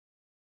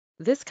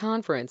This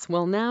conference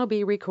will now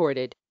be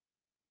recorded.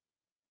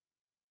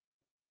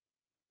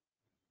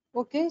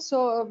 Okay,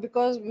 so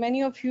because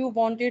many of you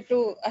wanted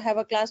to have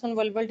a class on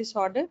vulval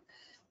disorder,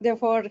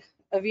 therefore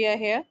we are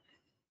here.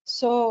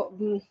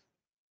 So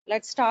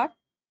let's start.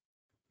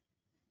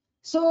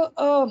 So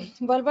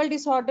vulval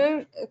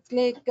disorder,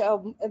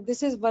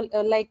 this is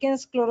lichen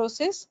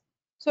sclerosis.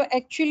 So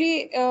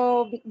actually,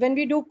 when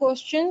we do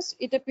questions,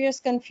 it appears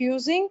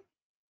confusing.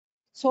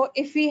 So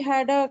if we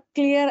had a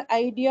clear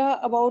idea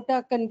about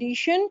a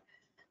condition,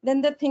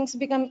 then the things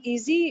become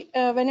easy.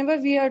 Whenever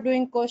we are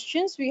doing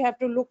questions, we have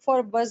to look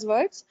for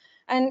buzzwords.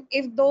 And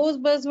if those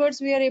buzzwords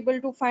we are able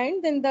to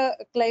find, then the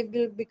life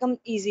will become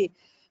easy.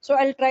 So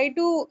I'll try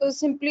to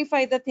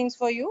simplify the things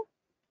for you.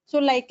 So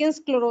lichen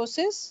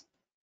sclerosis,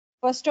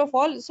 first of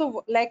all,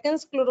 so lichen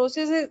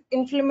sclerosis is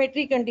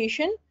inflammatory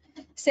condition.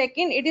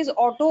 Second, it is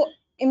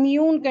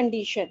autoimmune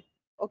condition.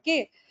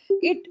 Okay,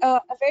 it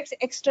affects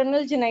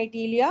external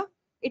genitalia.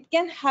 It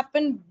can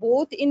happen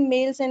both in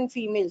males and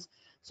females.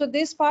 So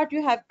this part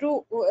you have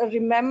to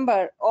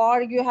remember,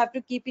 or you have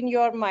to keep in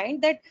your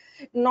mind that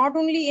not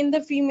only in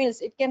the females,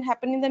 it can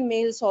happen in the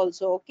males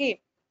also. Okay,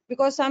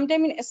 because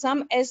sometimes in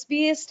some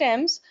SBA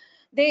stems,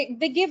 they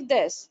give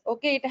this.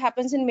 Okay, it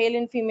happens in male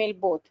and female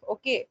both.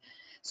 Okay,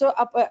 so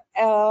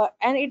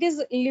and it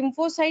is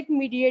lymphocyte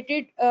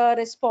mediated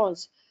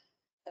response,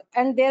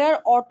 and there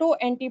are auto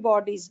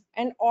antibodies,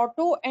 and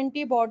auto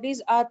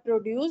antibodies are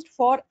produced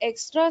for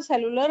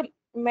extracellular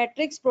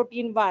matrix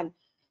protein 1.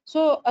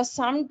 So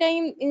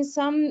sometime in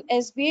some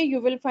SBA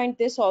you will find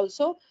this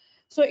also.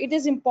 So it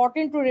is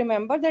important to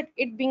remember that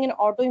it being an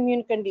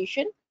autoimmune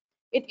condition,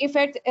 it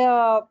affects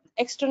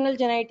external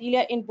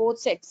genitalia in both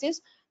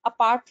sexes.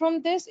 Apart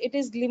from this, it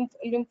is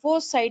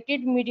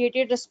lymphocyte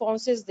mediated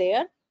responses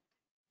there.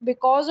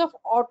 Because of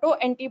auto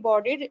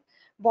antibody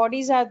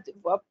bodies are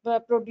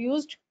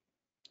produced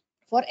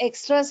for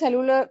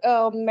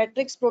extracellular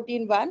matrix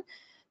protein 1.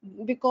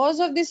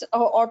 Because of this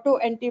auto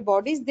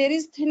antibodies, there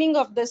is thinning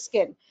of the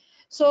skin.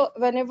 So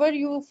whenever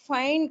you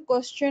find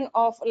question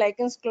of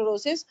lichen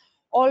sclerosis,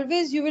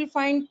 always you will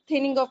find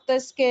thinning of the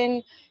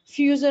skin,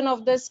 fusion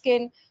of the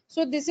skin.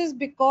 So this is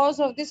because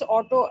of this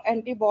auto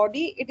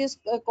antibody. It is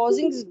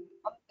causing this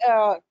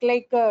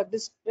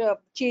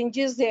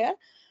changes there,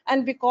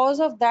 and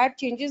because of that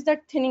changes,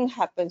 that thinning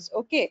happens.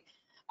 Okay,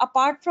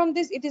 apart from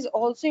this, it is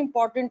also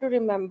important to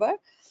remember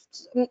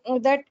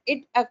that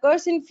it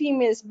occurs in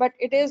females, but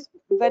it is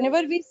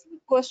whenever we see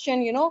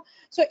question,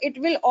 so it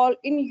will all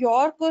in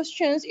your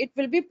questions, it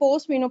will be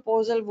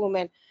postmenopausal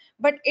woman,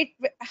 but it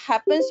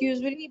happens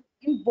usually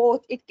in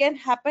both. It can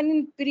happen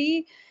in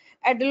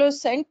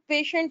pre-adolescent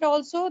patient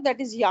also, that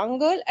is young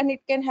girl, and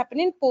it can happen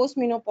in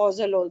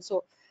postmenopausal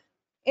also.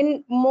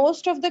 In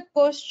most of the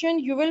question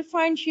you will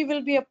find she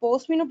will be a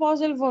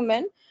postmenopausal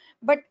woman,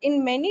 but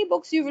in many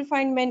books you will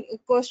find many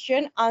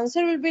question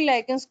answer will be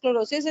lichen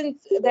sclerosis, and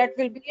that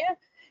will be a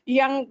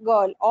young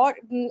girl or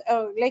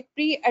like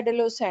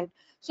pre-adolescent.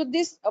 So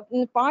this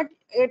part,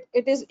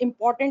 it is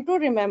important to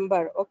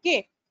remember.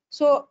 Okay,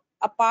 so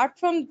apart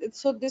from,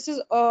 so this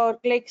is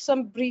like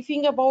some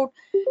briefing about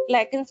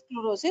lichen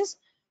sclerosis.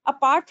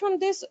 Apart from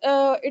this,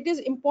 it is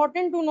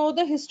important to know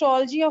the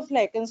histology of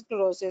lichen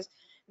sclerosis.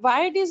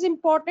 Why it is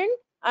important?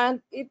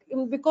 And it,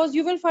 because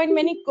you will find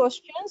many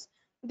questions,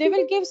 they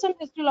will give some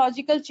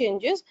histological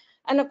changes,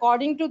 and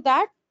according to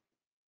that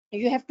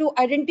you have to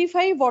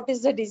identify what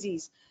is the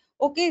disease.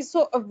 Okay,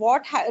 so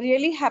what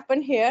really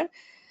happened here,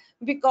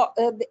 because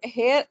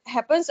here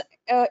happens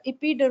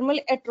epidermal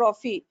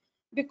atrophy.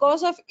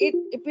 Because of it,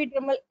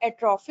 epidermal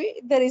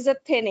atrophy, there is a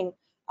thinning.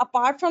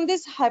 Apart from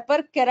this,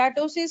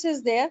 hyperkeratosis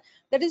is there,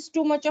 that is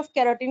too much of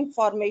keratin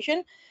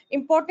formation.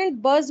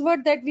 Important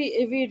buzzword that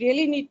we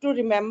really need to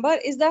remember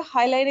is the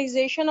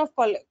hyalinization of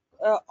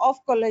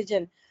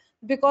collagen.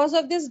 Because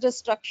of this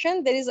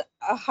destruction, there is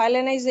a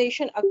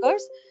hyalinization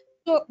occurs.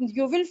 So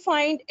you will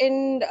find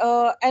in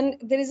and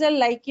there is a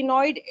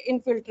lichenoid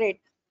infiltrate.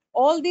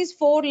 All these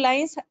four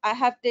lines I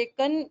have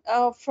taken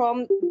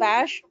from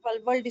Bashh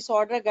vulval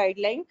disorder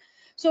guideline.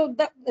 So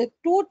the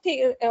two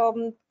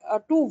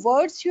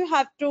words you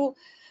have to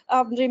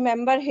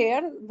remember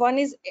here. One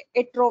is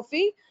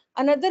atrophy.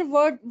 Another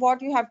word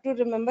what you have to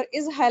remember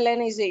is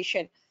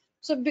hyalinization.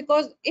 So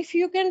because if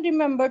you can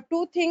remember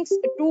two things,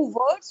 two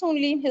words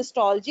only in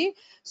histology,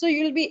 so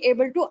you will be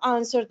able to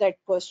answer that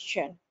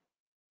question.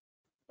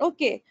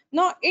 Okay,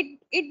 now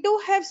it do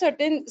have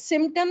certain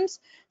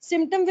symptoms.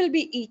 Symptom will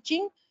be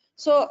itching.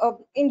 So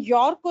in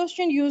your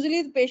question,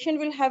 usually the patient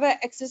will have a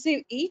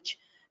excessive itch,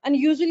 and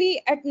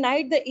usually at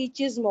night the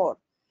itch is more.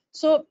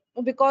 So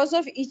because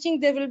of itching,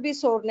 there will be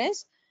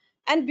soreness,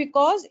 and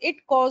because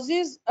it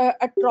causes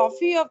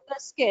atrophy of the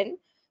skin,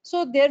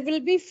 so there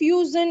will be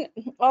fusion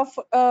of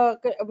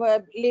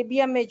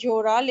labia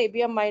majora,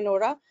 labia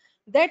minora,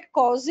 that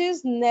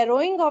causes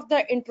narrowing of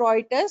the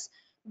introitus.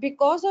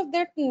 Because of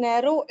that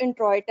narrow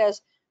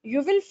introitus,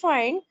 you will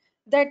find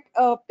that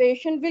a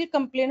patient will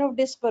complain of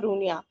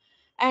dyspareunia,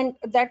 and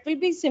that will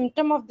be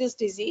symptom of this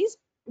disease.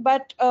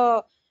 But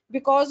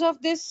because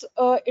of this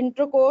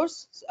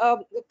intercourse,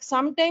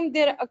 sometimes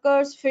there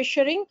occurs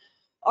fissuring,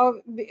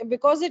 or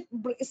because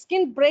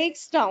skin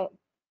breaks down.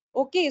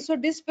 Okay, so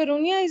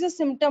dyspareunia is a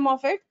symptom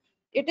of it.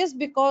 It is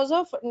because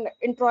of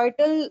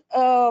introital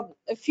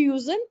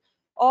fusion,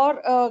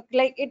 or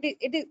like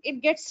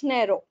it gets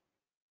narrow.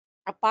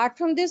 Apart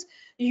from this,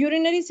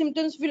 urinary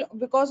symptoms will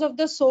because of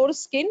the sore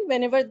skin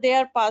whenever they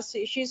are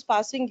passing, she's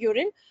passing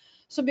urine.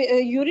 So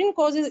urine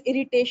causes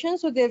irritation,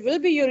 so there will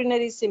be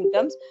urinary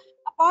symptoms.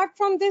 Apart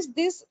from this,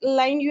 this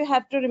line you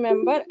have to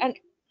remember, and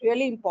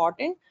really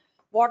important,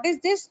 what is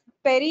this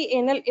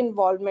perianal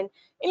involvement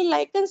in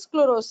lichen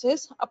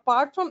sclerosis?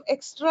 Apart from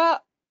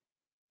extra,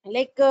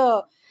 like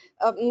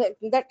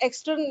that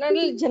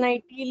external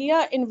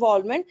genitalia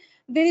involvement,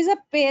 there is a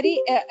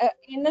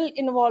perianal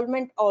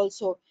involvement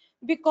also.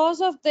 Because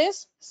of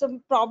this,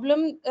 some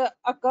problem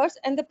occurs,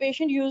 and the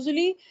patient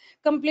usually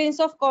complains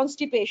of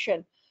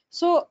constipation.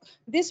 So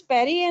this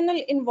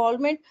perianal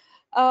involvement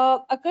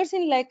occurs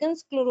in lichen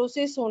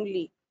sclerosis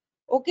only.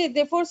 Okay,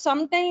 therefore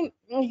sometime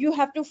you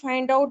have to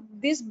find out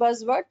this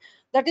buzzword,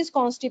 that is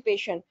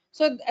constipation.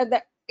 So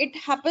it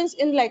happens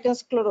in lichen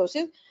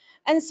sclerosis,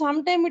 and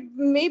sometimes it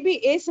may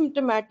be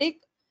asymptomatic,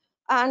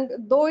 and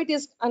though it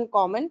is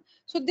uncommon.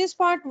 So this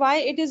part why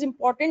it is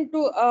important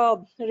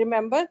to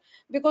remember,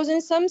 because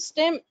in some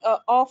stem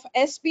of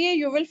SPA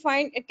you will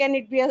find can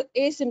it be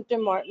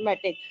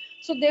asymptomatic.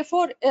 So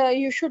therefore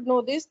you should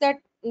know this, that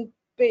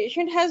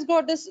patient has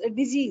got this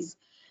disease,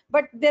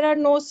 but there are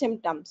no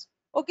symptoms.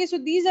 Okay, so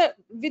these are,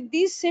 with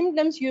these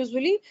symptoms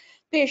usually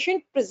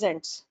patient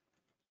presents.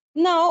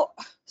 Now,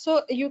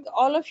 so you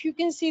all of you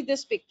can see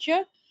this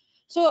picture.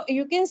 So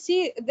you can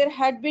see there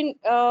had been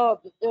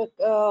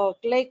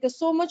like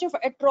so much of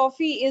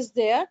atrophy is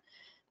there,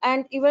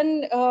 and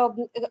even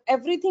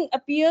everything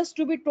appears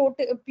to be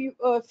total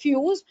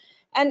fused.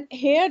 And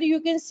here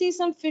you can see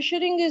some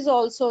fissuring is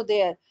also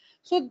there.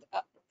 So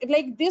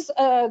like this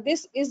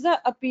is the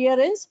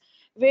appearance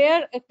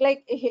where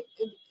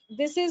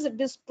this is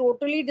this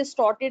totally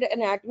distorted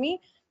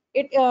anatomy.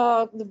 It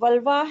the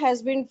vulva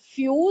has been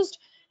fused,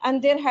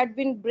 and there had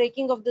been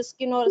breaking of the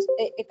skin, or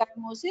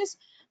ecchymosis.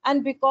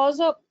 And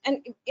because of,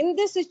 and in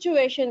this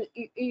situation,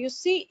 you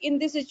see, in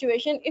this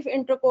situation, if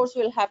intercourse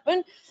will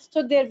happen,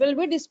 so there will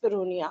be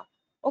dyspareunia.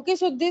 Okay,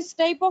 so this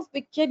type of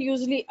picture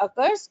usually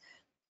occurs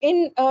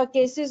in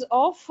cases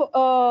of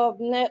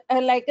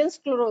lichen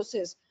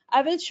sclerosis.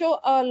 I will show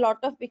a lot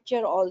of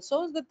picture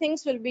also, the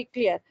things will be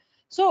clear.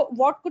 So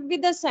what could be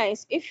the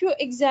signs if you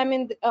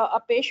examine a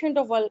patient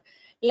of a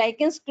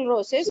lichen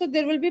sclerosis? So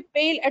there will be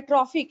pale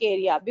atrophic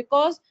area,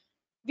 because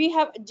we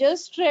have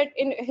just read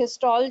in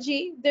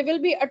histology there will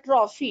be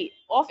atrophy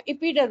of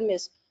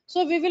epidermis.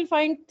 So we will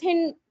find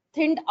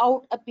thinned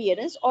out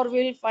appearance, or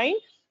we will find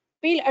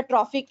pale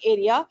atrophic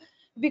area.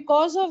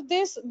 Because of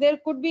this, there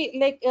could be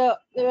like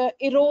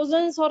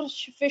erosions or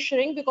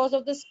fissuring, because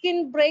of the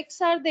skin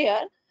breaks are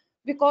there.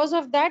 Because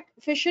of that,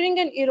 fissuring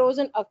and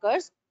erosion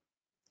occurs.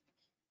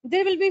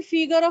 There will be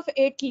figure of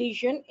 8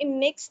 lesion. In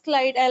next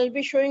slide I'll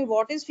be showing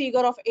what is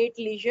figure of 8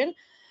 lesion,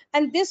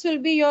 and this will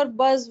be your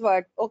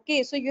buzzword.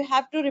 Okay, so you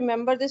have to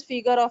remember this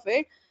figure of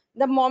 8.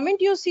 The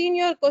moment you see in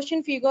your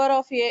question figure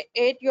of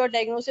 8, your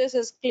diagnosis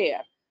is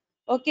clear.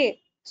 Okay,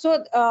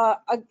 so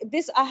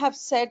this I have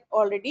said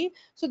already.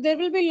 So there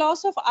will be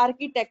loss of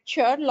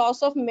architecture,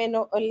 loss of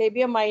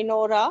labia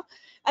minora,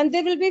 and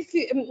there will be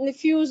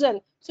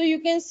fusion. So you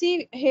can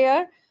see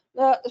here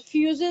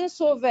fusion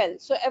so well.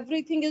 So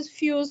everything is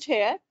fused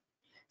here.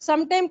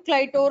 Sometimes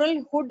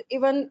clitoral hood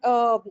even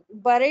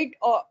buried,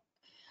 or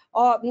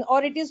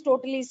it is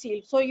totally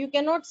sealed, so you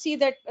cannot see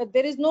that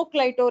there is no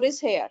clitoris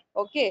here.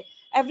 Okay,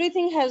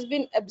 everything has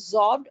been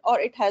absorbed, or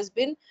it has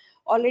been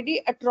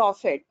already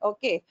atrophied.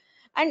 Okay,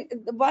 and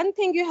the one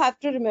thing you have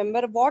to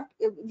remember, what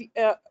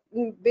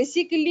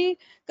basically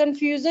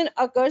confusion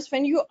occurs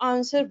when you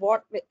answer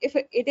what if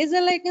it is a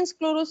lichen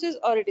sclerosis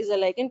or it is a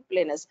lichen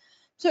planus.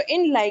 So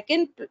in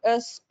lichen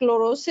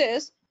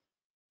sclerosis,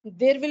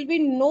 there will be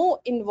no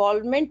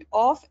involvement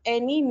of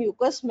any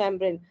mucous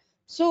membrane.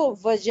 So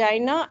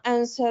vagina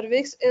and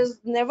cervix is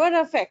never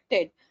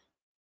affected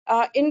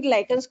in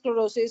lichen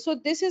sclerosis. So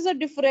this is a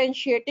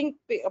differentiating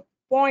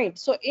point.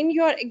 So in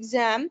your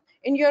exam,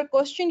 in your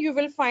question, you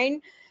will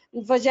find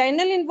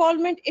vaginal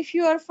involvement. If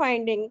you are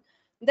finding,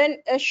 then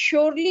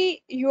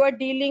surely you are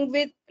dealing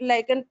with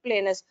lichen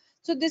planus.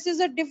 So this is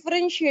a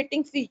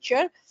differentiating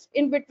feature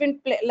in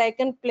between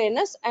lichen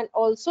planus and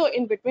also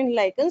in between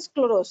lichen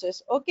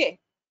sclerosis. Okay.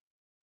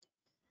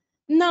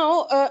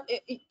 Now,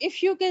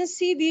 if you can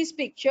see these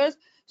pictures,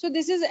 so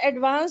this is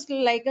advanced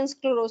lichen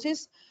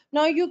sclerosis.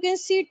 Now you can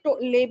see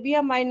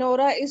labia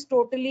minora is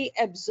totally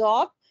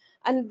absorbed,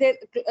 and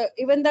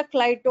even the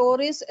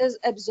clitoris is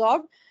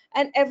absorbed,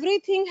 and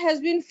everything has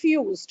been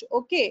fused.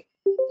 Okay,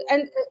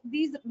 and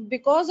these,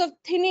 because of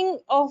thinning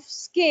of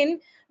skin,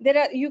 there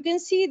are, you can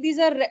see these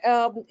are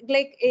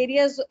like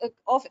areas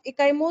of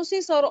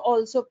ecchymosis are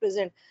also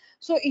present.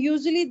 So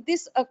usually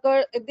this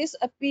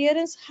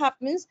appearance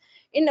happens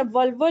in a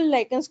vulval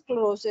lichen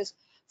sclerosis.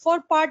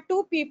 For part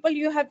 2 people,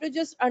 you have to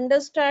just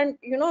understand,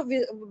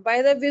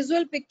 by the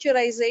visual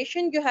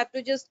picturization, you have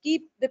to just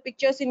keep the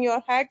pictures in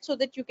your head so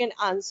that you can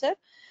answer.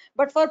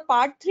 But for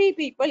part 3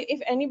 people,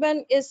 if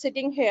anyone is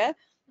sitting here,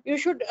 you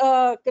should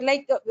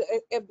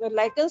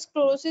lichen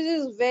sclerosis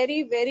is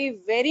very, very,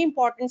 very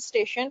important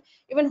station.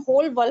 Even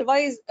whole vulva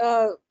is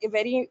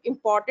very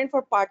important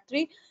for part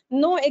 3.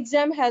 No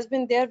exam has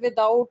been there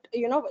without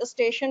a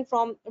station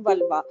from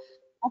vulva.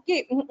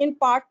 Okay, in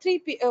part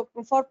 3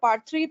 for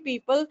part 3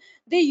 people,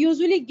 they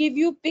usually give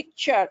you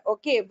picture.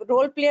 Okay,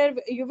 role player,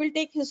 you will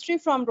take history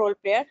from role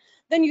player,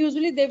 then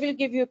usually they will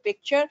give you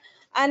picture.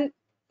 And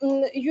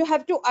you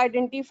have to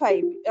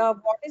identify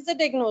what is the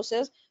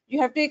diagnosis.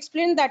 You have to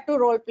explain that to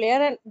role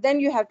player, and then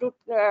you have to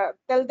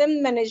tell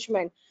them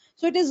management.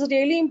 So it is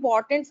really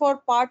important for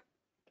part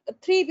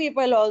 3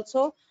 people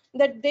also,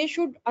 that they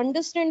should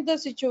understand the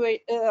situation,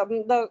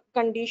 the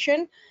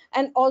condition,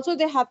 and also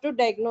they have to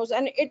diagnose,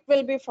 and it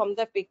will be from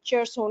the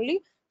pictures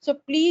only. So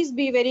please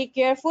be very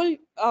careful,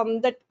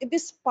 that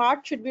this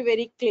part should be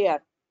very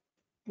clear,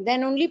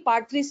 then only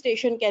part 3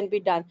 station can be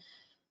done.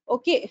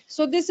 Okay,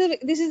 so this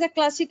is a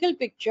classical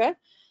picture.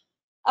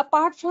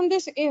 Apart from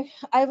this,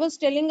 I was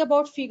telling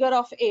about figure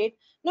of 8.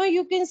 Now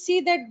you can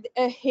see that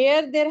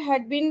here there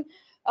had been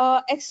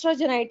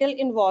extragenital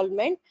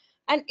involvement,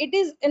 and it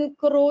is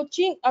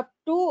encroaching up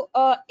to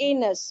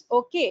anus.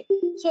 Okay,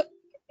 so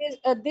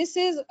this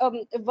is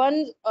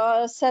one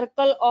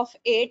circle of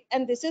 8,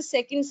 and this is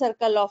second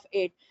circle of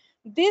 8.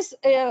 This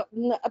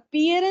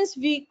appearance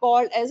we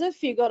call as a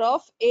figure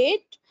of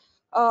 8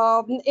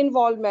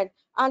 involvement,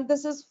 and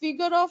this is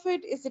figure of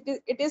it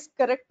is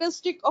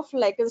characteristic of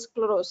lichen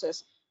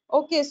sclerosis.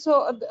 Okay,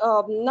 so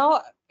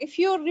now if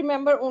you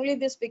remember only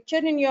this picture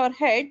in your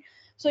head,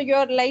 so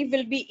your life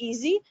will be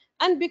easy.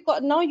 And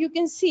because now you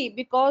can see,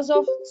 because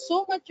of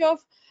so much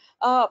of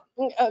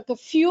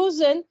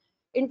confusion,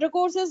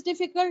 intercourse is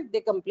difficult,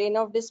 they complain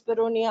of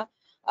dyspareunia.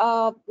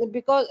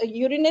 Because a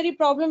urinary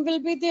problem will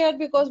be there,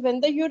 because when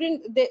the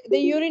they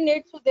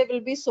urinate, so there will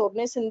be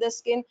soreness in the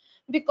skin.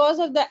 Because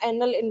of the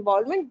anal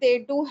involvement, they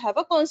do have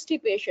a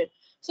constipation.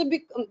 So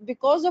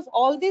because of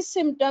all these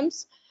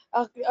symptoms,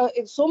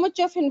 if so much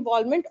of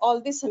involvement, all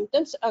these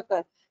symptoms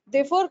occur.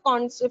 Therefore,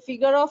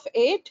 figure of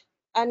 8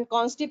 and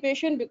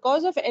constipation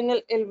because of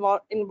anal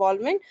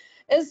involvement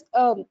is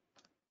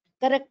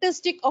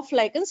characteristic of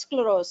lichen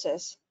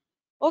sclerosis.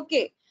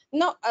 Okay,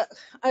 now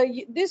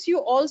this you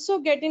also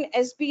get in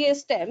SBA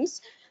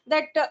stems,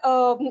 that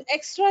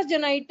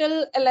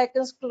extragenital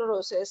lichen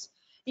sclerosis.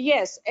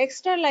 Yes,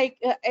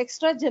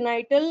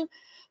 extragenital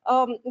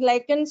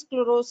lichen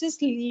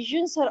sclerosis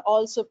lesions are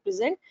also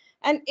present,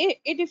 and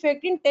it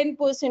affects in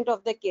 10%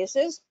 of the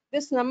cases.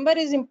 This number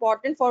is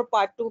important for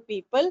part 2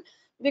 people,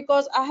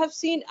 because I have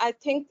seen, I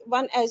think,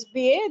 one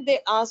SBA, they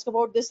ask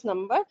about this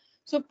number.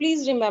 So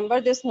please remember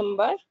this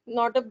number,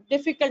 not a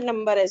difficult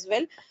number as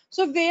well.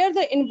 So where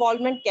the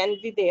involvement can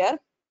be there,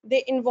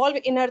 they involve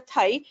inner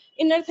thigh.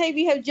 Inner thigh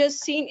we have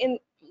just seen in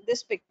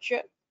this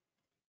picture.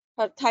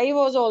 Her thigh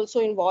was also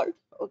involved.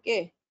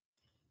 Okay,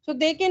 so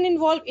they can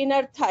involve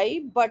inner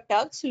thigh,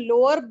 buttocks,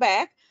 lower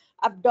back,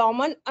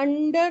 abdomen,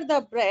 under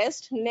the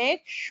breast,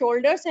 neck,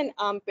 shoulders, and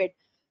armpit.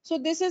 So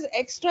this is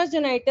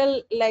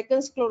extragenital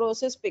lichen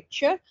sclerosis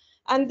picture,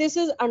 and this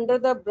is under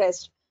the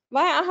breast.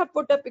 Why I have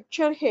put a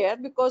picture here?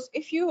 Because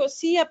if you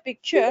see a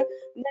picture,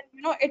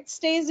 then it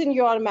stays in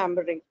your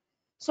memory.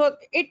 So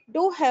it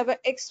do have an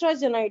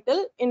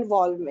extragenital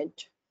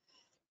involvement.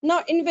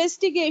 Now,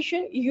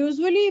 investigation,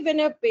 usually when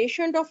a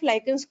patient of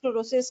lichen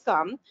sclerosis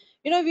come,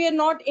 we are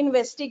not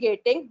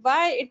investigating.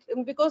 Why?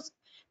 Because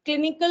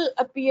clinical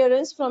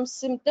appearance from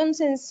symptoms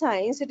and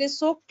signs, it is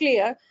so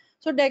clear,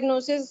 so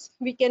diagnosis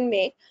we can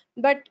make.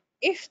 But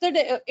if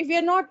we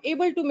are not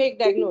able to make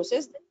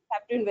diagnosis, then we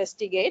have to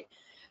investigate.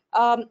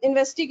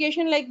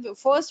 Investigation, like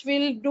first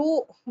we'll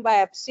do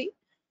biopsy,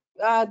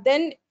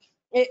 then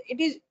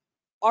it is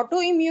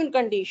autoimmune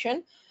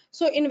condition.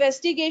 So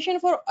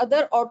investigation for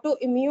other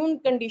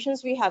autoimmune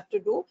conditions we have to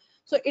do.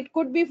 So it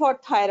could be for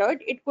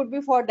thyroid, it could be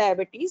for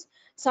diabetes,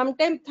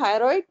 sometimes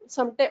thyroid,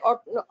 sometimes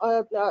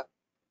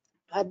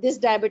this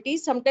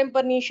diabetes, sometimes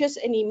pernicious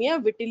anemia,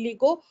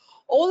 vitiligo.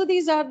 All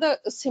these are the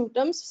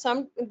symptoms,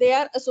 some they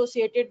are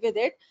associated with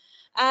it.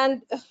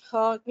 And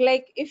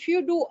like if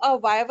you do a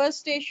viva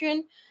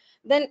station,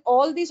 then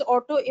all these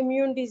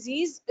autoimmune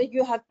disease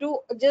you have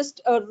to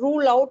just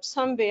rule out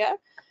somewhere.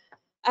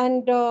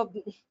 And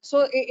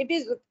so it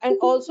is, and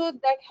also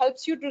that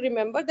helps you to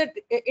remember that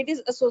it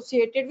is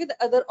associated with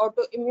other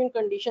autoimmune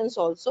conditions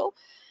also.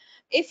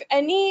 If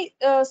any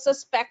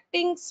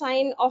suspecting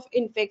sign of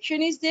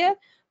infection is there,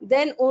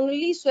 then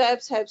only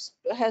swabs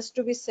has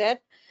to be sent,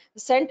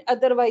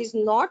 otherwise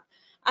not.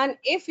 And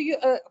if you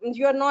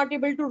are not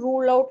able to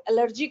rule out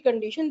allergy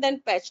condition, then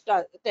patch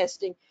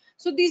testing.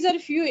 So these are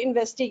few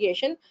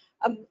investigation.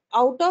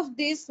 Out of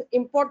this,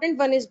 important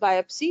one is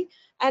biopsy,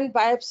 and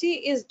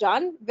biopsy is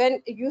done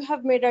when you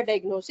have made a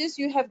diagnosis,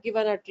 you have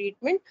given a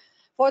treatment.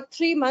 For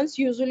 3 months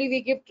usually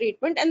we give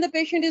treatment, and the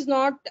patient is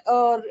not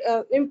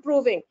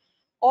improving.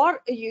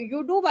 or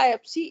you do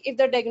biopsy if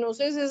the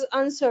diagnosis is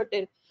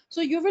uncertain. So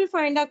you will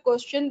find a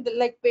question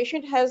like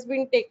patient has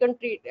been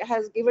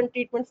has given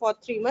treatment for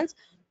 3 months,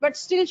 but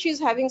still she's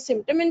having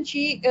symptom and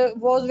she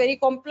was very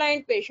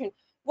compliant patient.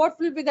 What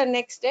will be the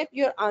next step?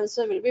 Your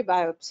answer will be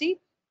biopsy.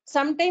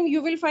 Sometime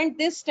you will find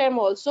this term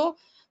also,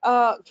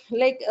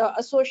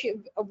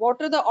 associate,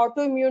 what are the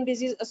autoimmune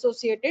disease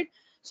associated.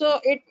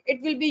 So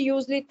it will be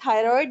usually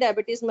thyroid,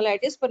 diabetes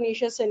mellitus,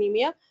 pernicious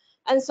anemia,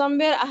 and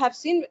somewhere I have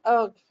seen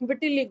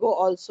vitiligo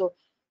also.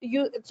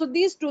 So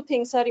these two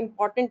things are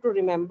important to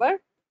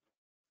remember.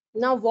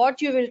 Now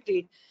what you will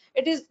treat,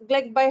 it is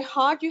like by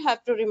heart you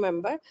have to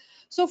remember.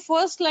 So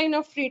first line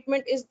of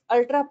treatment is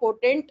ultra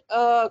potent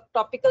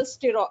topical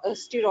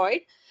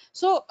steroid.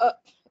 So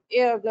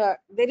yeah,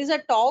 there is a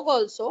talk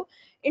also.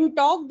 In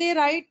talk they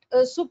write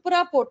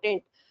supra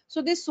potent.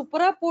 So this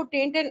supra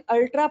potent and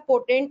ultra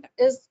potent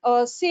is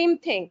same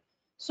thing.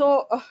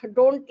 So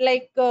don't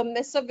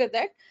mess up with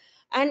that.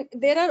 And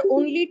there are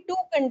only two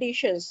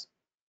conditions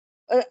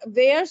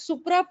where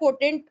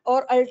suprapotent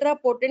or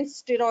ultrapotent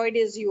steroid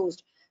is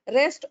used.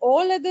 Rest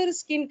all other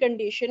skin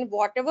condition,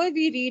 whatever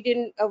we read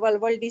in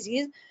vulval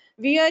disease,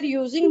 we are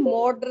using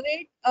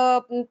moderate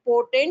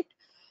potent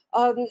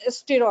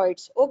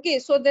steroids. Okay,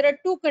 so there are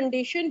two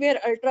conditions where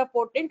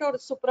ultrapotent or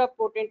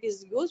suprapotent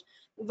is used.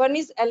 One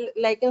is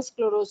lichen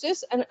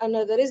sclerosis and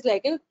another is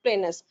lichen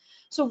planus.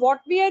 So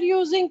what we are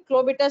using,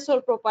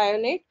 clobetasol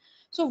propionate.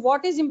 So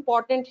what is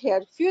important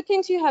here? Few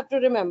things you have to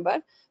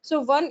remember.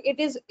 So one, it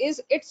is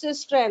its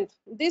strength.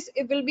 This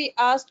it will be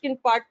asked in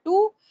part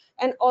 2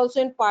 and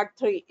also in part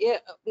 3.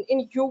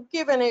 In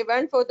UK when I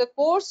went for the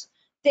course,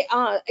 the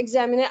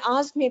examiner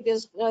asked me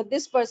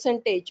this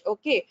percentage.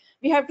 Okay,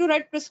 we have to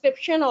write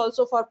prescription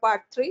also for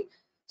part 3.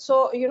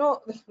 So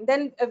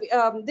then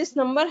this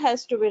number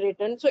has to be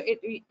written. So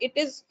it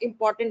is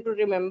important to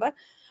remember.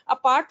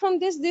 Apart from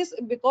this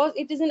because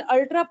it is an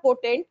ultra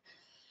potent,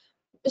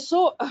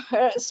 so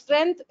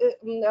strength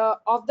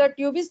of the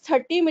tube is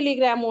 30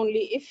 milligram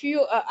only. If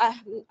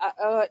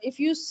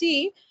you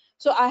see,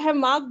 so I have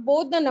marked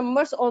both the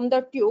numbers on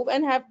the tube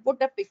and have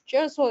put a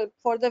picture so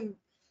for the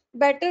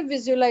better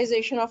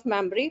visualization of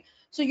memory.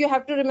 So you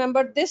have to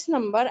remember this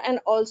number, and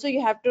also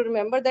you have to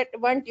remember that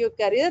one tube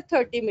carries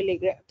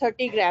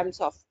 30 grams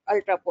of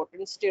ultra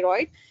potent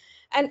steroid.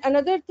 And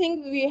another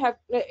thing we have,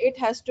 it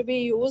has to be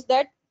used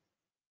that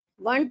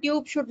one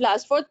tube should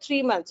last for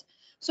 3 months.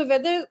 So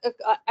whether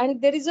and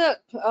there is a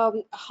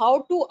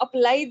how to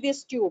apply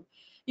this tube.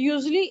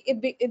 Usually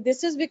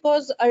this is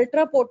because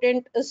ultra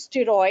potent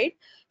steroid,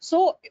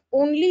 so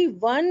only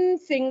one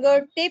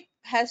fingertip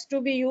has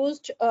to be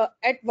used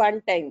at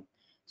one time.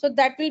 So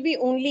that will be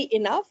only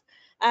enough.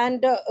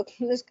 And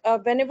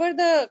whenever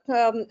the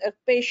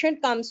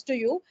patient comes to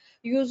you,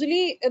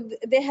 usually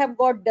they have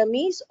got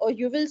dummies, or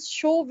you will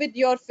show with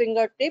your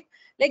fingertip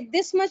like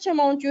this much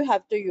amount you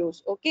have to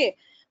use. Okay,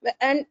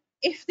 and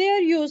if they are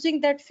using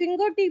that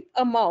fingertip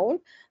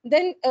amount,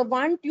 then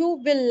one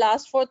tube will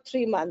last for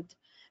 3 months.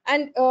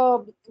 And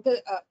so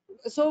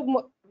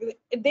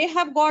they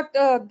have got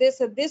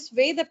this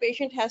way the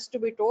patient has to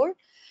be told.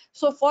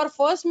 So for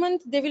first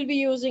month they will be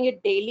using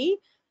it daily.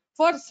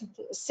 For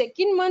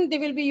second month they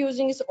will be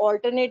using it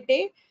alternate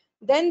day.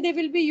 Then they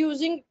will be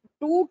using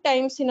 2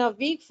 times in a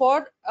week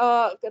for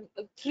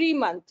 3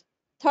 month,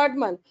 third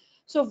month.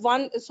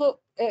 So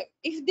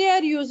if they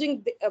are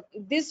using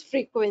this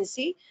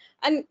frequency,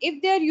 and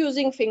if they are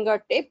using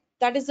fingertip,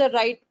 that is the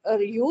right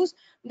use,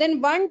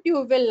 then one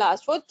tube will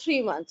last for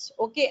 3 months.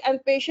 Okay,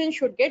 and patient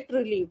should get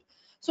relieved.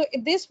 So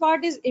this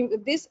part is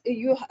this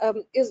you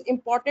is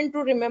important to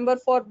remember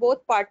for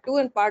both part 2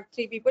 and part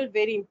 3 people,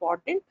 very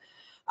important.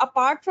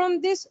 Apart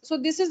from this, so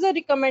this is the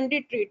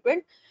recommended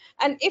treatment.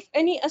 And if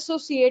any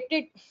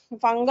associated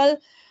fungal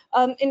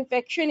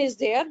infection is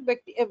there,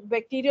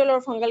 bacterial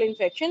or fungal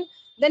infection,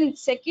 then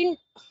second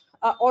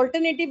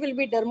alternative will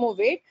be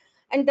dermovate.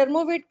 And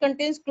dermovate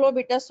contains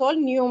clobetasol,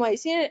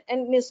 neomycin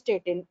and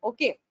nystatin.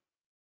 Okay,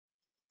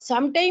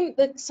 sometime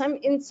some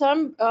in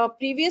some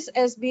previous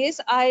SBS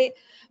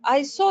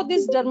I saw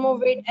this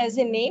dermovate as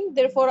a name,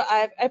 therefore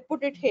I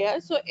put it here.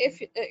 So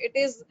if it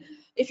is,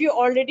 if you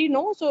already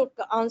know, so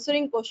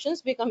answering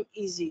questions become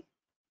easy.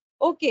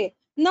 Okay,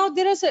 now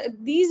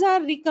these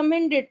are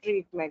recommended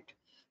treatment.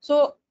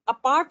 So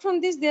apart from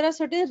this, there are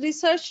certain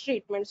research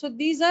treatment. So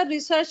these are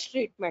research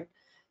treatment.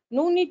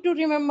 No need to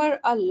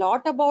remember a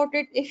lot about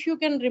it. If you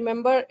can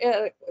remember,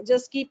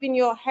 just keep in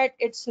your head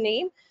its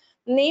name.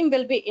 Name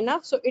will be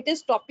enough. So it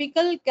is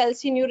topical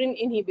calcineurin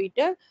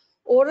inhibitor,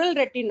 oral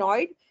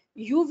retinoid,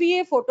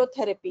 UVA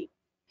phototherapy.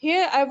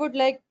 Here I would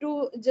like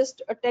to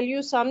just tell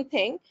you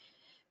something.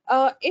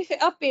 If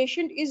a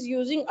patient is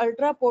using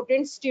ultra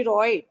potent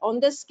steroid on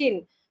the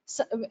skin,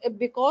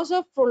 because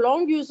of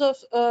prolonged use of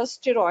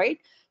steroid,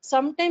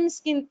 sometimes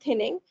skin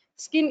thinning,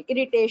 skin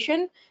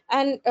irritation,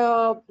 and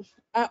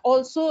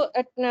also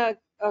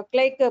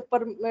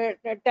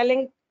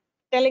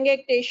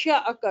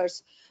telangiectasia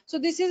occurs. So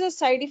this is a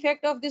side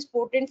effect of this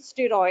potent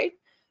steroid,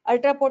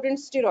 ultra potent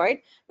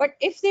steroid. But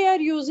if they are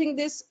using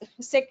this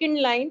second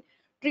line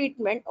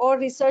treatment or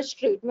research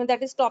treatment,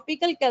 that is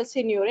topical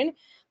calcineurin.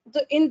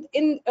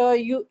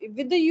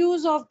 With the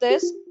use of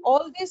this,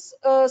 all these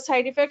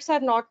side effects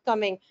are not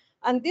coming,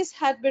 and this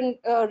had been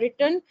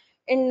written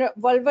in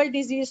Vulval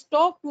Disease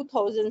Talk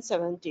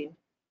 2017.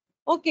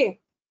 Okay,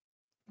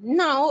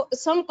 now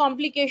some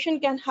complication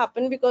can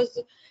happen because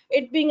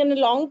it being a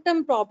long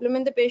term problem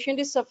and the patient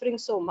is suffering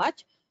so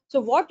much. So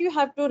what you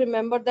have to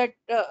remember that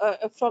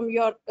from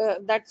your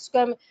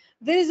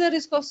there is a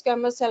risk of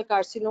squamous cell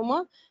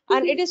carcinoma,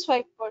 and it is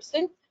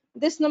 5%.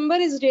 This number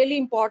is really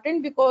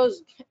important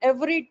because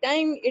every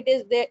time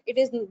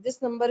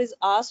this number is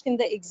asked in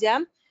the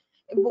exam.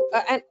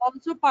 And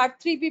also part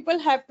 3 people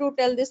have to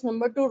tell this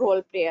number to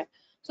role player,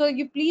 so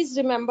you please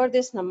remember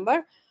this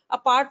number.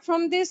 Apart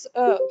from this,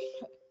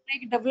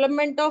 like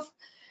development of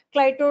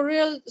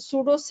clitoral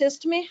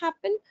pseudocyst may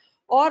happen,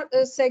 or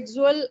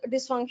sexual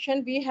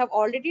dysfunction we have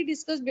already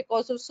discussed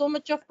because of so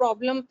much of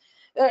problem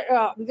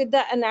with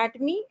the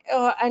anatomy,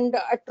 and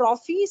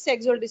atrophy,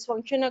 sexual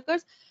dysfunction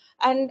occurs,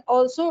 and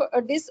also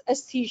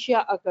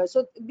dysesthesia occurs.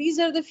 So these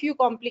are the few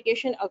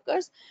complication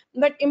occurs,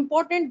 but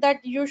important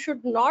that you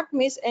should not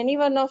miss any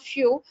one of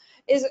you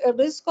is a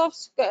risk of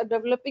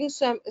developing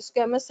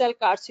squamous cell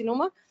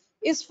carcinoma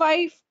is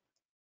 5%.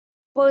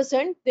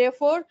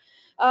 Therefore,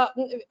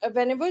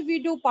 whenever we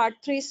do part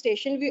 3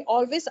 station, we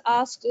always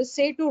ask,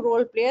 say to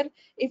role player,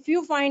 if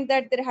you find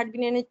that there had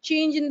been any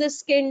change in the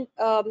skin,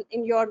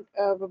 in your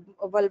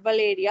vulval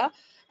area,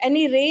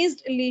 any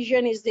raised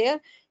lesion is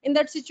there, in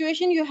that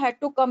situation you had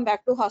to come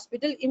back to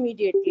hospital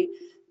immediately.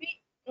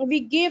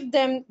 We give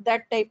them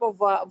that type of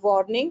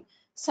warning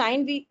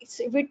sign.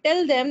 We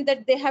tell them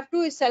that they have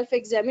to self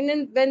examine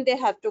and when they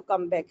have to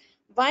come back.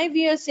 Why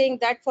we are saying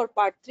that for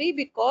part 3?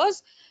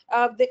 Because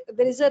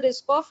there is a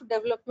risk of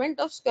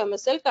development of squamous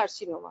cell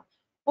carcinoma.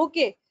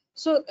 Okay,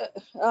 so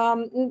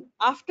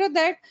after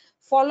that,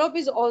 follow up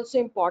is also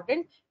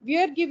important. We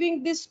are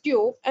giving this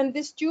tube, and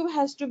this tube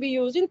has to be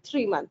used in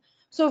 3 months.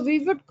 So we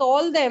would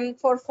call them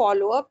for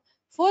follow up.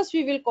 First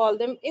we will call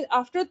them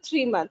after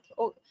 3 months.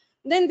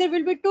 Then there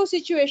will be two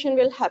situation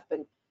will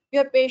happen.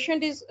 Your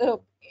patient is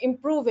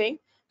improving.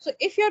 So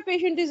if your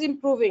patient is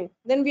improving,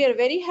 then we are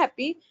very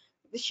happy.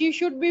 She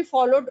should be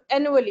followed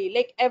annually,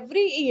 like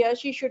every year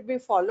she should be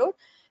followed,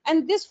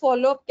 and this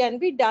follow-up can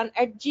be done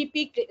at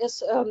GP,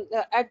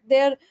 at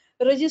their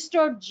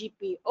registered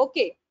GP.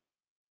 Okay,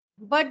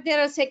 but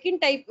there are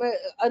second type,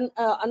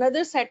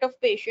 another set of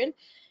patient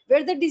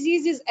where the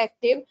disease is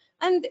active,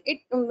 and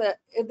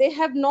they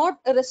have not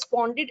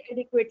responded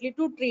adequately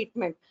to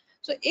treatment.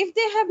 So if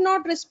they have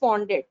not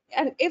responded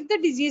and if the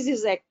disease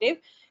is active,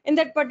 in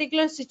that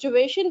particular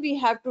situation we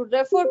have to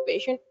refer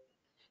patient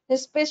a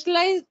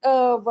specialized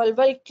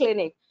vulval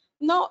clinic.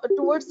 Now,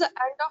 towards the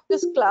end of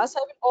this class, I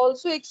will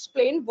also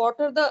explain what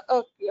is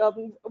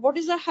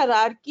the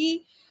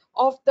hierarchy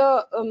of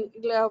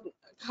the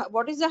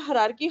what is the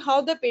hierarchy,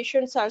 how the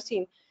patients are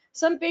seen.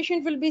 Some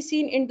patient will be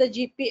seen in the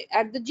GP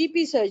at the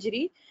GP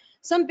surgery.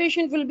 Some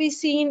patient will be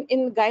seen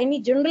in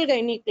general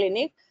gynae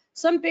clinic.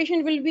 Some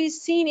patient will be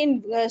seen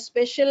in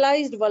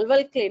specialized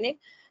vulval clinic,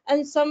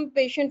 and some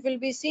patient will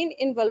be seen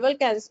in vulval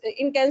cancer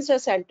in cancer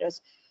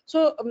centers.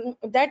 So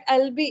that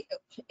I'll be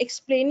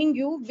explaining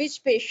you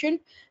which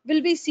patient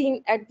will be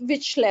seen at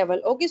which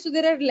level. Okay, so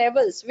there are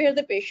levels where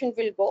the patient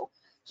will go,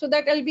 so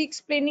that I'll be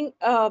explaining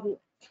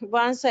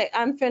once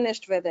I'm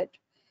finished with it.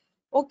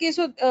 Okay,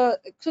 so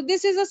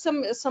this is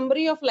a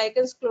summary of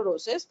lichen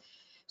sclerosis.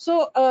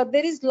 So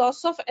there is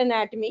loss of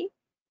anatomy.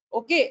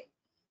 Okay,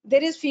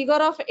 there is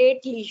figure of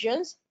 8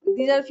 lesions.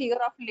 These are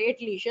figure of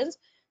 8 lesions.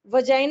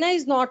 Vagina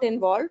is not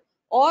involved,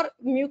 or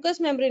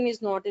mucous membrane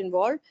is not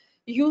involved.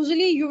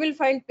 Usually you will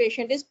find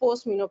patient is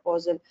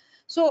postmenopausal.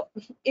 So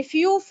if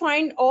you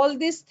find all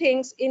these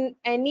things in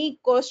any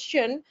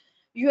question,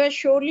 you are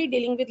surely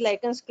dealing with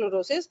lichen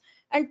sclerosis.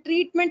 And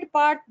treatment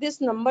part,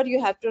 this number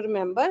you have to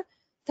remember: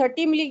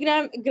 30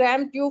 milligram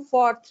gram tube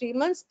for 3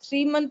 months,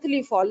 3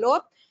 monthly follow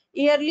up,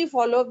 yearly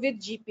follow up with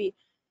GP.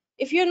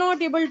 If you're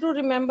not able to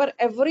remember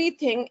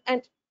everything,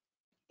 and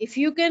if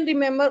you can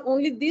remember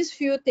only these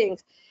few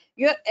things,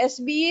 your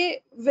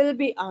SBA will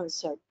be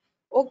answered.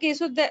 Okay,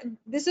 so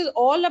this is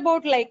all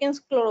about lichen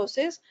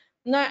sclerosis.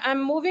 Now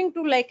I'm moving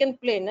to lichen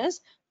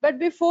planus, but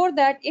before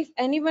that, if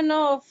anyone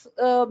of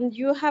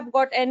you have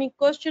got any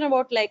question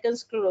about lichen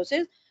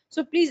sclerosis,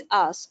 so please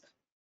ask.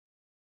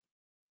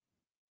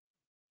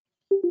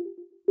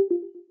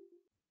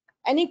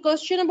 Any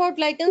question about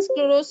lichen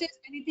sclerosis?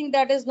 Anything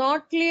that is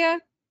not clear?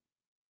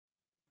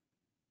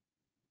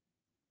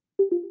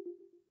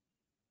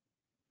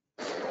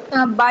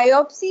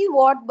 Biopsy,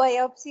 what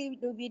biopsy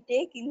do we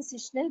take?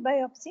 Incisional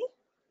biopsy?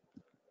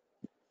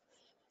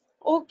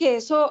 Okay,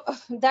 so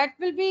that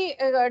will be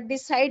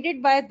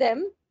decided by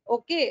them.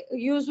 Okay,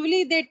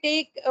 usually they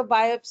take a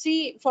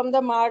biopsy from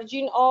the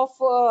margin of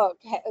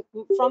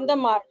from the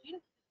margin.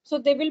 So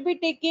they will be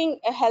taking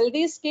a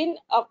healthy skin,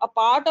 a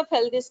part of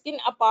healthy skin,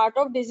 a part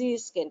of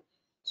disease skin.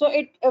 So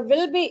it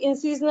will be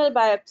incisional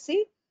biopsy.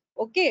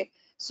 Okay,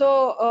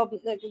 so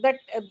that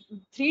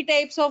three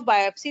types of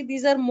biopsy.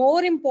 These are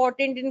more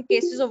important in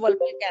cases of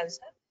vulval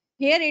cancer.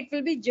 Here it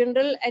will be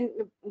general and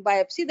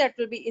biopsy, that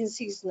will be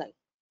incisional.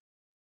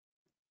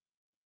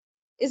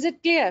 Is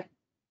it clear?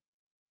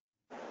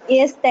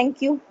 Yes,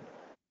 thank you.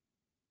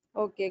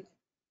 Okay.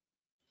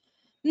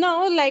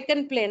 Now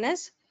lichen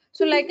planus.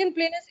 So lichen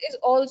planus is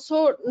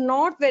also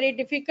not very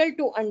difficult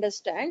to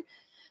understand.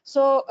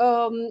 So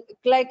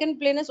lichen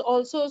planus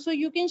also, so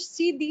you can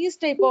see these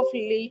type of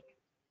leaf.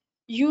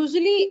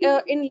 Usually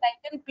in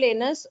lichen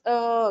planus,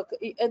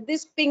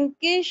 this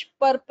pinkish,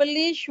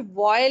 purplish,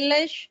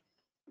 violish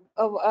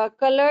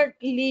colored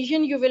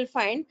lesion you will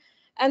find,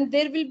 and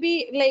there will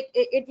be like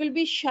it will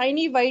be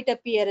shiny white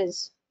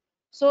appearance.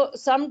 So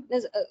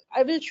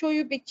I will show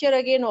you picture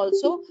again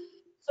also.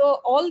 So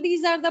all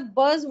these are the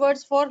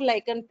buzzwords for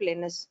lichen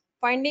planus,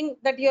 finding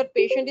that your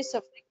patient is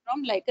suffering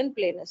from lichen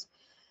planus.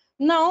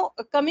 Now,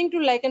 coming to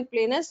lichen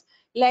planus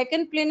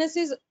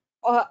is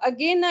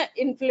again an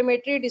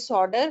inflammatory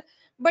disorder,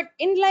 but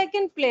in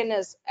lichen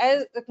planus,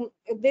 as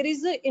there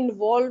is the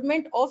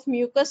involvement of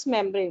mucous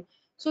membrane.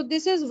 So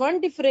this is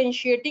one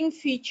differentiating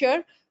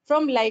feature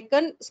from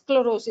lichen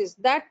sclerosis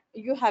that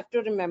you have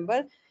to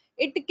remember.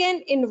 It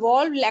can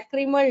involve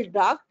lacrimal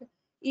duct,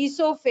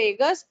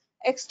 esophagus,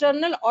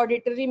 external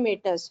auditory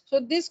matters.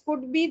 So this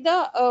could be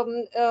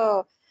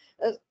the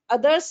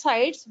other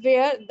sites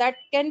where that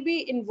can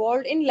be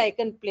involved in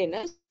lichen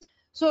planus.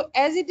 So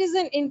as it is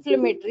an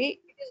inflammatory,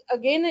 it is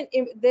again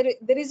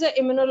there is a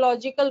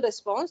immunological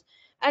response,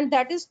 and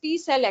that is T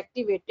cell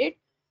activated.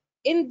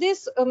 In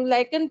this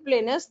lichen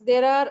planus,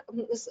 there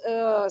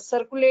are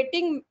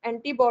circulating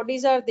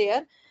antibodies are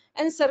there,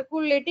 and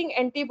circulating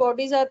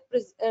antibodies are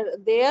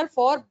there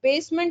for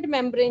basement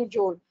membrane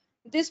zone.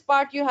 This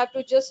part you have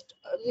to just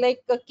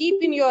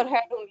keep in your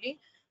head only,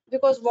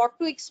 because what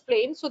to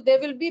explain. So there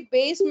will be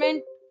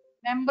basement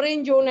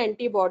membrane zone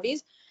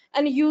antibodies,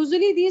 and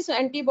usually these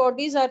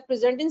antibodies are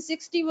present in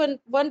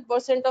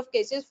 61% of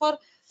cases for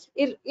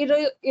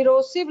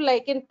erosive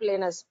lichen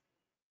planus.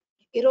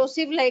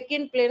 Erosive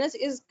lichen planus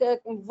is the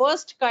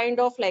worst kind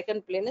of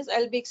lichen planus.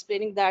 I'll be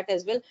explaining that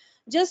as well.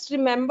 Just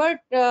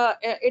remember,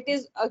 it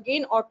is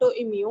again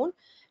autoimmune,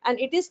 and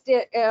it is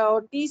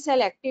T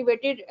cell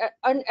activated.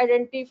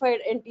 Unidentified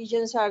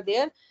antigens are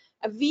there.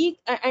 Weak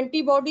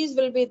antibodies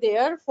will be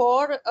there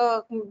for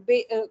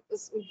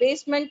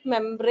basement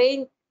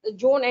membrane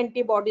zone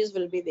antibodies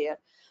will be there.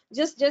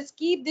 Just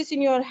keep this in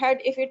your head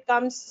if it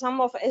comes some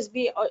of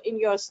SB in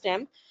your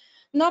stem.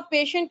 Now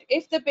patient,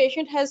 if the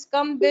patient has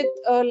come with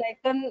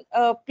lichen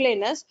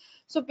planus,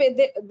 so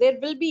there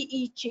will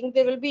be itching,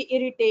 there will be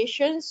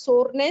irritation,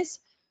 soreness,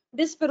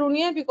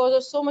 dyspareunia because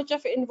of so much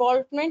of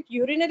involvement,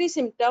 urinary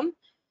symptom.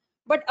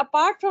 But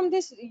apart from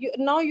this,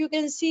 now you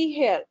can see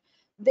here,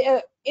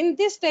 in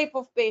this type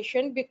of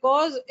patient,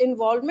 because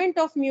involvement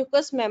of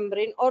mucous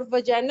membrane or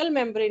vaginal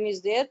membrane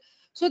is there,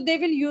 so they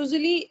will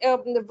usually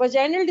the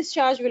vaginal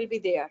discharge will be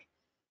there.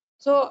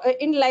 So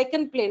in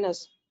lichen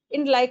planus,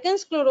 in lichen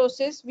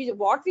sclerosis,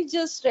 what we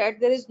just read,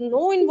 there is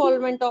no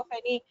involvement of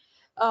any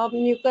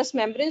mucous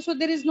membrane, so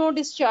there is no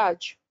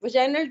discharge.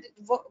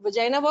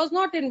 Vagina was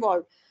not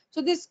involved.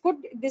 So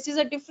this is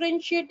a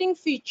differentiating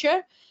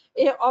feature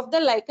of the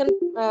lichen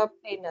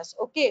planus.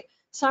 Okay,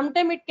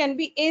 sometimes it can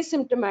be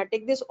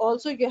asymptomatic. This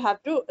also you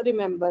have to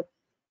remember.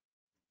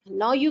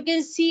 Now you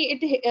can see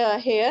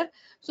it here.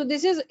 So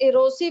this is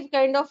erosive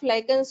kind of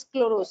lichen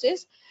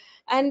sclerosis,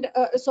 and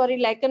sorry,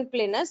 lichen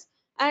planus.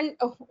 And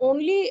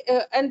only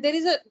and there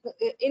is a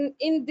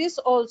in this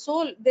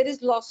also there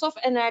is loss of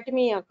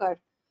anatomy occurred.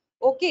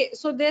 Okay,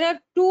 so there are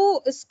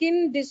two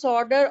skin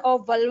disorder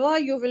of vulva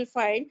you will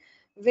find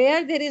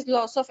where there is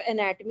loss of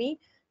anatomy,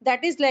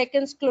 that is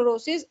lichen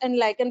sclerosis and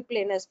lichen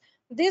planus.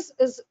 This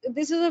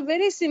is a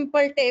very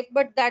simple tape,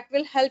 but that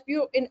will help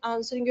you in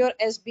answering your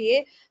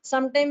SBA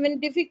sometime when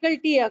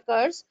difficulty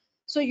occurs.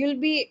 So you'll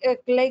be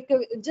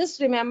just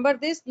remember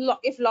this.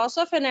 If loss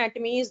of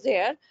anatomy is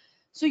there,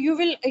 so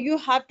you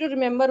have to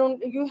remember,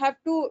 you have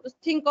to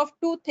think of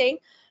two things.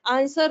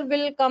 Answer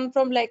will come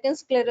from lichen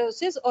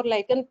sclerosis or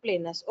lichen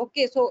planus.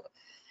 Okay, so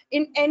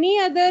in any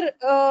other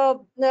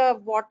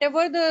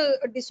whatever the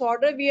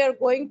disorder we are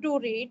going to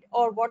read,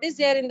 or what is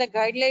there in the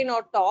guideline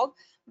or talk,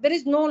 there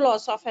is no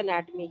loss of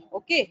anatomy.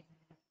 Okay,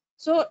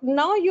 so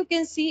now you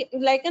can see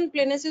lichen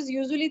planus is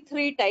usually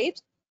three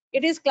types.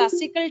 It is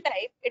classical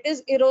type, it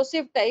is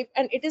erosive type,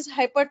 and it is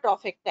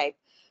hypertrophic type.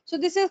 So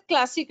this is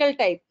classical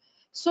type.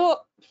 So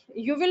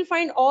you will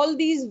find all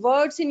these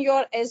words in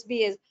your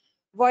SBS.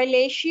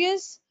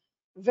 Violaceous,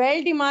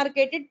 well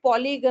demarcated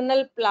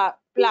polygonal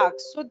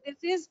plaques. So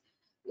this is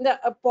the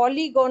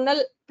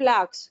polygonal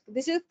plaques.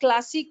 This is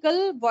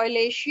classical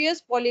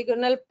violaceous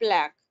polygonal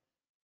plaque.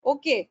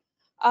 Okay,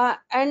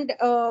 and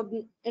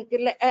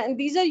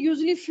these are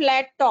usually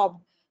flat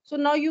topped. So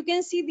now you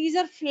can see these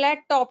are flat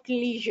topped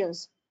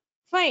lesions.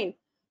 Fine.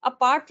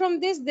 Apart from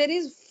this, there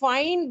is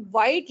fine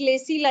white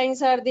lacy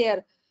lines are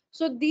there.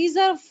 So these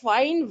are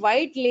fine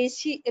white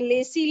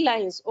lacy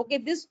lines. Okay,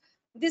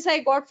 this I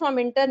got from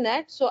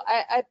internet. So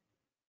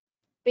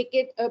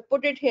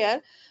put it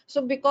here.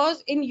 So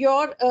because in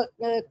your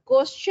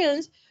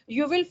questions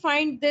you will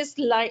find this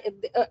line,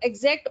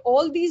 exact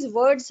all these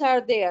words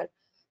are there,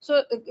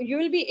 so you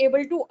will be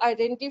able to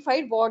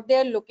identify what they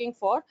are looking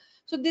for.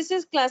 So this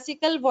is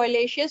classical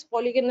violaceous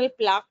polygonal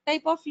plaque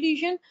type of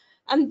lesion,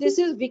 and this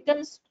is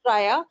Vickers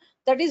stria,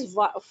 that is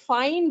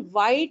fine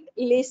white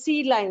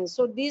lacy lines.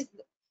 So these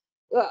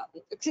uh,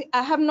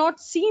 I have not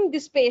seen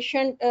this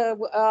patient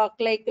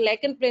like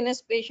lichen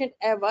planus patient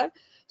ever.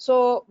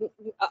 So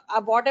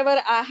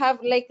whatever I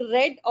have like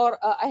read, or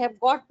I have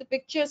got the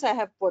pictures I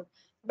have put,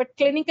 but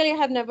clinically I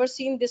have never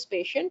seen this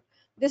patient.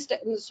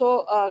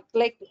 So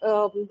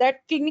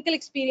that clinical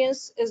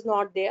experience is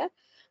not there.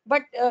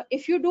 But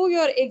if you do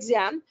your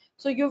exam,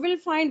 so you will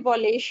find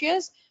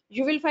violaceous,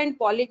 you will find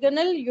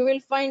polygonal, you will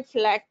find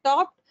flat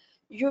topped,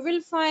 you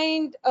will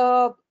find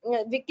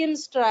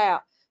Vickers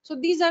stria. So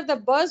these are the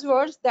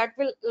buzzwords that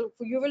will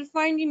you will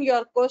find in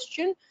your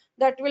question,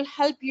 that will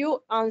help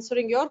you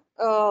answering your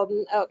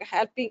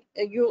helping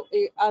you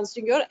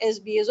answering your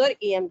SBAs or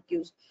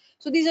EMQs.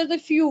 So these are the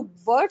few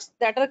words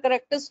that are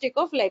characteristic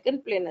of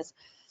lichen planus.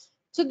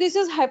 So this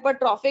is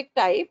hypertrophic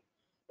type.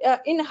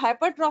 In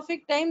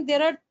hypertrophic time,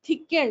 there are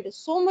thickened,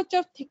 so much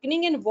of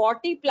thickening and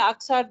warty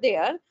plaques are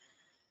there,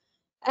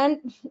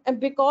 and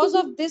because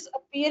of this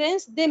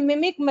appearance they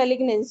mimic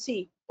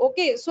malignancy.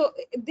 Okay, so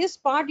this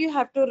part you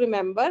have to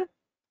remember,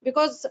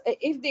 because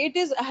if it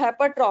is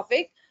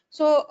hypertrophic,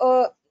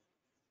 so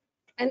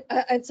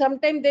and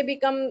sometimes they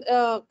become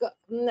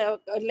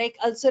like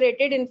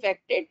ulcerated,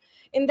 infected.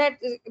 In that,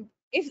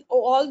 if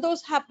all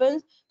those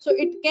happens, so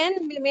it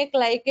can mimic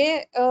like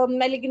a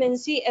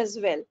malignancy as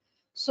well.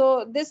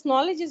 So this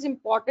knowledge is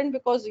important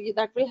because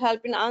that will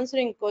help in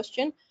answering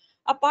question.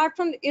 Apart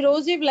from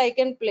erosive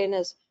lichen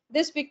planus,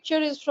 this picture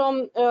is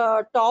from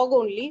TOG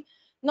only.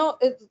 Now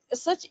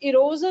such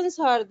erosions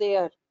are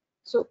there.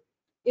 So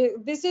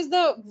this is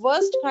the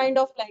worst kind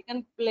of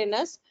lichen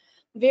planus,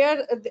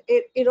 where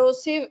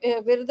erosive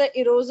where the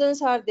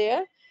erosions are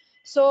there.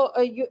 So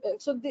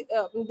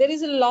there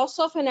is a loss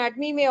of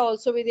anatomy may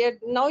also be there.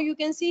 Now you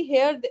can see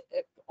here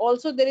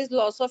also there is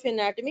loss of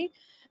anatomy,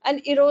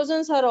 and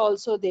erosions are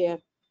also there.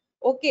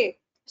 Okay,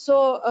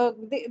 so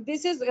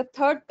this is a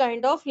third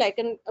kind of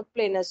lichen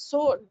planus.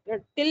 So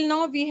till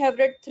now we have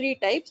read three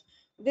types.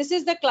 This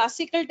is the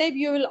classical type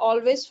you will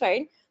always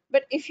find,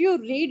 but if you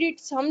read it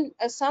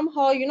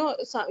somehow,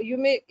 you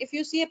may, if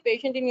you see a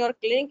patient in your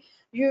clinic,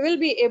 you will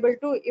be able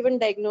to even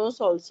diagnose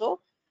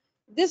also.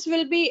 This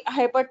will be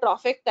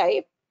hypertrophic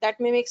type that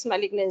mimics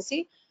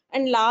malignancy,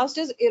 and last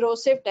is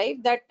erosive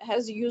type that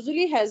has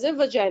usually has a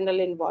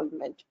vaginal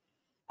involvement,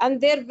 and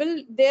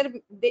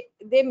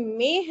they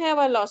may have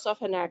a loss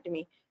of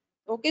anatomy.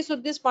 Okay, so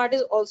this part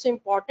is also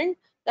important,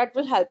 that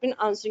will help in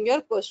answering your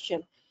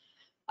question.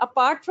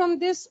 Apart from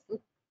this,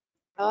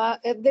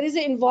 there is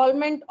an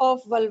involvement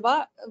of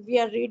vulva. We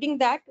are reading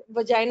that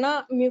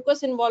vagina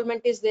mucus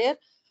involvement is there.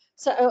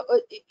 So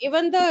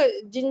even the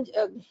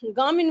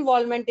gum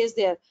involvement is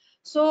there.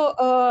 So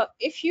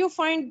if you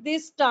find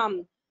this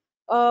term,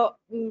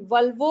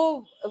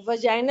 vulvovaginal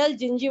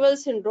gingival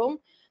syndrome,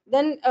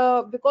 then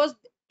because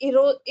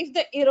if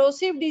the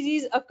erosive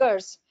disease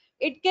occurs,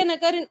 it can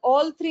occur in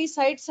all three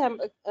sites at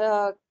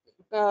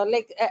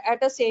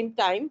the same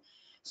time.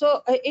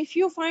 So if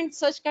you find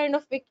such kind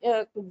of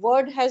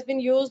word has been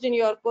used in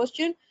your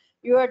question,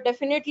 you are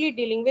definitely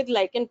dealing with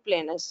lichen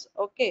planus.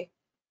 Okay,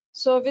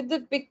 so with the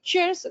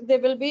pictures they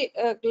will be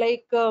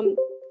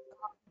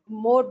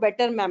more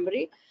better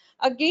memory.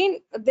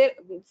 Again, there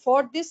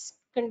for this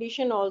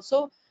condition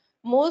also,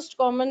 most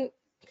common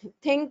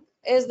thing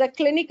is the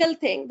clinical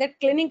thing, that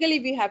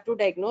clinically we have to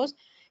diagnose.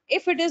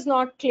 If it is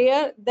not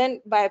clear,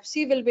 then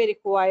biopsy will be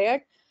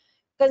required.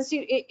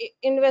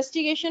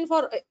 Investigation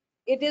for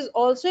it is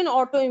also an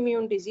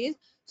autoimmune disease,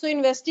 so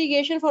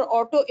investigation for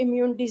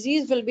autoimmune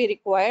disease will be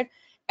required.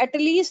 At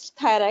least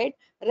thyroid,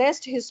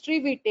 rest history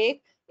we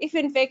take. If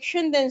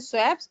infection, then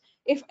swabs.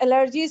 If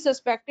allergy is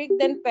suspected,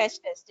 then patch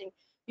testing.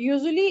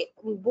 Usually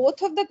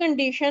both of the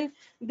condition,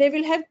 they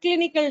will have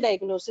clinical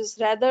diagnosis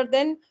rather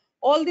than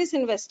all these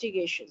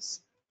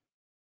investigations.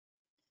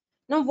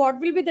 Now what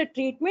will be the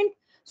treatment?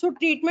 So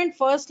treatment,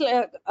 first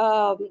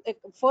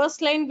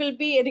line will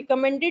be,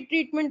 recommended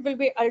treatment will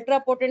be ultra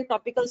potent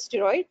topical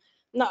steroid.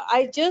 Now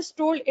I just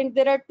told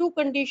there are two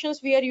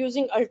conditions we are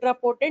using ultra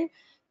potent,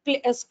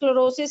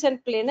 sclerosis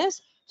and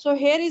planus. So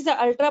here is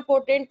the ultra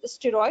potent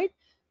steroid,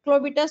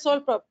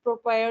 clobetasol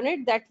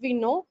propionate, that we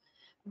know.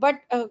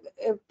 But a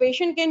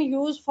patient can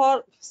use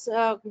for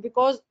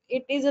because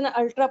it is an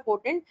ultra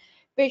potent,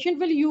 patient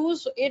will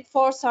use it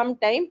for some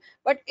time.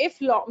 But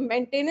if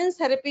maintenance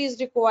therapy is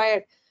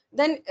required,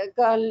 then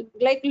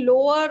like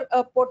lower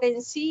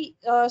potency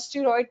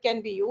steroid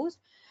can be used.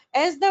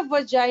 As the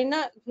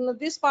vagina,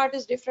 this part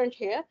is different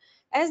here,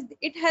 as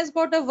it has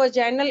got a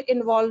vaginal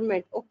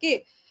involvement.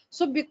 Okay,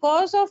 so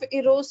because of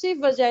erosive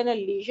vaginal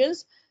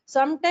lesions,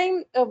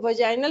 sometimes a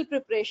vaginal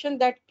preparation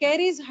that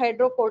carries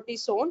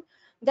hydrocortisone,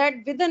 that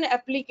with an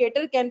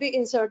applicator can be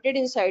inserted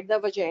inside the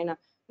vagina.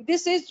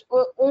 This is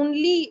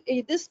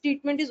this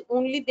treatment is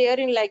only there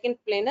in lichen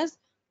planus.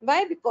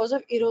 Why? Because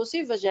of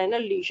erosive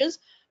vaginal lesions.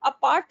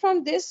 Apart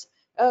from this,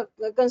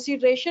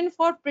 consideration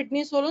for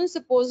prednisolone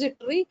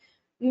suppository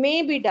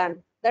may be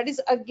done. That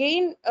is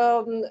again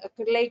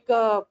like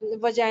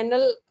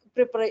vaginal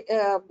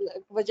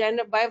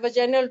vaginal by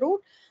vaginal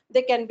route,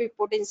 they can be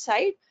put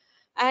inside.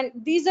 And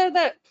these are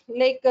the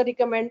like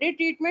recommended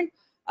treatment.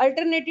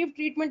 Alternative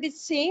treatment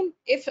is same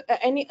if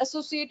any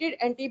associated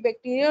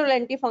antibacterial or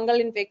antifungal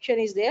infection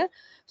is there,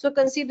 so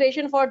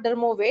consideration for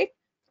dermovate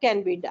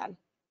can be done.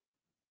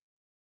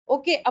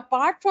 Okay,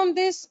 apart from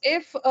this,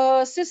 if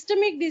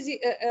systemic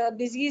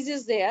disease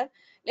is there,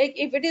 like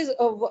if it is a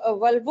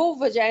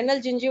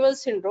vulvovaginal gingival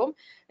syndrome,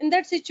 in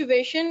that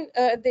situation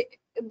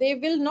they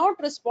will not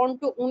respond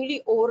to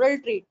only oral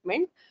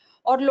treatment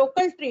or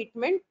local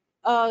treatment.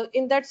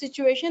 In that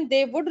situation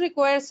they would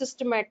require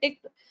systematic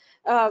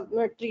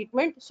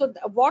treatment. So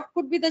what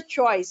could be the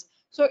choice?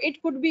 So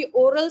it could be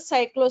oral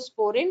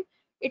cyclosporin,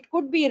 it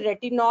could be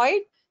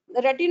retinoid.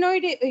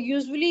 Retinoid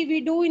usually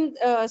we do in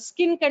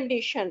skin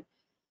condition.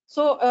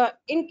 So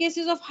in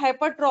cases of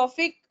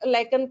hypertrophic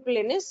lichen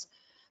planus,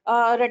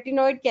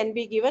 retinoid can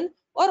be given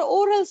or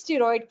oral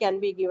steroid can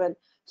be given.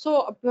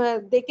 So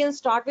they can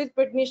start with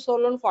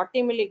prednisolone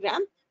 40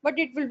 milligram, but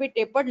it will be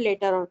tapered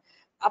later on.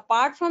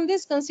 Apart from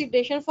this,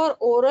 consideration for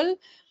oral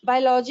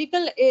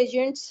biological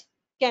agents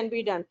can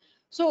be done.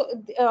 So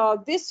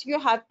this you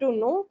have to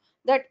know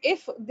that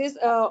if this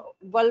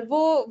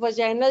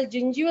vulvovaginal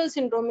gingival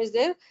syndrome is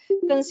there,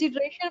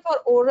 consideration for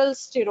oral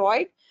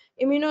steroid,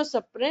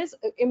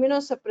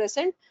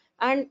 immunosuppressant,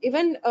 and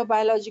even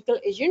biological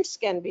agents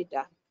can be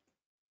done.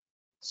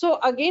 So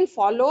again,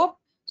 follow up.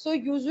 So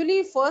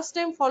usually first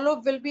time follow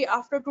up will be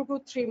after 2 to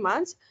 3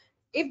 months.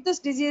 If this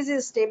disease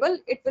is stable,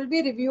 it will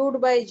be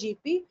reviewed by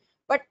GP.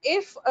 But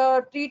if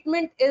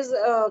treatment is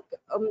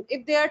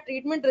if they are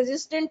treatment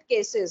resistant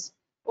cases,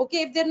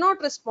 okay, if they're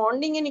not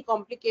responding, any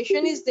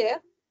complication is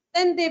there,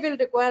 then they will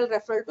require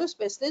referral to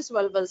specialist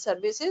vulval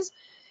services.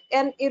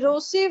 And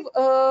erosive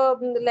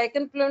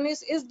lichen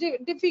planus is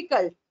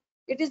difficult.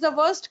 It is the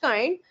worst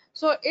kind,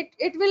 so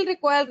it will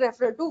require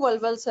referral to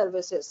vulval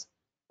services.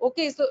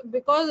 Okay, so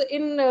because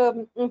in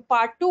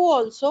part 2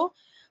 also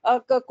a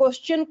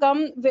question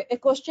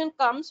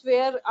comes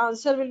where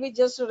answer will be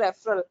just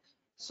referral.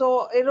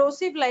 So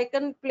erosive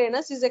lichen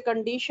planus is a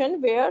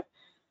condition where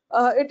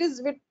it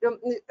is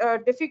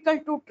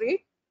difficult to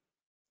treat.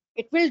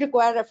 It will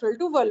require referral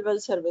to vulval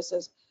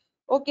services.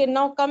 Okay,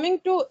 now coming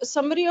to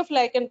summary of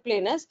lichen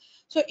planus.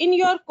 So in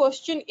your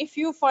question, if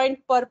you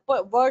find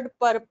word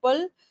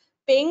purple,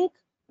 pink,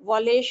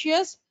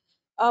 violaceous,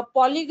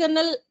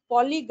 polygonal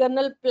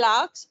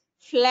plaques,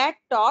 flat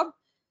top,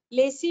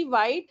 lacy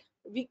white,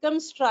 vicum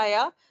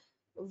stria,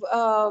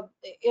 uh,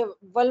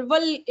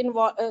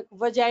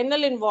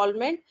 vaginal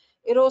involvement,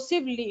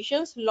 erosive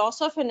lesions,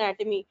 loss of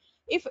anatomy.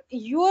 If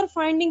you are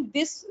finding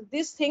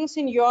these things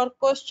in your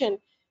question,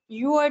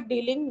 you are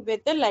dealing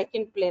with the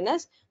lichen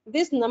planus.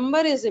 This number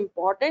is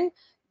important.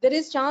 There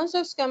is chance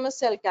of squamous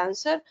cell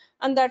cancer,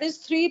 and that is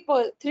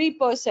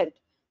 3%,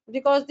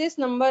 because this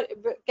number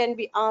can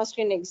be asked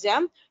in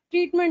exam.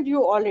 Treatment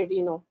you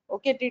already know.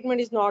 Okay, treatment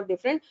is not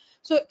different.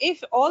 So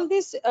if all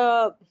these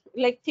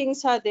like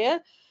things are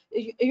there,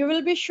 you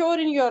will be sure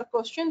in your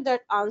question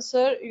that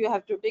answer you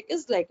have to take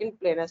is lichen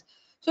planus.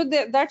 So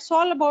that's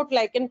all about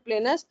lichen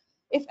planus.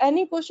 If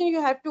any question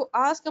you have to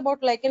ask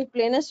about lichen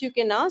planus, you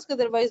can ask.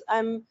 Otherwise,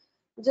 I'm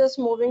just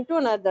moving to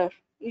another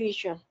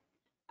lesion.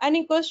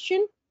 Any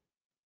question?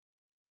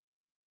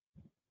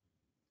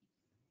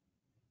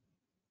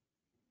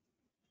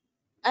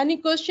 Any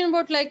question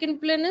about lichen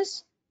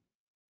planus?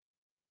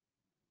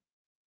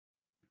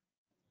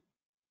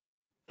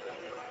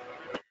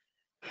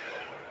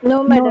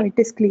 No, No, madam. it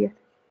is clear.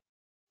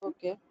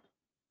 Okay.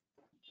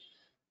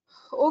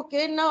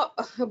 Okay, now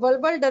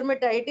vulval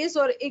dermatitis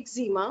or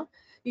eczema.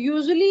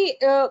 Usually,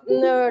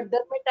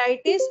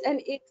 dermatitis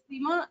and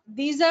eczema,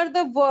 these are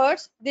the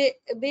words,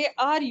 they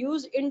are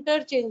used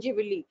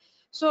interchangeably.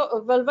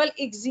 So, vulval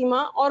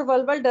eczema or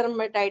vulval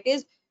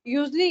dermatitis,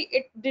 usually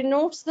it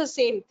denotes the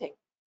same thing.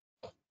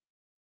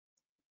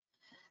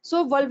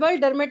 So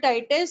vulval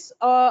dermatitis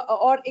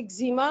or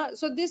eczema,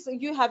 so this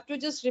you have to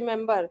just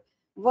remember,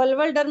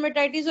 vulval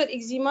dermatitis or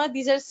eczema,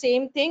 these are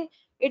same thing.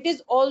 It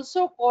is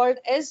also called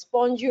as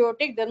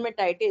spongiotic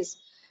dermatitis.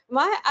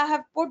 Why I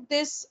have put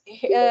this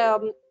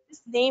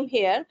name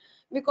here?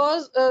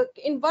 Because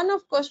in one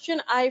of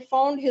question I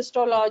found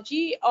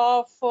histology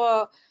of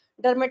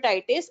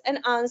dermatitis and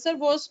answer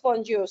was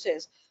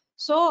spongiosis.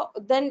 So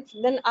then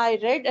I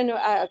read and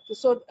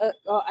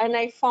and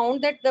I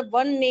found that the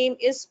one name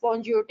is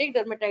spongiotic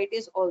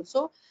dermatitis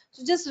also.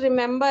 So just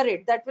remember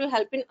it, that will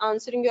help in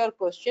answering your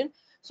question.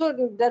 So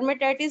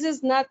dermatitis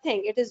is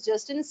nothing, it is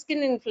just in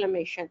skin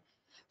inflammation.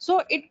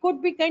 So it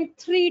could be kind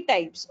three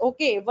types.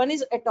 Okay, one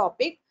is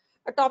atopic.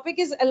 Atopic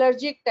is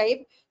allergic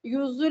type.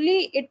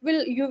 Usually it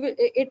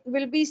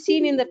will be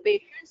seen in the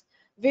patients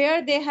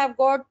where they have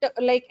got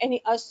like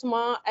any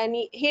asthma,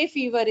 any hay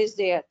fever is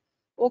there.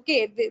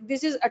 Okay,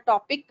 this is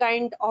atopic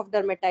kind of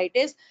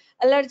dermatitis.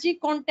 Allergic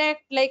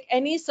contact, like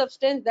any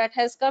substance that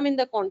has come in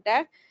the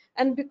contact,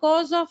 and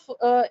because of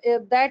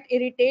that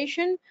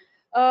irritation,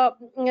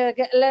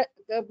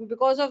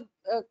 because of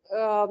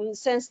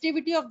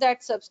sensitivity of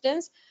that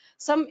substance,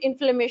 some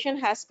inflammation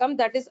has come.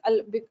 That is,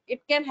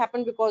 it can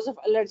happen because of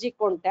allergic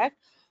contact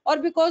or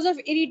because of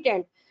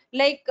irritant.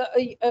 Like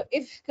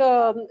if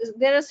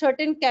there are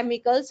certain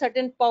chemicals,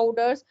 certain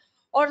powders,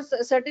 or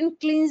certain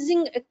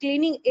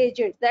cleaning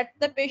agent that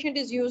the patient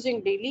is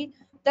using daily,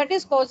 that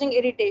is causing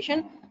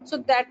irritation. So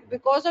that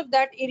because of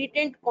that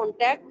irritant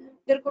contact,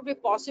 there could be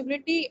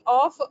possibility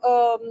of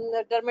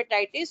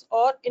dermatitis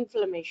or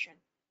inflammation.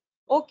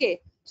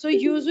 Okay, so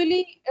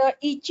usually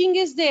itching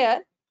is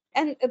there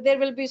and there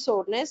will be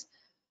soreness.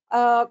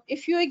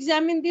 If you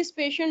examine this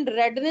patient,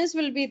 redness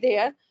will be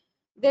there.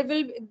 There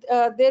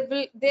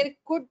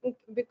could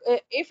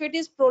if it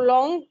is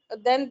prolonged,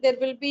 then there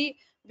will be,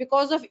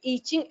 because of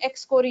itching,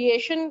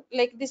 excoriation,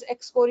 like this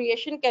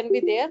excoriation can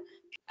be there.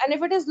 And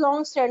if it is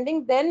long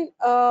standing, then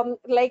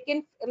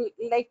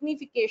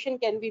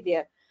lichenification can be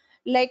there.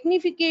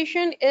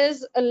 Lichenification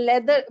is a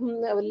leather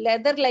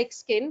like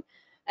skin,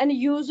 and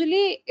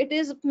usually it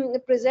is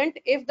present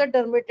if the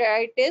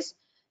dermatitis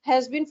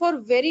has been for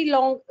very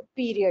long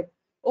period.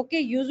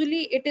 Okay,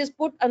 usually it is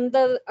put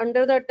under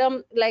the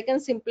term lichen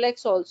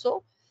simplex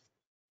also,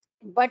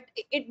 but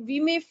it we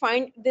may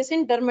find this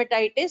in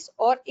dermatitis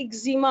or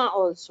eczema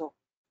also.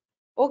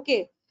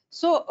 Okay,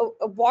 so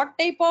what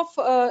type of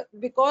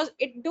because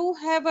it do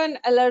have an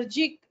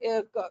allergic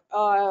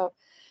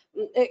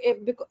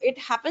it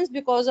happens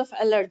because of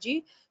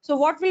allergy. So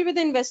what will be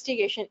the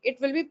investigation? It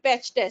will be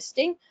patch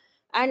testing,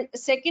 and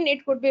second,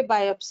 it could be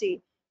biopsy.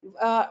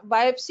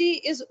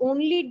 Biopsy is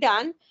only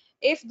done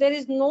if there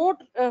is no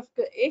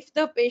if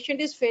the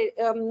patient is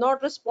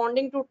not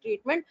responding to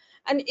treatment,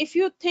 and if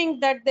you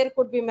think that there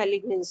could be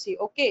malignancy.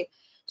 Okay,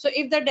 so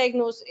if the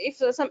diagnosis, if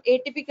some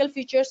atypical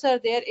features are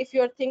there, if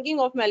you are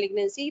thinking of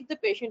malignancy, if the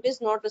patient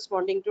is not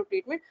responding to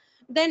treatment,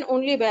 then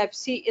only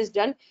biopsy is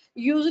done.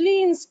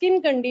 Usually in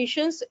skin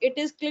conditions, it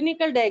is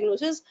clinical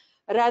diagnosis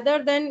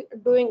rather than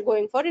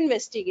going for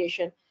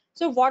investigation.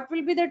 So what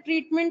will be the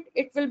treatment?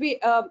 It will be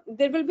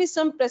there will be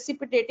some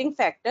precipitating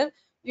factor.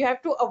 You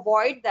have to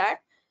avoid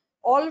that.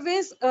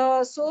 Always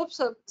soap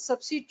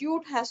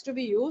substitute has to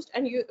be used,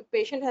 and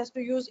patient has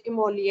to use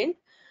emollient,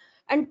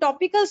 and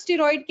topical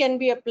steroid can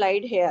be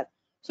applied here.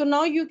 So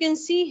now you can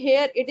see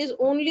here it is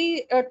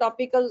only a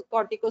topical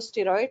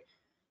corticosteroid.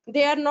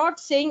 They are not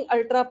saying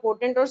ultra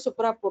potent or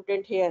supra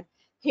potent here.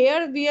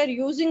 Here we are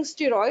using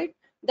steroid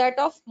that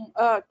of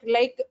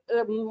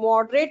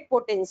moderate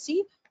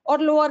potency or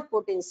lower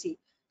potency.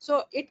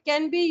 So it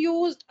can be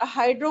used a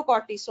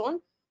hydrocortisone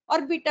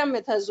or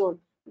betamethasone.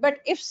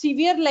 But if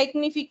severe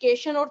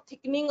lichenification or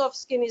thickening of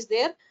skin is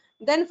there,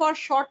 then for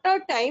shorter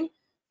time,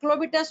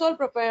 clobetasol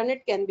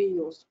propionate can be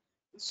used.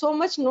 So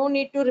much no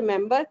need to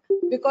remember,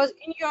 because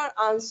in your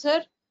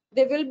answer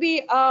there will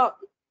be a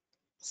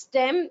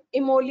stem,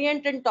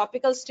 emollient, and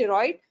topical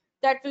steroid.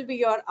 That will be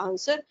your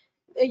answer.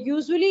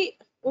 Usually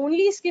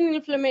only skin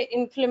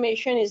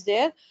inflammation is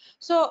there,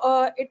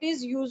 so it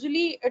is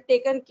usually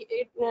taken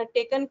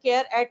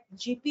care at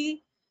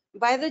GP,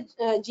 by the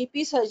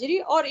GP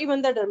surgery or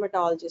even the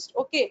dermatologist.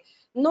 Okay,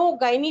 no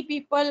gynae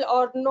people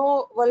or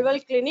no vulval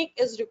clinic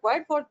is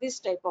required for this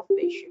type of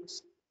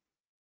patients.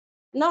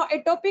 Now,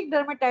 atopic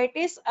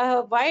dermatitis,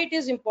 why it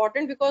is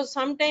important? Because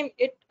sometimes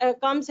it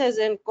comes as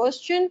a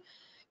question.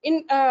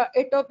 In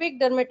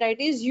atopic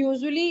dermatitis,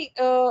 usually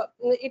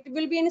it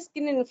will be in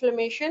skin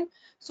inflammation,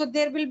 so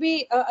there will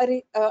be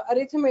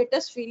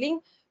erythematous feeling.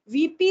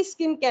 VP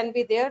skin can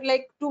be there,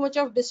 like too much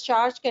of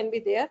discharge can be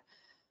there.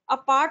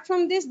 Apart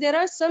from this, there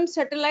are some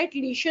satellite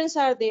lesions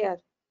are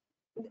there.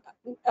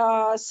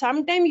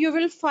 Sometime you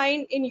will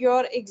find in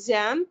your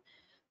exam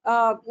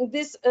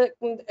this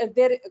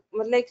there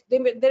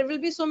there will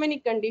be so many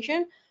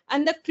condition,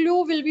 and the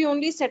clue will be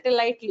only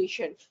satellite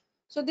lesion.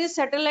 So these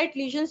satellite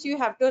lesions, you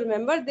have to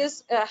remember,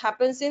 this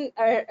happens in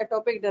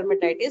atopic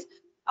dermatitis.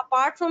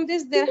 Apart from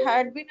this, there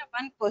had been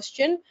one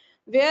question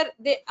where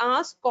they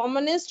asked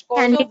commonest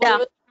cause of Candida.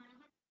 vulvar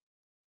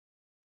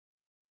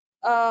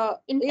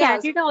In yeah.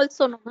 Candida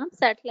also, no, ma'am?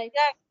 Satellite.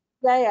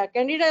 Yeah,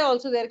 Candida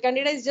also there.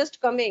 Candida is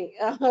just coming.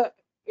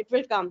 It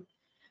will come.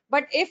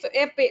 But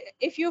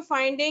if you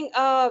finding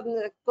a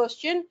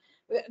question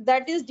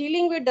that is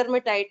dealing with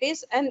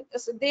dermatitis and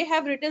they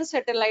have written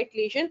satellite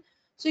lesion,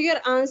 so your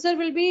answer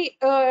will be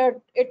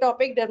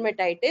atopic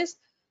dermatitis.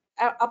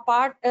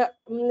 Apart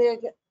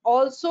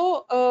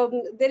also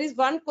there is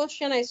one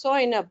question I saw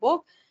in a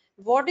book: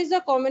 what is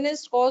the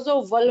commonest cause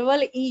of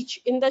vulval itch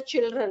in the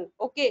children?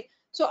 Okay,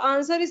 so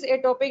answer is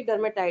atopic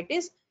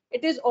dermatitis.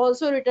 It is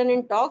also written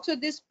in talk, so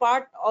this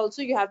part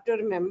also you have to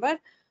remember.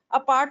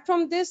 Apart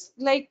from this,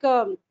 like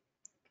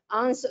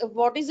answer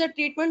what is the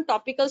treatment?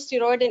 Topical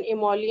steroid and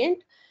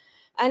emollient,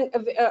 and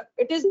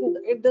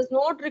it does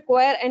not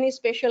require any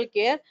special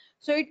care,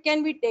 so it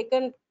can be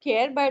taken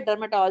care by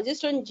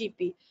dermatologist and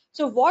GP.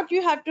 So what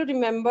you have to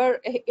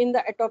remember in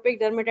the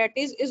atopic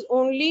dermatitis is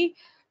only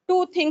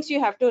two things you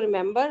have to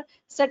remember: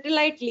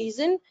 satellite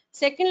lesion.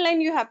 Second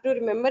line you have to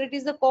remember, it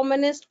is the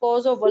commonest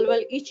cause of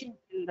vulval itch in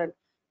children.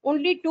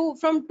 Only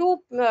from two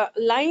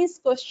lines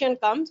question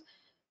comes.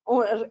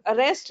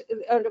 Rest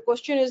the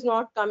question is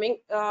not coming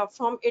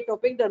from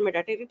atopic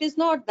dermatitis. It is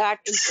not that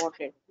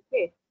important.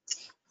 Okay.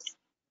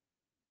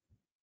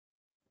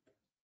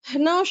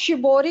 Now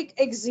shiboric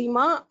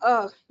eczema,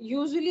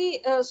 usually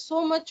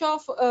so much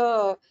of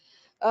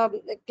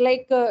um,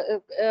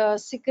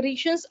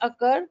 secretions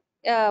occur,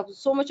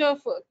 so much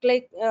of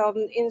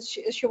in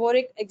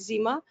shiboric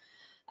eczema,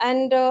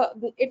 and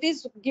it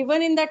is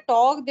given in the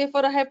talk,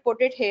 therefore I have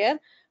put it here.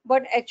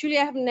 But actually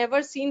I have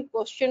never seen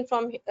question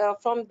from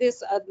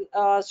this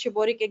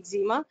shiboric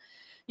eczema.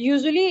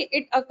 Usually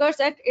it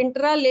occurs at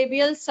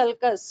intralabial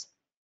sulcus.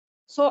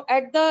 So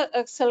at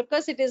the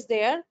sulcus it is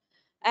there,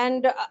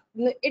 and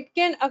it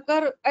can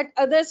occur at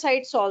other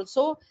sites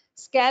also: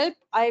 scalp,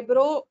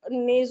 eyebrow,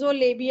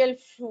 nasolabial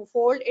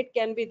fold, it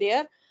can be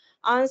there.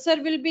 Answer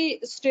will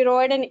be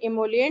steroid and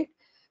emollient.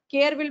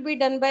 Care will be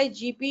done by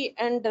GP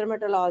and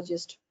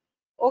dermatologist.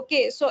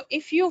 Okay, so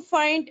if you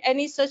find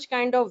any such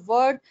kind of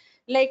word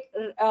like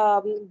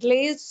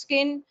glazed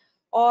skin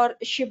or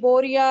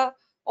shiboria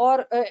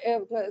or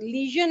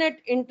lesion at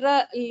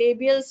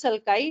intralabial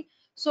sulci,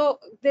 so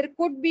there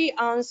could be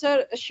answer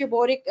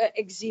shiboric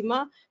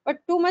eczema, but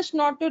too much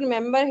not to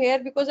remember here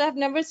because I have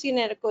never seen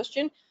a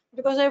question,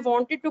 because I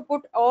wanted to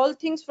put all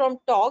things from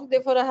talk,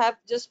 therefore I have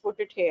just put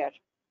it here.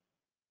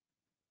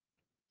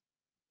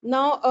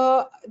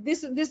 Now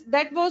this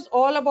that was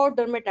all about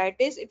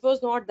dermatitis. It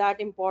was not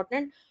that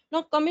important.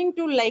 Now coming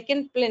to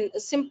lichen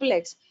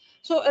simplex.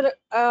 So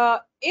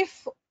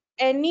if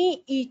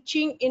any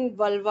itching in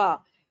vulva,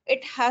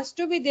 it has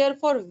to be there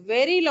for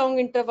very long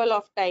interval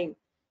of time,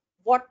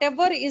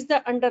 whatever is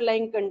the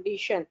underlying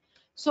condition.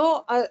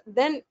 So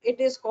then it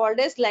is called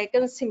as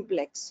lichen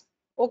simplex.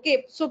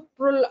 Okay, so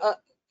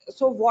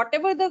so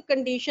whatever the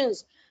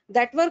conditions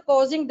that were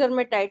causing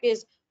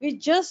dermatitis we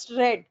just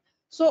read,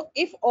 so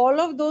if all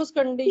of those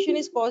condition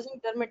is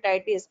causing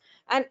dermatitis,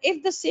 and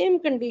if the same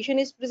condition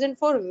is present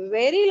for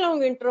very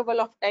long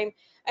interval of time,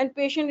 and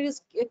patient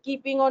is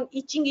keeping on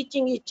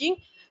itching,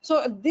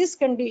 so this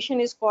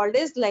condition is called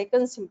as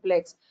lichen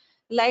simplex.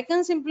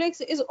 Lichen simplex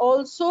is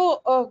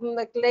also uh,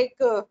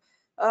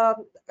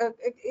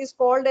 is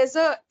called as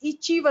a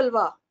itchy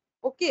vulva.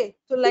 Okay,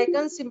 so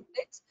lichen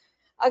simplex,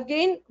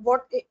 again,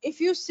 what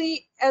if you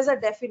see as a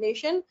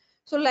definition,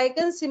 so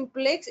lichen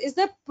simplex is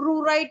the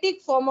pruritic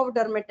form of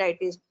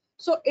dermatitis.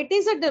 So it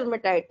is a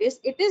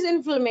dermatitis, it is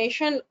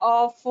inflammation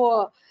of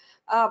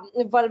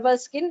vulval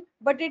skin,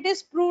 but it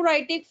is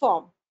pruritic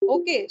form.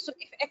 Okay, so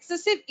if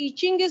excessive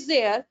itching is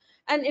there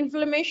and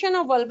inflammation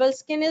of vulval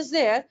skin is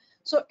there,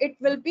 so it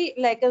will be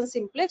lichen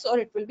simplex or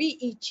it will be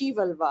itchy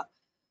vulva.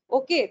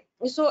 Okay,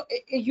 so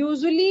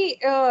usually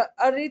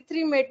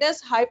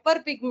erythematous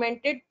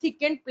hyperpigmented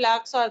thickened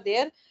plaques are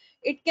there.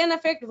 It can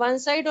affect one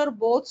side or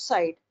both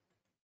side.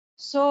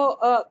 So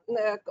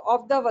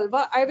of the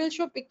vulva, I will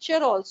show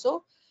picture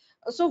also.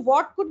 So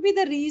what could be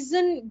the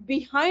reason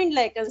behind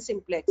lichen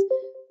simplex?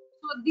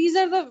 So these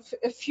are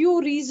the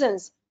few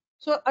reasons.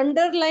 So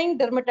underlying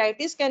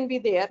dermatitis can be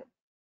there.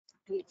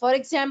 For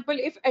example,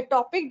 if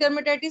atopic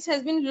dermatitis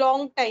has been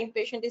long time,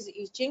 patient is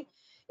itching.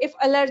 If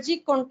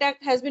allergic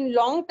contact has been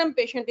long term,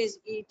 patient is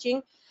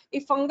itching.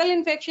 If fungal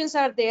infections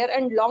are there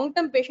and long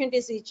term, patient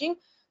is itching,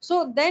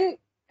 so then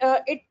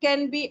it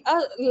can be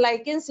a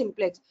lichen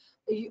simplex,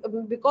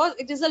 because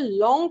it is a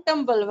long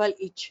term vulval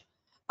itch.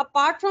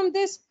 Apart from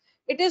this,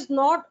 it is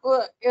not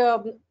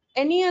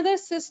any other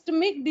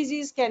systemic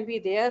disease can be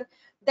there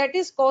that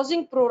is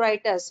causing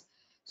pruritus.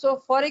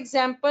 So for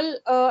example,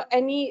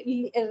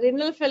 any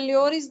renal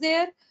failure is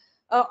there,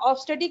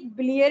 obstetric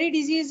biliary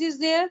disease is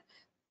there,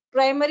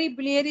 primary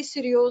biliary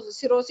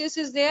cirrhosis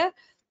is there,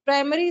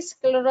 primary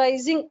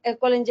sclerosing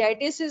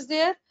cholangitis is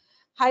there,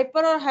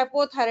 hyper or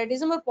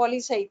hypothyroidism or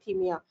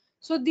polycythemia.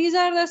 So these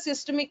are the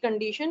systemic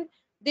condition.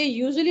 They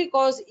usually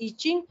cause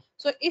itching.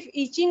 So if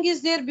itching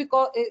is there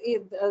because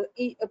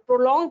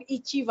prolonged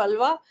itchy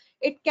vulva,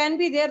 it can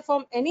be there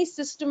from any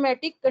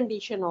systematic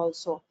condition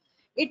also.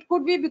 It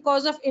could be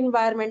because of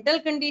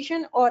environmental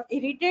condition or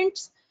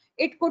irritants.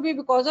 It could be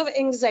because of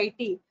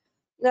anxiety,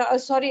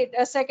 sorry,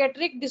 a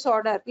psychiatric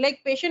disorder,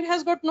 like patient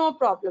has got no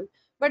problem,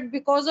 but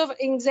because of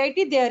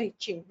anxiety they are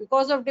itching,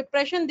 because of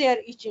depression they are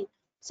itching.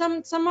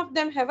 Some of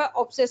them have a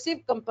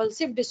obsessive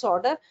compulsive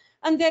disorder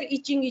and they are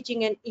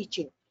itching and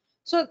itching.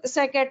 So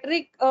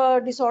psychiatric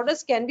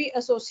disorders can be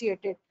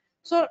associated.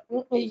 So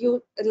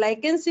you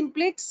lichen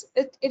simplex,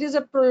 it is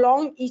a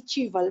prolonged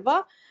itchy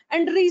vulva,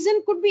 and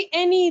reason could be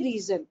any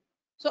reason.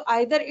 So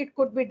either it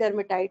could be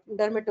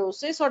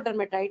dermatosis or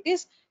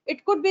dermatitis,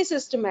 it could be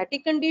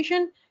systematic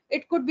condition,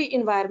 it could be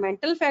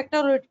environmental factor,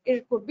 or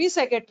it could be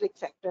psychiatric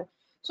factor.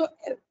 So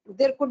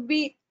there could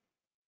be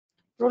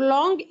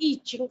prolonged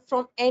itching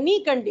from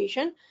any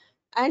condition,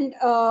 and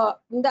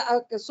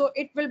so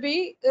it will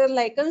be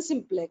lichen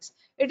simplex.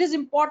 It is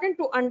important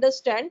to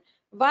understand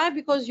why,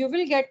 because you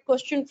will get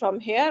question from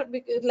here,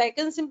 because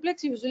lichen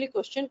simplex usually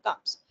question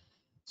comes.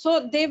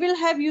 So they will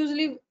have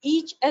usually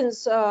each and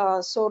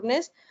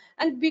soreness,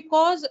 and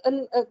because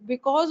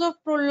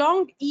of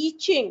prolonged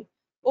itching,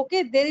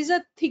 okay, there is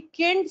a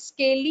thickened,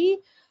 scaly,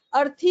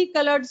 earthy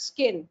colored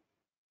skin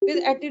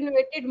with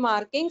attenuated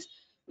markings.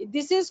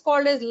 This is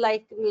called as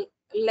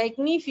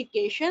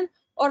lichenification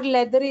or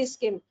leathery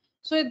skin.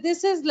 So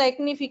this is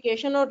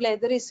lichenification or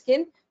leathery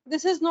skin.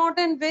 This is not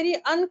a very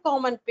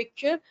uncommon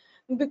picture,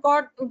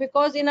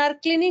 because in our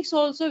clinics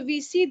also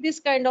we see this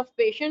kind of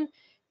patient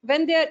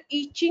when they are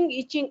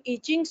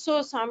itching.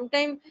 So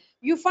sometimes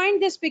you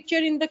find this picture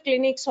in the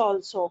clinics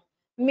also,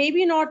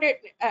 maybe not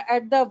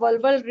at the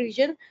vulval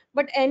region,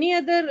 but any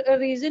other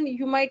reason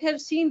you might have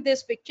seen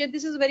this picture.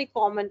 This is very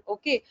common.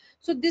 Okay,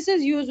 so this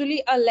is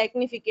usually a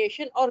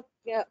lichenification,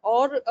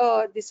 or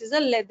this is a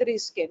leathery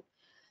skin.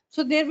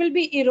 So there will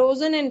be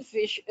erosion and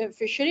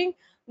fissuring.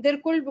 There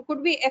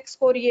could be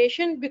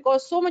excoriation,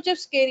 because so much of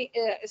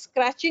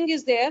scratching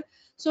is there.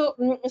 So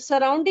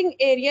surrounding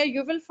area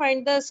you will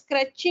find the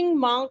scratching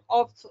mark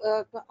of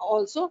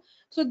also.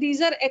 So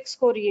these are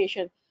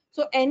excoriation.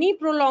 So any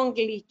prolonged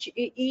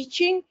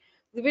itching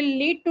will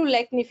lead to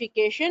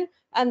lichenification,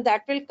 and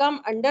that will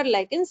come under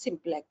lichen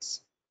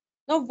simplex.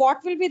 Now,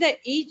 what will be the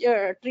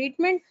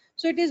treatment?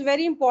 So it is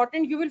very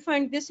important. You will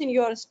find this in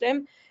your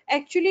stem.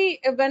 Actually,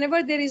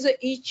 whenever there is a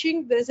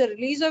itching, there is a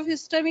release of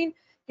histamine.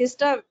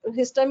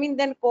 Histamine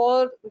then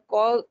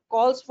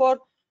calls for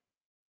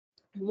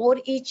more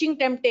itching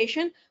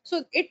temptation.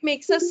 So it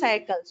makes a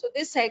cycle. So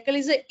this cycle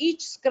is a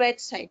itch scratch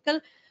cycle.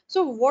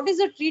 So what is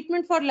the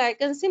treatment for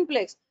lichen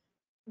simplex?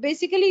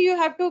 Basically you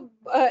have to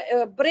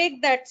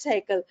break that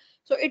cycle.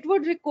 So it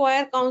would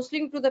require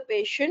counseling to the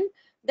patient,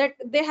 that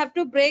they have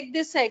to break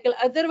this cycle,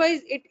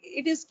 otherwise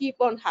it is keep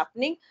on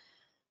happening.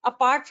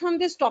 Apart from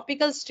this,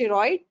 topical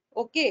steroid,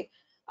 okay,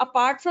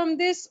 apart from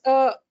this,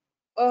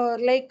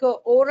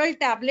 oral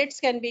tablets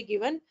can be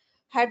given,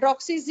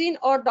 hydroxyzine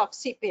or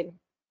doxepin,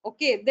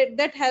 okay,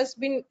 that has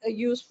been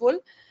useful.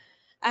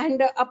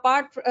 And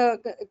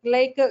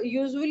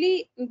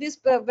usually this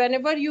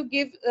whenever you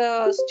give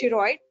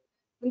steroid,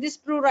 this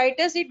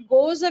pruritus, it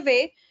goes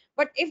away.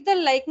 But if the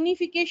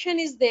lichenification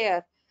is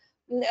there,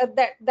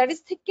 that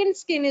is thickened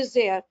skin is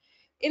there,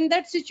 in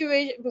that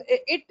situation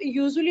it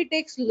usually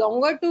takes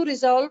longer to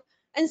resolve,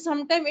 and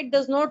sometimes it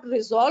does not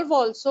resolve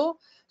also.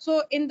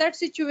 So in that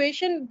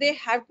situation, they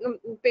have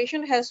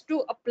patient has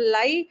to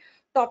apply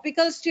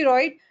topical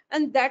steroid,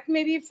 and that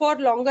may be for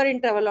longer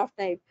interval of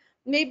time.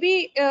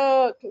 Maybe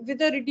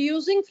with a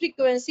reducing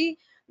frequency,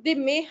 they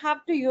may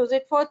have to use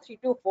it for 3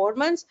 to 4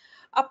 months.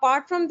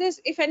 Apart from this,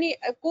 if any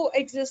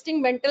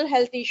coexisting mental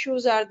health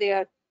issues are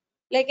there,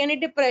 like any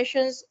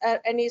depressions,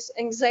 any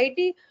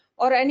anxiety,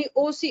 or any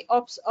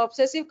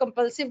obsessive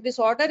compulsive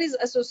disorder is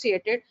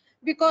associated,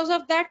 because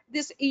of that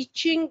this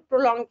itching,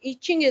 prolonged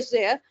itching is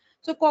there.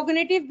 So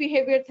cognitive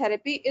behavior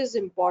therapy is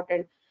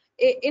important.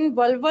 In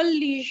vulval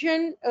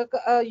lesion,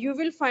 you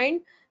will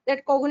find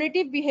that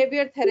cognitive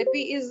behavior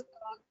therapy is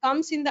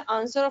comes in the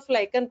answer of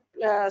lichen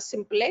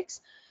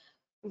simplex.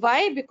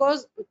 Why?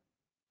 Because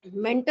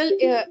mental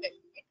it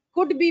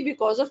could be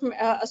because of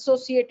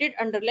associated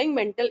underlying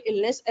mental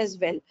illness as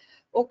well.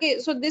 Okay,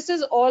 so this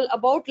is all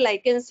about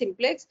lichen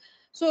simplex.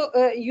 So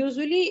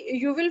usually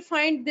you will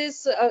find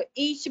this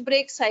each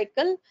break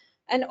cycle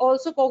and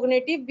also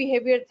cognitive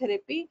behavior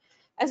therapy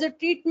as a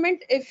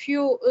treatment if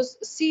you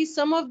see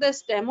some of the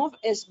stem of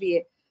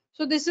SBA.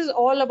 So this is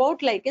all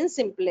about lichen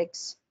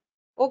simplex.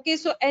 Okay,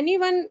 so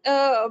anyone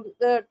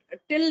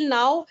till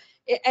now,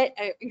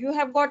 you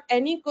have got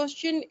any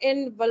question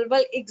in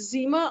vulval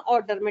eczema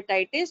or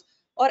dermatitis,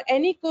 or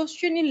any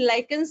question in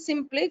lichen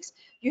simplex,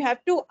 you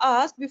have to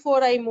ask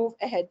before I move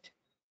ahead.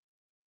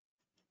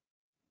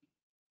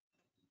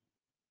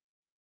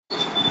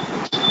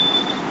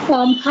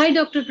 Hi,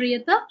 Dr.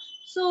 Priyata.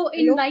 So,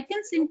 in Hello.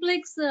 lichen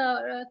simplex,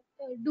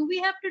 do we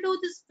have to do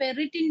this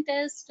ferritin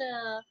test?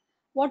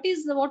 What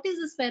is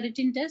this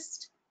ferritin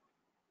test?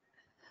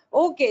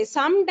 Okay,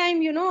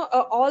 sometime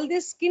all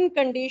these skin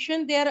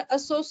condition, they are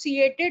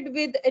associated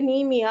with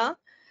anemia.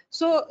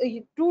 So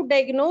to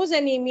diagnose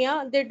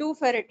anemia, they do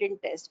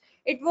ferritin test.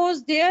 It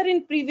was there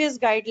in previous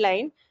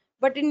guideline,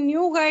 but in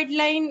new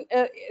guideline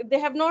they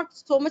have not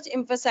so much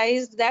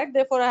emphasized that,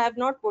 therefore I have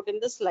not put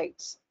in the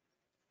slides.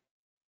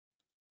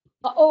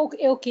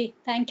 Okay, okay.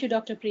 Thank you,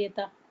 Dr.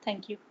 Priyata.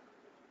 Thank you.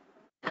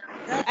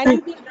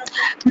 And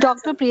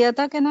Dr.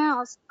 Priyata, can I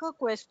ask a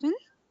question?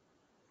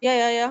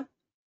 yeah.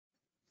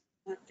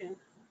 Okay.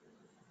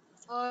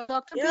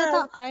 Dr.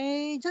 Priyata,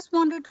 I just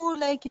wanted to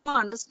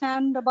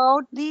understand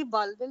about the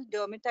vulval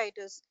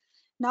dermatitis.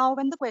 Now,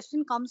 when the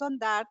question comes on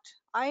that,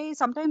 I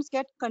sometimes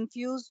get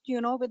confused,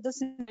 with the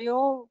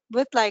scenario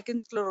with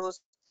lichen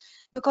sclerosis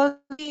because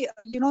the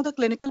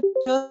clinical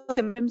pictures or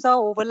symptoms are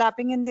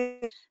overlapping in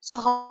there.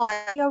 So how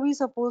exactly are we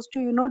supposed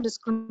to,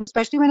 discriminate,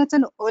 especially when it's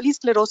an early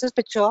sclerosis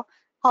picture?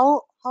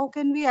 How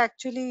can we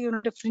actually,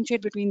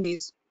 differentiate between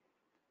these?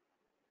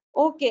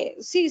 Okay,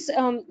 see,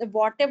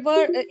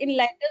 whatever in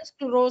lichen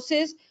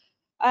sclerosis,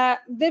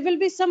 there will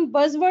be some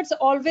buzzwords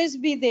always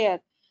be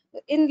there.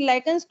 in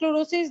lichen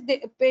sclerosis,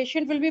 the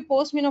patient will be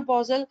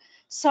postmenopausal,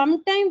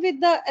 sometime with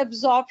the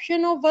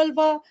absorption of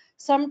vulva,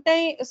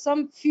 sometime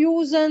some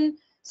fusion,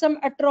 some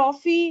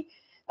atrophy,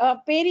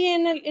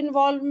 perianal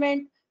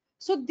involvement.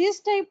 So this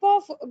type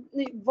of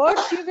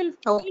words you will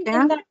find Okay.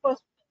 in that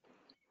person.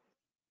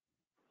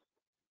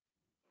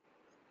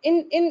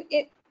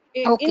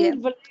 Okay.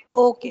 In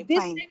Okay, this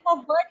fine. type of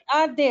words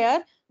are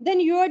there, then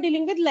you are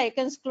dealing with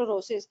lichen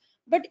sclerosis.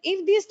 But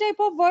if these type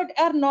of words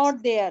are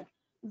not there,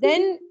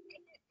 then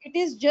it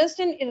is just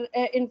an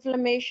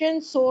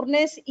inflammation,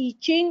 soreness,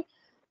 itching.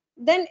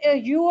 Then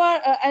you are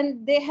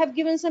and they have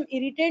given some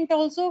irritant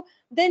also,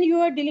 then you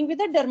are dealing with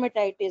a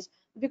dermatitis,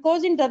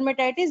 because in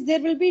dermatitis there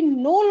will be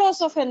no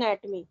loss of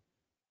anatomy.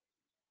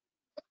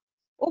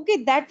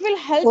 Okay, that will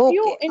help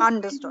you Okay, in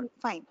understood.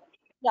 finding. Fine.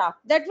 Yeah,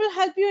 that will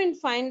help you in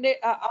find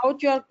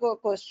out your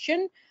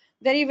question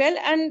very well.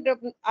 And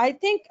I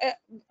think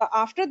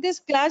after this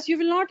class you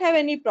will not have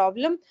any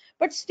problem,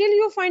 but still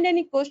you find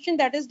any question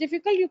that is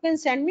difficult, you can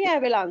send me, I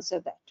will answer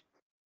that.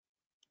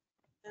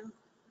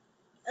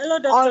 Hello, All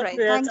Dr. right.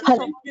 Priyata. Thank you so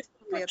Thank much, you so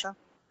much. Priyata.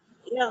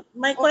 Yeah,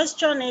 my Okay.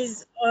 question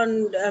is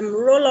on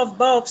role of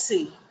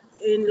biopsy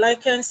in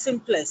lichen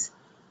simplex.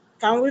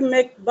 Can we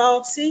make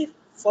biopsy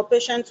for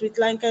patients with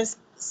lichen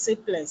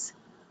simplex?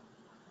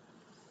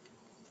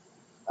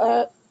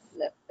 uh,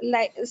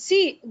 like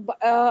see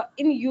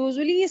in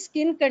usually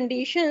skin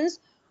conditions,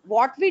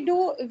 what we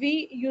do,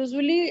 we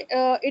usually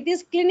it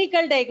is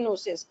clinical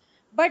diagnosis.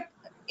 But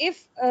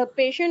if a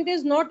patient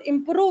is not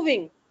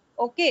improving,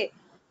 okay,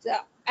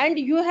 and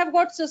you have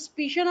got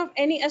suspicion of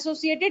any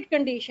associated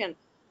condition,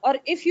 or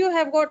if you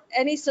have got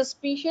any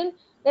suspicion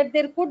that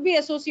there could be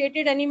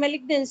associated any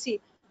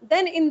malignancy,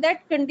 then in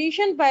that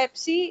condition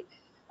biopsy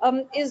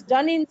is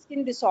done in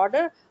skin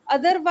disorder.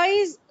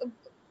 Otherwise,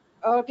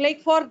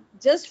 like for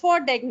just for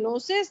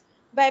diagnosis,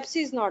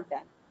 biopsy is not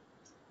done.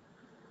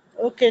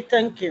 Okay,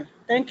 thank you.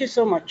 Thank you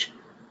so much.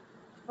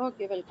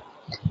 Okay,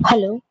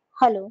 welcome.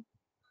 Hello,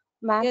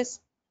 ma'am. Yes,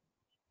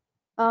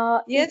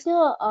 If yes.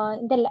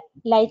 the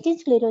lichen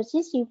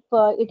sclerosis, if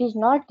it is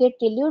not get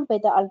relieved by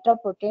the ultra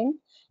potent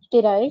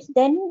steroids,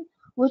 then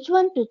which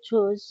one to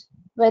choose?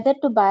 Whether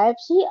to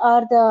biopsy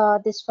or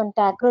the this one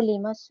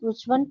tacrolimus?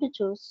 Which one to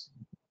choose?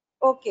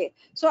 Okay,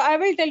 so I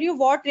will tell you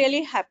what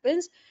really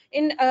happens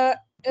in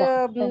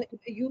Yeah, thank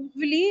you.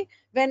 usually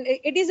when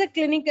it is a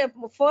clinic,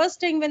 first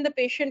thing when the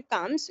patient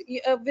comes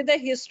with the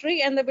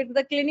history and with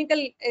the clinical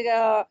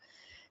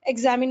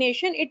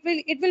examination,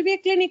 it will be a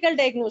clinical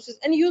diagnosis,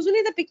 and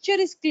usually the picture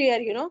is clear,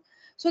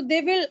 so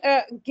they will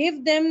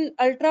give them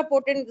ultra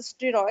potent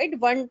steroid,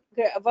 one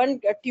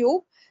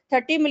tube,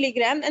 30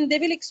 milligram, and they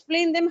will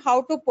explain them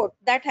how to put.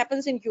 That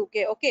happens in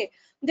UK. Okay,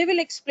 they will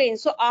explain.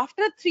 So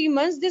after 3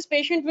 months this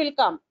patient will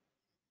come,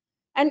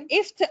 and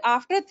if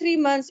after 3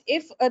 months,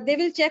 if they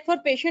will check for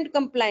patient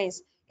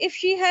compliance, if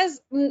she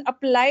has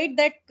applied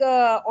that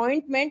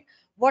ointment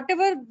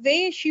whatever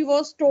way she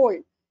was told,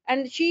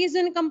 and she is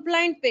a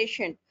compliant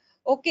patient,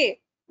 okay,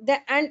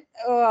 and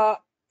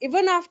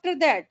even after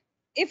that,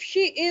 if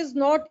she is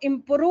not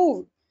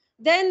improved,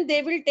 then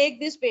they will take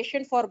this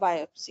patient for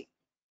biopsy.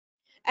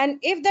 And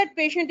if that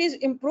patient is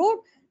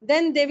improved,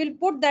 then they will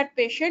put that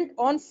patient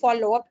on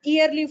follow up,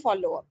 yearly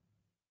follow up.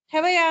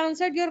 Have I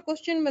answered your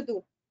question,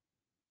 Madhu?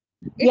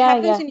 It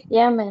happens in.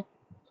 Yeah, ma'am.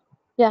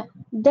 Yeah.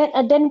 Then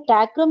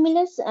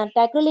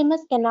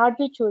tacrolimus cannot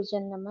be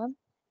chosen, no, ma'am.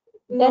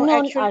 No, Then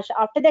on actually,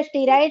 after the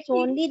steroids,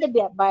 only the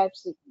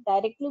biopsy.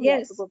 Directly we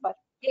have to yes, go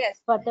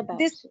yes. for the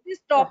This biopsy. this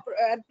Yeah, top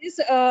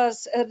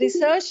this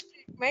research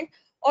treatment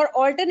or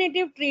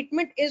alternative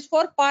treatment is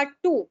for part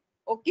two.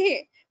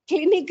 Okay,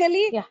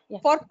 clinically yeah, yeah,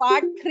 for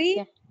part three,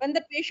 yeah. when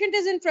the patient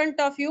is in front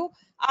of you,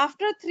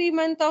 after 3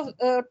 months of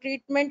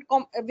treatment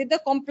with the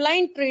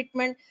compliant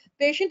treatment,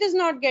 patient is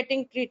not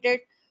getting treated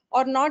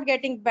or not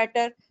getting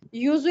better.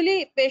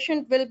 Usually,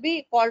 patient will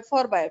be called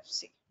for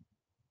biopsy.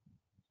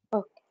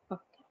 Okay,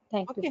 okay.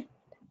 Thank you. Okay.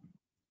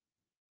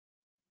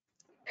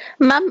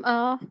 Ma'am,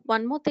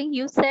 one more thing.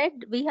 You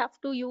said we have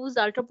to use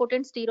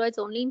ultrapotent steroids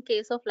only in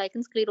case of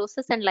lichen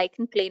sclerosis and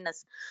lichen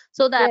planus.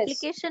 So the Yes.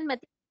 application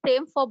method is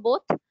same for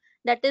both.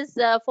 That is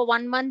for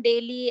 1 month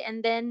daily,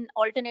 and then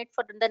alternate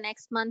for the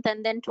next month,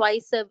 and then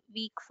twice a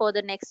week for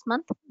the next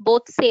month.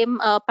 Both same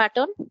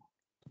pattern.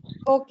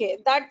 Okay,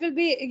 that will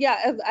be,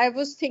 yeah, I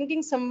was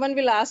thinking someone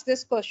will ask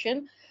this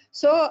question.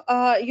 So,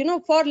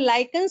 for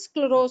lichen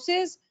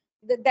sclerosis,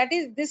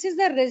 this is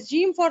the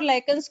regime for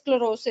lichen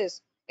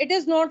sclerosis. It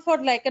is not for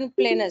lichen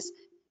planus.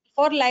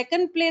 For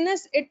lichen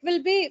planus, it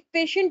will be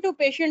patient to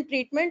patient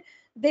treatment.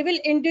 They will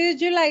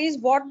individualize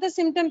what the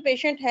symptom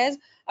patient has.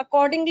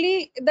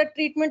 Accordingly, the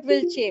treatment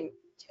will change.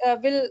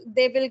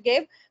 They will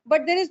give,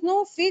 but there is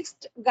no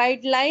fixed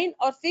guideline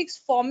or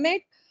fixed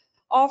format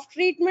of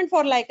treatment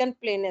for lichen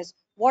planus.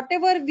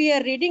 Whatever we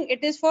are reading,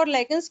 it is for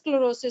lichen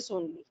sclerosis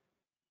only.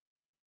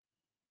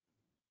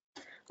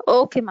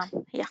 Okay, ma'am.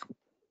 Yeah.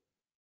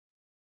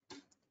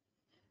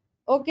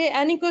 Okay,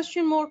 any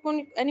question more?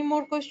 Any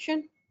more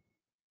question?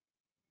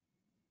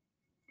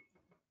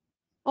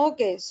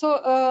 Okay,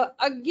 so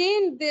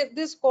again,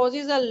 this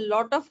causes a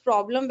lot of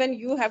problem when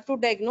you have to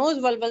diagnose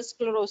vulval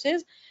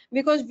sclerosis,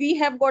 because we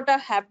have got a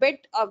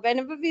habit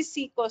whenever we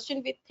see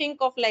question, we think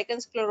of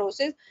lichen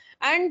sclerosis,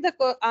 and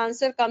the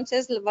answer comes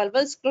as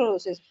vulval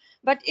sclerosis.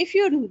 But if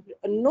you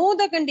know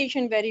the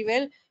condition very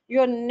well, you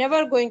are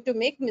never going to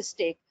make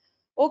mistake.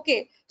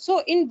 Okay,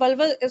 so in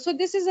vulval, so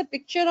this is a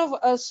picture of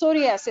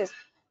psoriasis.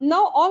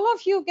 Now all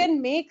of you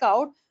can make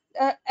out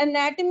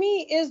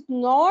anatomy is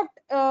not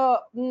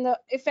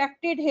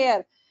affected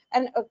here,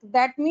 and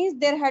that means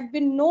there had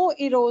been no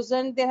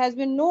erosion, there has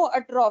been no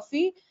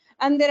atrophy,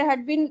 and there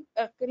had been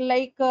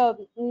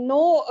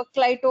no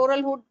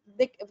clitoral hood.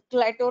 The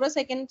clitoris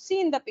I can see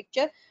in the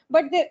picture,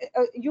 but there,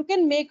 you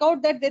can make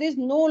out that there is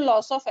no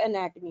loss of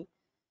anatomy.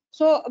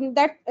 So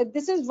that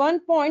this is one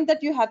point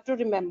that you have to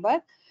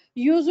remember.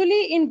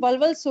 Usually in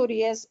vulval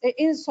psoriasis,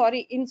 in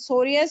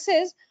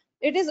psoriasis,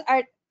 it is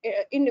at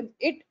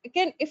it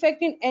can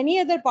affect in any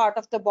other part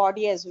of the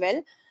body as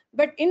well.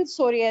 But in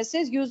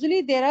psoriasis,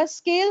 usually there are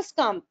scales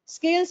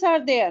are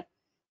there.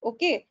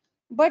 Okay,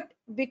 but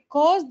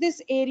because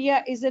this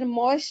area is a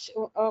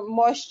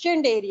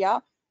moistened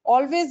area,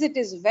 always it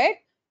is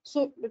wet.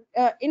 So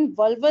in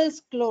vulval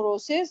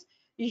sclerosis,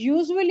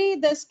 usually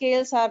the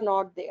scales are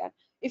not there.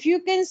 If you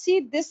can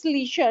see this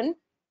lesion,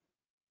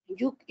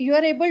 you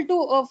are able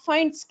to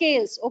find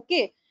scales.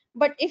 Okay,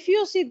 but if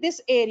you see this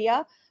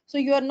area, so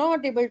you are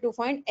not able to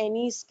find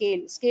any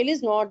scale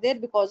is not there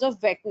because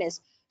of wetness.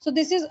 So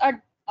this is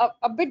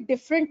a bit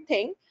different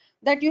thing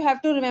that you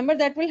have to remember,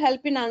 that will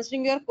help in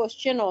answering your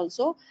question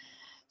also.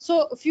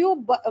 So a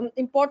few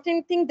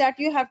important thing that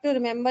you have to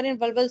remember in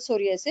vulval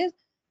psoriasis,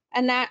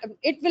 and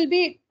it will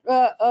be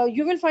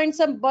you will find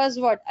some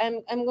buzzword.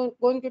 I'm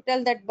going to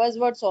tell that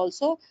buzzwords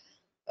also.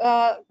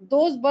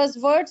 Those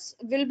buzzwords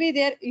will be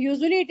there.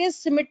 Usually it is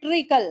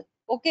symmetrical.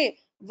 Okay,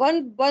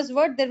 one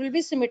buzzword, there will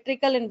be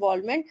symmetrical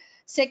involvement.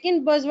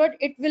 Second buzzword,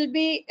 it will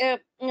be a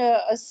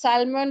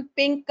salmon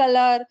pink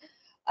color,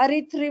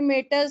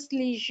 erythematous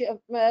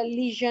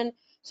lesion.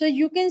 So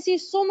you can see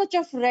so much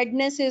of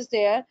redness is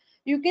there.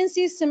 You can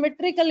see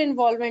symmetrical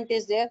involvement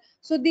is there.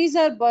 So these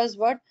are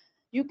buzzword.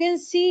 You can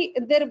see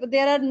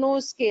there are no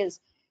scales.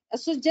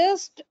 So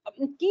just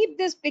keep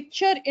this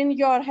picture in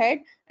your head,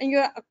 and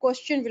your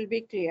question will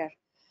be clear.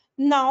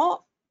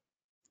 Now,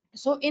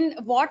 so in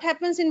what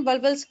happens in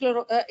vulval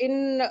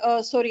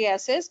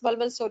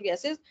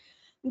psoriasis,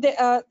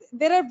 there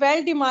are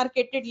well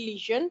demarcated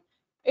lesion.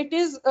 It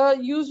is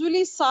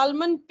usually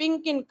salmon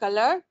pink in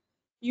color.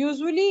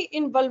 Usually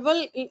in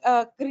vulval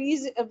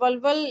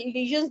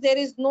lesions, there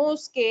is no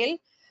scale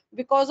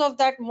because of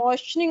that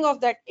moistening of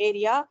that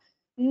area,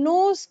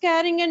 no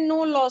scarring and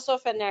no loss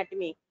of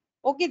anatomy.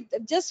 Okay,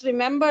 just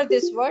remember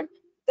this word.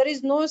 There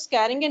is no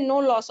scarring and no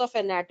loss of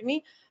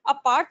anatomy.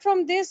 Apart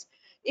from this,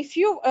 if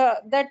you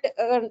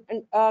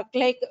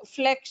like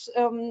flex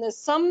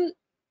some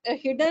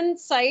hidden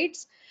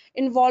sites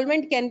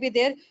involvement can be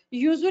there.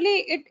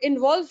 Usually it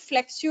involves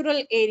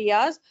flexural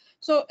areas,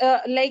 so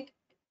like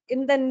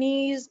in the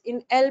knees,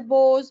 in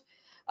elbows,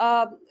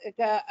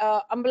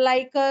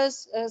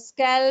 umbilicus,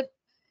 scalp,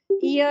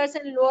 ears,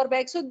 and lower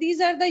back. So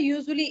these are the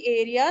usually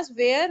areas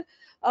where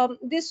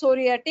this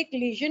psoriatic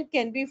lesion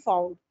can be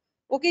found.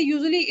 Okay,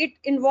 usually it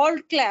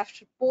involved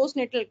cleft,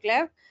 postnatal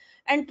cleft,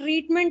 and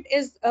treatment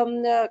is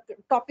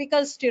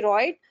topical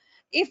steroid.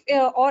 If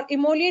or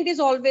emollient is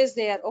always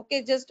there.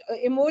 Okay, just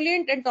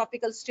emollient and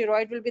topical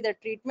steroid will be the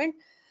treatment.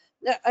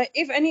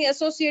 If any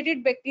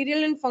associated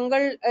bacterial and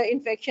fungal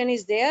infection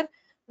is there,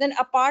 then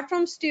apart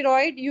from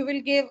steroid, you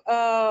will give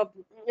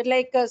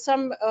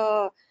some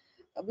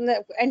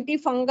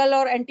antifungal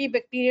or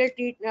antibacterial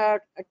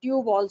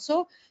tube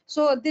also.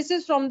 So this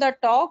is from the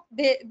talk.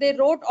 They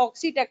wrote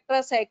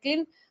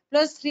oxytetracycline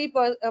plus 3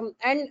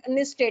 and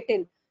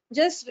nystatin.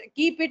 Just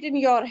keep it in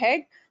your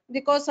head,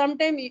 because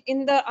sometime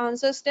in the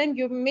answer stand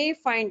you may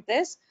find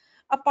this.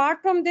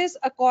 Apart from this,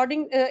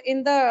 according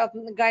in the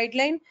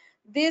guideline,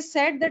 they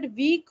said that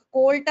weak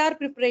coal tar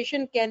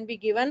preparation can be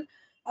given.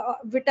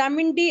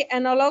 Vitamin D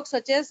analogs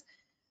such as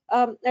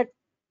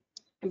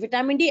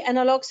vitamin D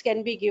analogs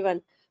can be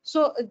given.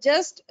 So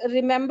just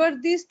remember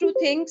these two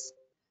things.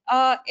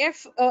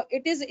 If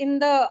it is in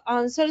the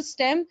answer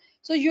stem,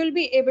 so you'll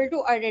be able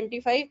to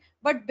identify.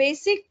 But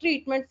basic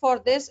treatment for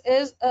this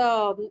is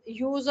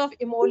use of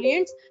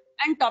emollients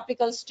and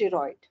topical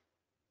steroid.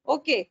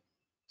 Okay,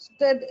 so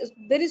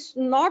there is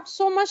not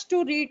so much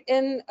to read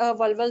in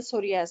vulval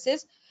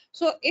psoriasis.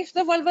 So if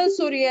the vulval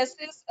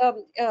psoriasis,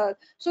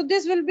 so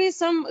this will be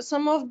some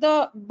of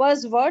the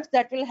buzzwords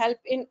that will help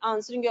in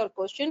answering your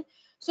question.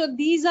 So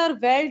these are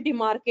well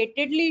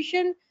demarcated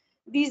lesion,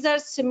 these are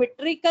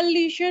symmetrical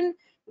lesion,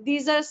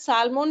 these are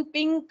salmon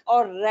pink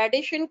or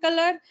reddish in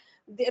color.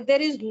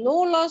 There is no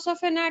loss of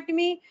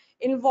anatomy,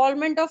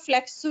 involvement of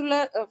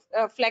flexular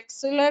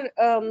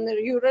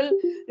ural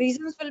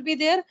regions will be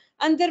there,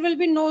 and there will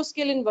be no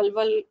scale in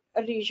vulval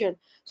region.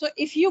 So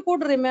if you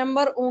could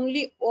remember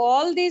only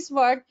all these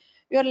words,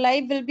 your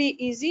life will be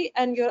easy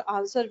and your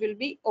answer will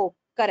be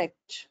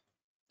correct.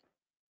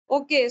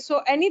 Okay,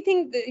 so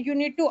anything you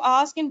need to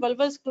ask in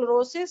vulval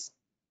sclerosis?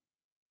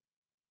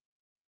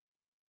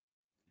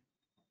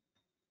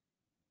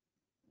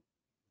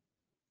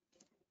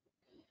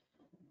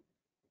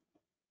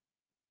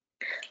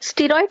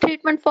 Steroid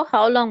treatment for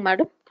how long,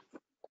 madam?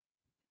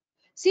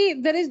 See,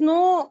 there is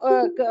no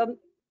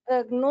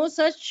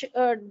such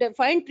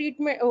defined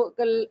treatment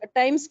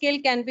time scale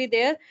can be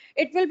there.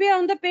 It will be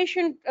on the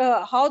patient,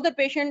 how the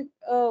patient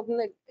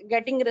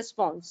getting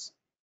response.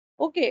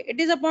 Okay, it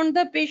is upon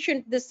the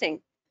patient, this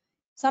thing.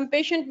 Some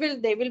patient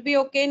will be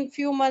okay in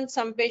few months,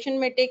 some patient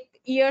may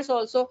take years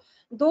also,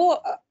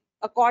 though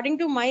according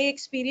to my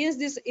experience,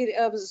 this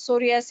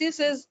psoriasis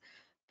is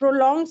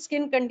prolonged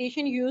skin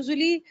condition.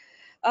 Usually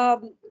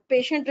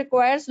patient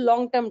requires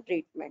long term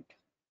treatment.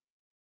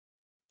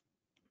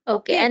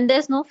 Okay, Okay, and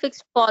there's no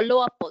fixed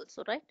follow-up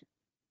also, right?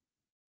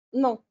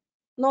 no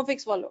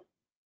fixed follow.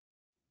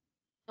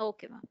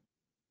 Okay, ma'am.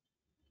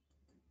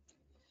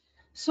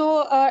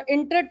 So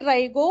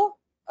intertrigo,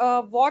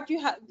 what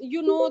you have,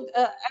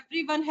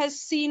 everyone has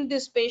seen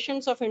these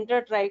patients of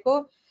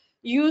intertrigo.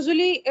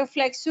 Usually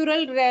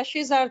flexural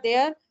rashes are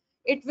there.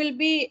 It will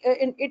be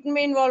it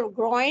may involve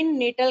groin,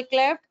 natal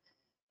cleft,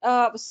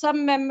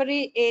 some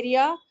memory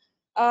area,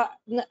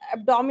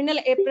 abdominal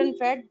apron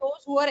fat.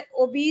 Those who are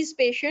obese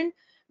patient,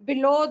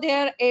 below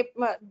their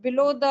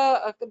below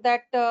the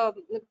that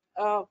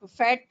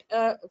fat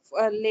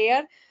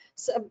layer,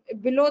 so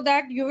below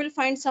that you will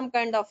find some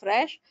kind of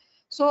rash.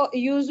 So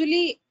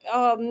usually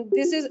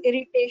this is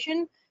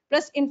irritation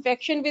plus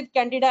infection with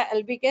Candida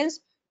albicans.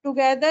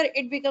 Together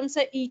it becomes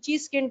a itchy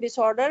skin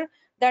disorder,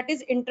 that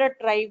is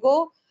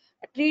intertrigo.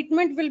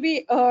 Treatment will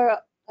be a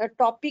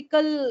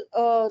topical,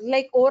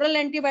 like oral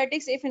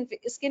antibiotics if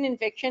skin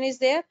infection is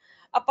there.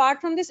 Apart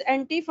from this,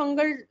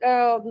 antifungal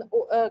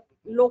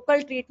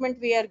local treatment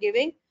we are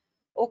giving.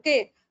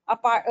 Okay,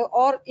 apart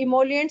or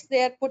emollients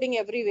they are putting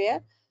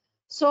everywhere.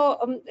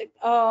 So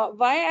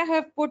why I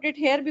have put it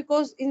here,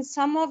 because in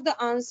some of the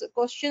answer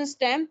question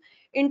stem,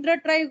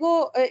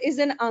 intertrigo is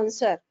an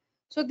answer.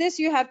 So this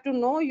you have to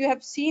know. You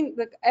have seen,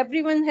 like,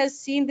 everyone has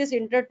seen this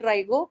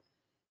intertrigo.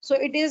 So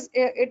it is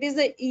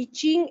the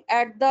itching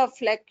at the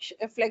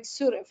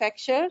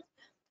flexure,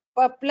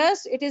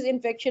 plus it is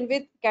infection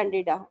with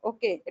Candida.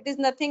 Okay, it is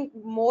nothing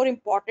more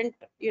important,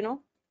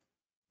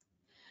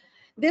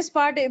 this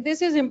part.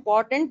 This is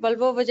important,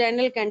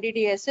 vulvovaginal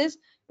candidiasis.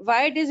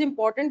 Why it is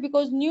important?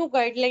 Because new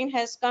guideline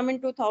has come in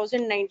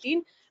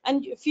 2019,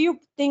 and few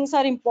things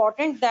are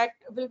important that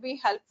will be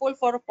helpful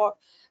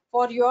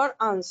for your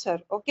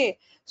answer. Okay,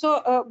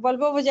 so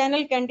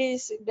vulvovaginal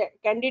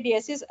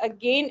candidiasis,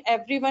 again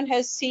everyone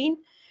has seen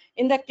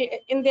in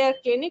in their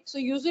clinic. So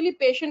usually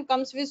patient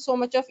comes with so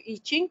much of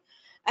itching,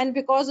 and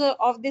because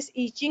of this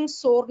itching,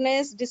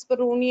 soreness,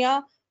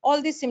 dyspareunia,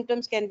 all these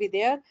symptoms can be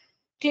there.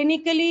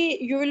 Clinically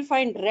you will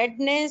find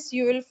redness,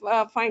 you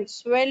will find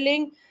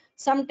swelling,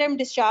 sometimes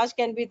discharge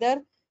can be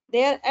there,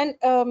 and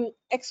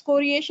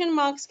excoriation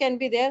marks can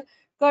be there.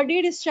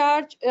 Curdy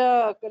discharge,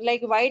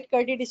 like white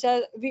curdy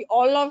discharge, we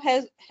all of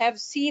have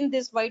seen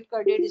this white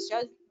curdy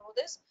discharge, we know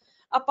this.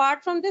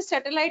 Apart from this,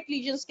 satellite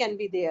lesions can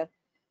be there.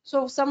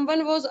 So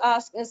someone was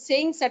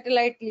saying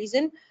satellite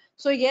lesion.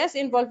 So yes,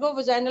 in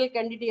vulvovaginal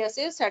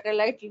candidiasis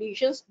satellite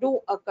lesions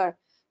do occur.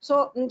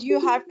 So you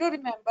have to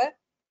remember,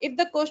 if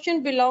the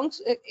question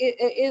belongs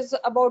is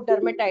about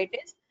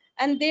dermatitis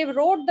and they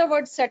wrote the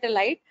word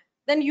satellite,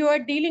 then you are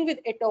dealing with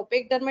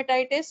atopic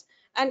dermatitis.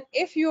 And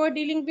if you are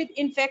dealing with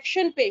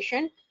infection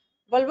patient,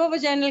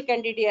 vulvovaginal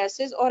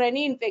candidiasis or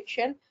any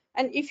infection,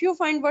 and if you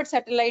find word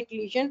satellite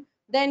lesion,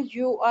 then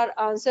your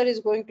answer is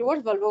going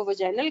towards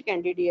vulvovaginal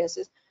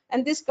candidiasis.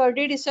 And this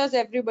cardi discharge,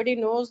 everybody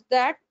knows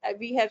that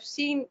we have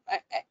seen,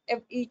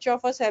 each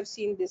of us have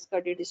seen this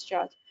cardi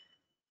discharge.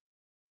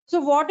 So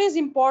what is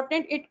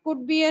important? It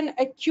could be an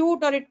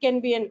acute or it can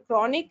be an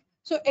chronic.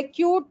 So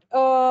acute,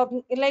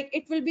 like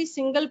it will be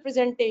single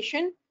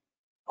presentation,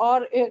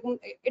 or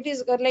it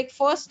is like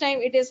first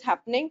time it is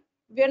happening.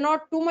 We are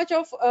not too much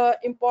of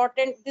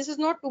important. This is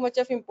not too much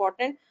of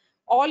important.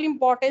 All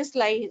importance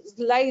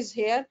lies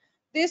here.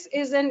 This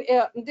is an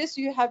this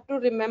you have to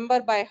remember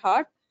by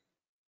heart,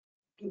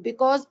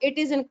 because it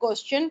is in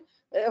question.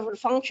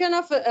 Function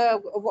of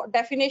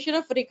definition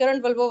of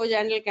recurrent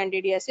vulvovaginal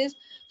candidiasis.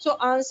 So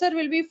answer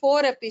will be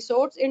 4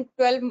 episodes in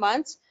 12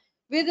 months,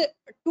 with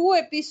 2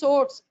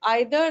 episodes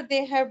either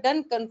they have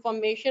done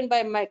confirmation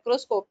by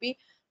microscopy,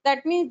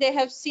 that means they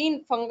have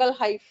seen fungal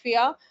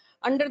hyphia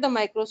under the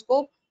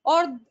microscope,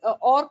 or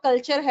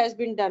culture has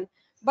been done.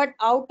 But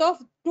out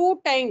of 2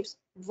 times,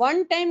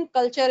 1 time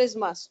culture is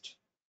must.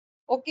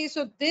 Okay,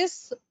 so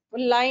this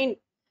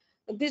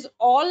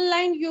all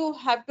line you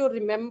have to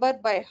remember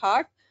by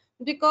heart,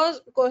 because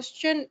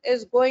question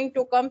is going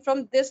to come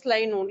from this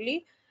line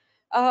only.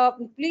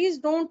 Please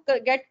don't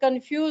get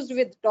confused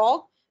with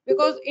dog,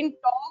 because in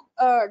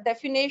dog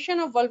definition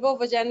of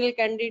vulvovaginal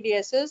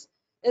candidiasis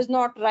is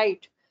not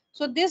right.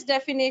 So this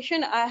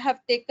definition I have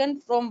taken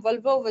from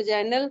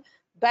vulvovaginal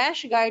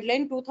Bashh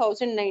guideline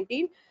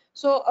 2019.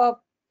 So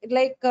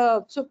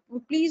so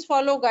please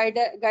follow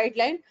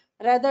guideline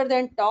rather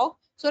than talk.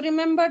 So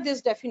remember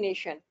this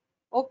definition.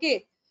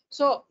 Okay,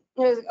 so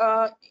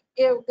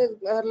it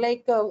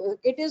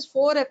is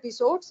 4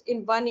 episodes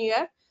in 1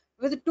 year,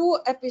 with 2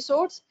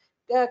 episodes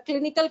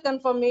clinical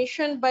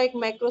confirmation by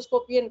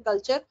microscopy and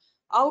culture.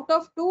 Out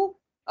of 2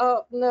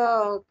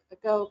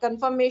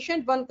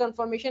 confirmation, 1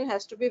 confirmation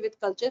has to be with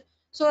culture.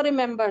 So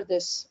remember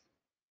this.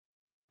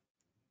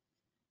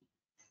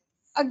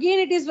 Again,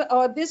 it is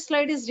this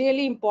slide is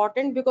really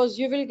important because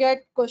you will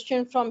get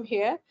question from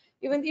here.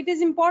 Even it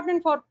is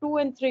important for 2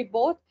 and 3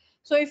 both.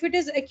 So if it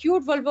is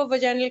acute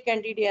vulvovaginal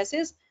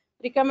candidiasis,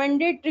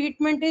 recommended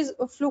treatment is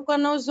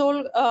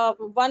fluconazole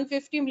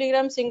 150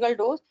 milligram single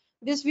dose.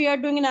 This we are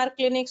doing in our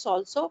clinics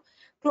also.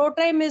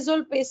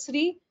 Clotrimazole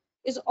pessary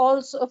is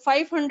also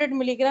 500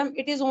 milligram.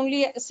 It is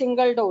only a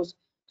single dose.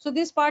 So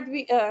this part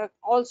we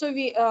also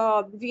we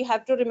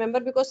have to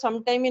remember, because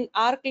sometime in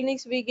our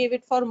clinics we give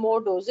it for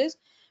more doses.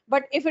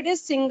 But if it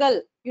is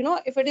single,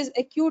 if it is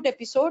acute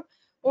episode,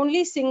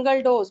 only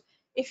single dose.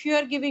 If you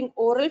are giving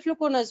oral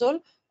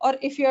fluconazole, or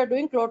if you are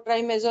doing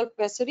clotrimazole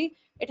pessary,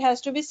 it has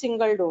to be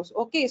single dose.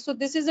 Okay, so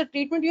this is a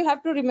treatment, you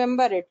have to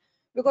remember it,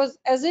 because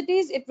as it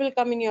is, it will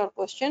come in your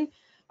question.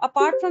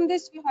 Apart from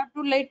this, you have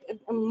to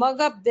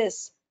mug up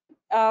this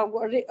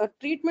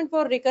treatment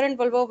for recurrent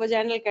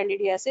vulvovaginal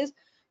candidiasis.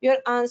 Your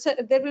answer,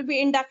 there will be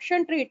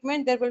induction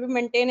treatment, there will be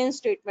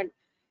maintenance treatment.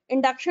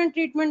 Induction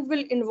treatment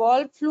will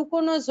involve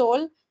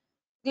fluconazole,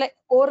 like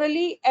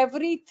orally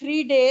every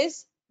 3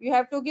 days. You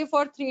have to give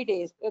for 3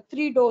 days,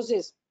 3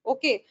 doses.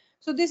 Okay,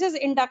 so this is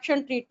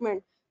induction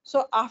treatment.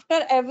 So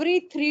after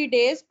every 3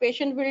 days,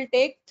 patient will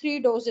take 3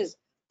 doses,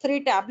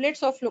 3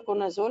 tablets of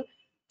fluconazole.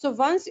 So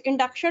once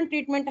induction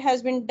treatment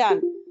has been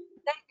done,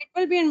 then it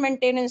will be in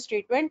maintenance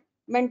treatment.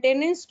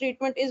 Maintenance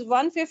treatment is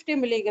 150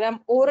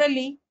 milligram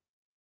orally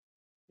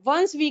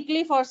once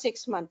weekly for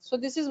 6 months. So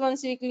this is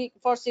once weekly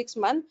for 6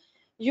 months.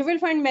 You will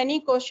find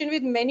many question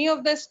with many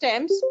of the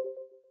stems,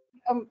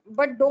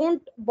 but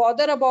don't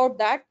bother about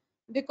that,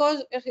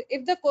 because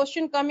if the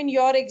question come in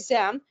your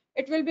exam,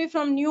 it will be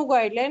from new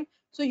guideline.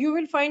 So you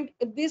will find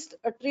this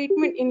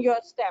treatment in your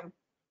stem.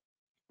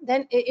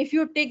 Then if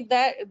you take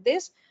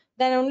this,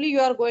 then only you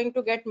are going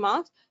to get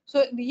marks.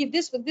 So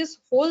this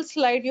whole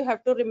slide you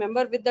have to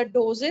remember with the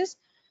doses,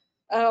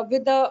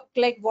 with the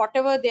like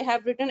whatever they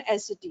have written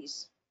as it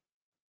is.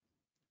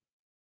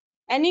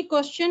 Any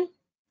question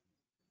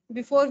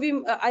before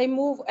I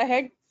move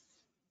ahead?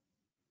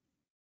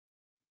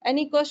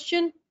 Any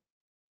question?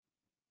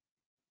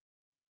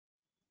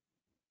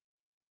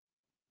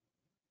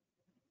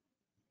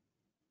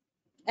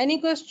 Any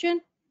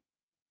question?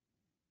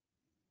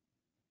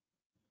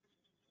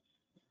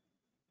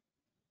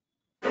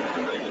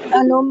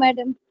 No,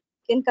 madam.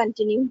 Can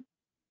continue.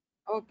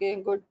 Okay,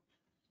 good.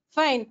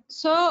 Fine.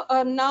 So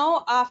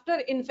now after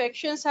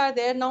infections are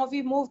there, now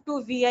we move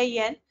to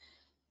VIN.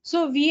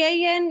 So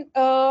VIN,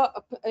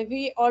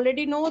 we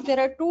already know there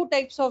are 2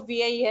 types of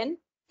VIN.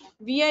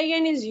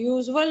 VIN is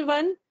usual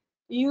one.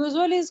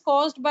 Usual is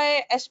caused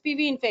by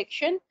HPV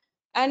infection,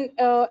 and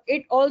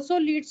it also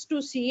leads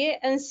to CA,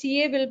 and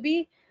CA will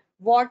be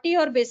warty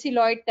or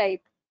bacilloid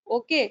type.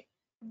 Okay,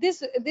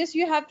 this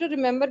you have to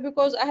remember,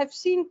 because I have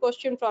seen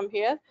question from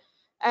here.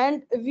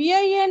 And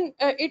VIN,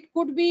 it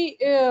could be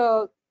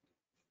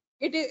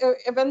it is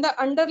when the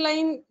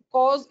underlying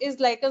cause is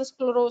lichen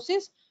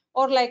sclerosis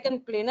or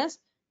lichen planus.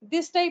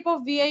 This type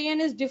of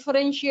VIN is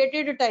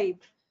differentiated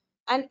type,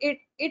 and it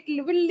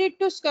will lead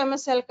to squamous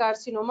cell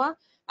carcinoma,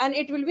 and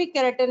it will be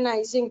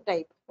keratinizing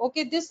type.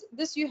 Okay,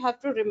 this you have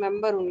to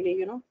remember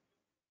only.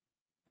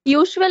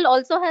 Usual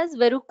also has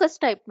verrucous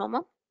type, no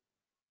ma'am?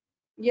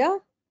 Yeah,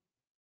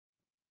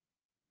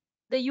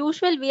 The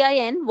usual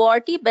VIN,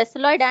 warty,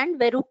 bacilloid, and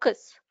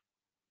verrucous.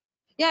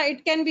 yeah,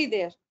 it can be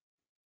there.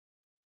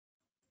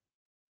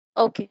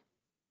 Okay.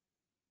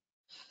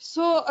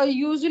 So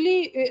usually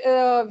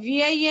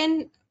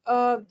VIN,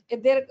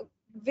 there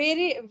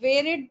very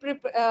varied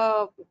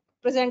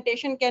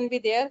presentation can be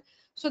there.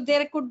 So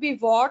there could be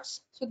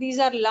warts. So these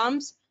are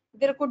lumps.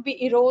 There could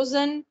be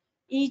erosion,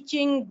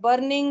 itching,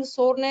 burning,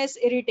 soreness,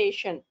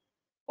 irritation.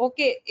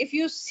 Okay, if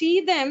you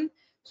see them,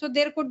 so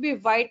there could be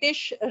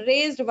whitish,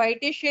 raised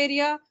whitish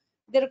area.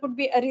 There could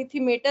be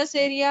erythematous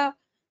area.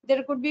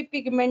 There could be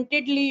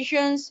pigmented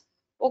lesions.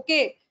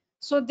 Okay,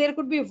 so there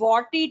could be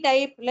warty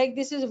type, like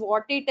this is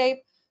warty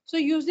type. So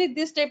usually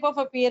this type of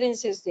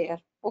appearance is there.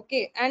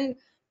 Okay, and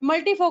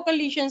multifocal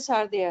lesions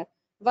are there.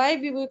 Why?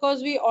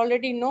 Because we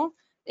already know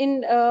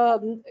in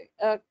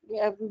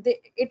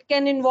it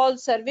can involve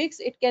cervix,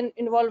 it can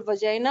involve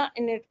vagina,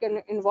 and it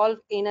can involve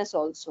anus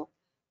also.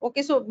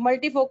 Okay, so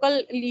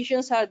multifocal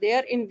lesions are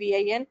there in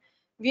VIN.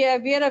 We are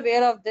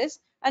aware of this,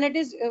 and it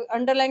is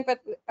underlying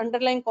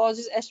cause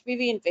is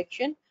HPV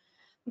infection.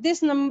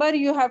 This number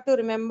you have to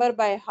remember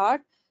by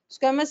heart.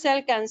 Squamous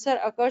cell cancer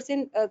occurs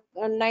in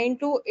 9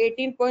 to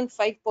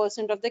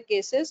 18.5% of the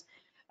cases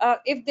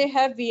if they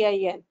have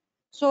VIN.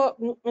 So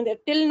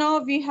till now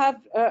we have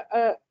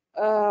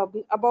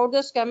about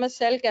the squamous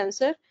cell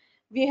cancer,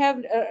 we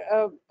have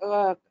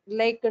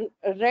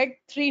read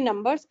 3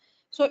 numbers.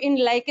 So in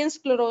lichen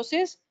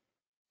sclerosis,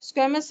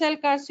 Squamous cell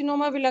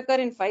carcinoma will occur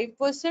in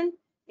 5%.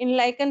 In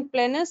lichen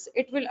planus,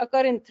 it will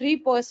occur in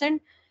 3%.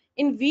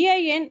 In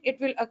VIN, it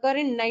will occur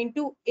in 9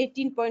 to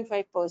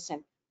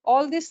 18.5%.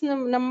 All these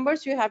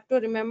numbers you have to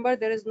remember.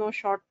 There is no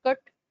shortcut.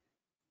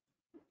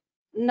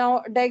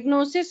 Now,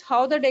 diagnosis,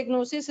 how the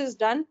diagnosis is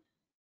done.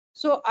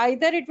 So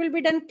either it will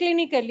be done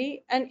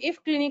clinically, and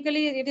if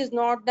clinically it is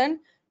not done,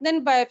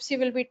 then biopsy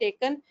will be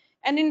taken.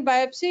 And in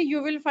biopsy,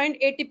 you will find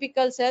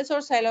atypical cells or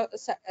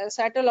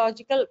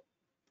cytological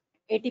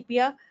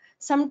atypia.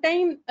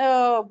 Sometime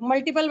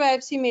multiple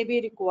biopsy may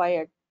be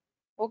required.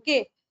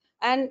 Okay,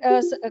 and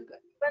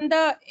even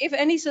if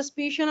any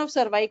suspicion of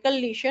cervical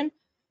lesion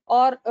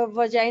or a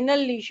vaginal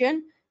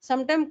lesion,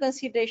 sometime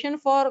consideration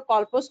for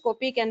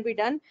colposcopy can be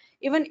done.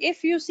 Even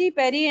if you see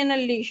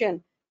perianal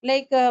lesion,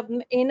 like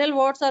anal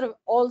warts are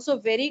also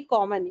very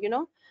common, you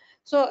know,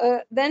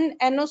 so then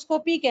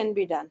anoscopy can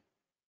be done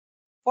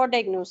for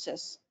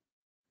diagnosis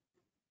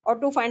or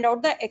to find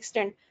out the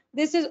extent.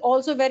 This is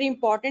also very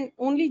important.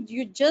 Only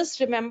you just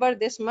remember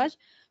this much,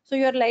 so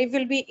your life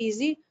will be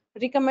easy.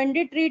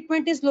 Recommended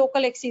treatment is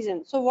local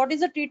excision. So what is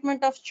the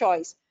treatment of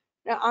choice?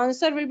 The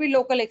answer will be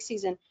local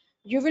excision.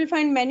 You will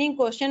find many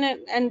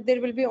questions, and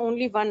there will be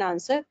only one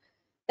answer,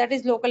 that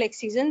is local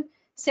excision.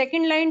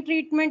 Second line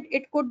treatment,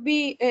 it could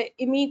be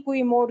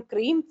imiquimod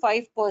cream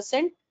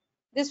 5%.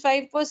 This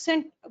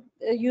 5%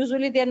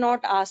 usually they are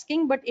not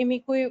asking, but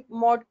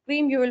imiquimod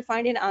cream you will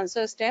find in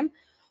answer stem.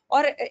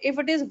 Or if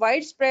it is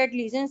widespread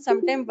lesion,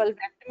 sometimes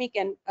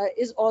vulvectomy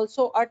is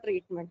also a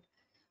treatment.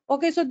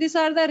 Okay, so these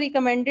are the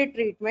recommended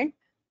treatment.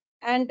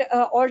 And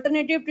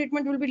alternative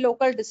treatment will be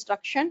local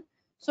destruction.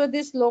 So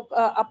this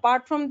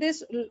apart from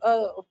this,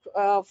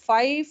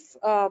 5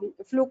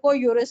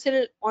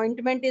 fluorouracil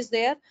ointment is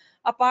there.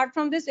 Apart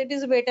from this, it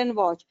is wait and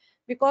watch,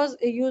 because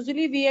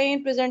usually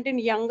VIN present in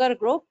younger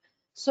group.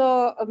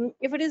 So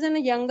if it is in a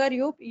younger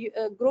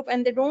group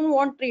and they don't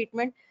want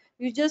treatment,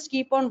 you just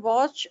keep on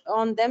watch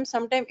on them.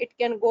 Sometimes it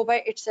can go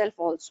by itself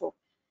also.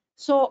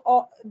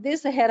 So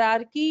this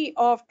hierarchy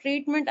of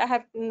treatment I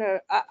have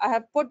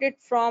put it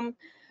from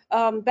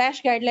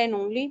Bashh guideline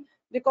only,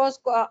 because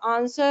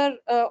answer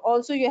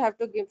also you have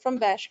to give from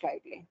Bashh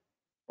guideline.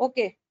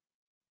 Okay,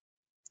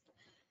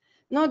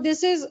 now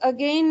this is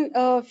again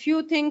a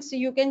few things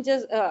you can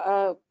just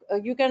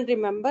you can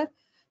remember.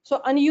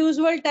 So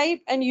unusual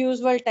type and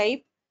usual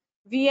type,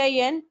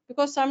 VIN,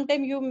 because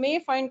sometime you may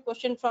find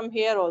question from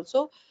here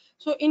also.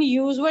 So in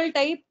usual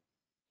type,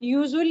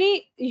 unusual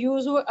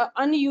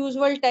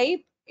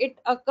type, it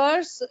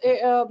occurs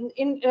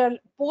in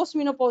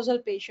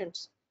postmenopausal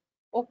patients.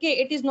 Okay,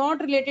 it is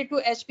not related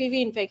to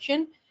HPV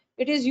infection.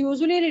 It is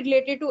usually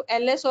related to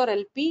LS or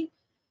LP.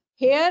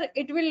 Here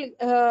it will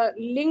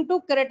link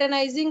to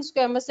keratinizing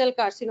squamous cell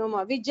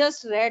carcinoma. We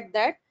just read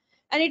that,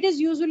 and it is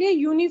usually a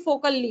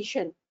unifocal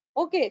lesion.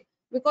 Okay,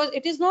 because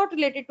it is not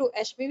related to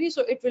HPV,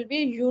 so it will be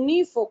a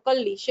unifocal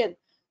lesion.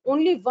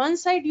 Only one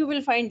side you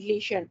will find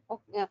lesion.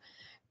 Okay.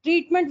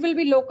 Treatment will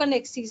be local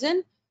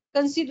excision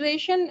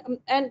consideration,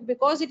 and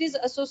because it is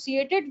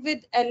associated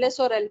with LS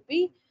or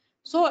LP,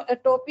 so a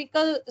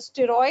topical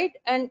steroid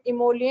and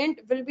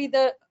emollient will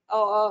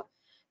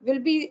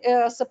be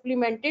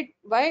supplemented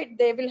by,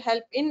 they will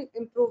help in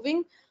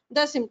improving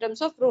the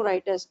symptoms of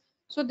pruritus.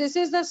 So this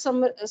is the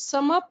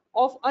sum up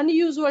of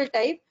unusual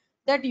type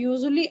that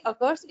usually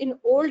occurs in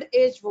old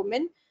age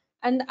women,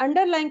 and the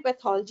underlying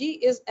pathology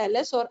is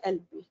LS or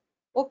LP.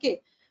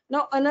 Okay,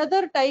 now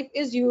another type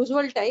is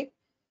usual type.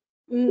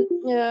 Mm,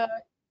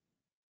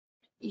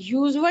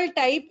 Usual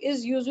type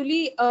is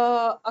usually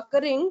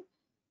occurring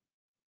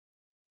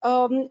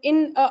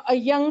in a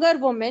younger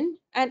woman,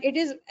 and it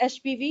is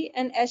HPV,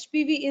 and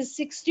HPV is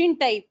 16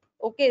 type.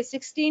 Okay,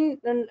 16,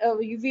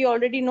 we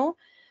already know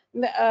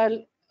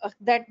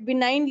that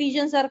benign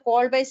lesions are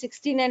called by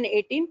 16 and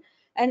 18,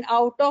 and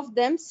out of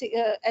them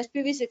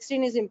HPV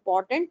 16 is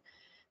important,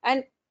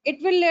 and it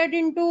will lead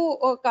into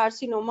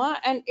carcinoma,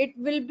 and it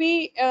will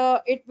be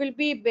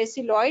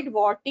basiloid,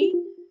 warty,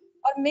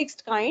 or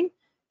mixed kind,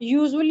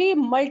 usually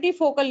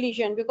multifocal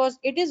lesion, because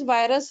it is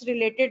virus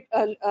related.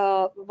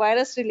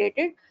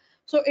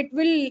 So it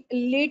will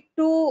lead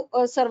to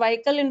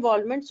cervical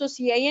involvement, so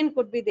CIN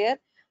could be there.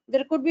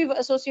 There could be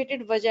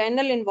associated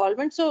vaginal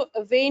involvement, so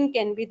a vein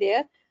can be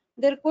there.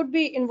 There could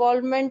be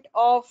involvement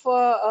of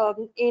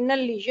anal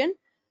lesion,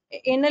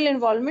 anal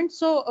involvement,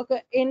 so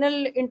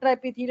anal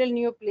intraepithelial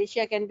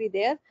neoplasia can be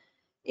there.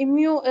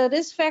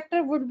 Risk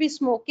factor would be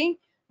smoking.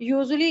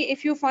 Usually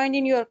if you find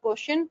in your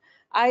question,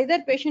 either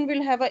patient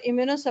will have a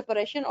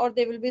immunosuppression or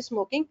they will be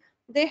smoking,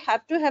 they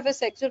have to have a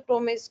sexual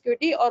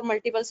promiscuity or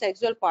multiple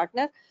sexual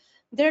partner.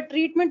 Their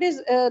treatment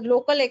is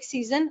local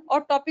excision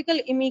or topical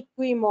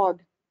imiquimod.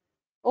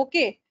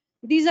 Okay,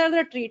 these are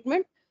the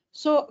treatment.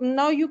 So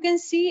now you can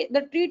see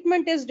the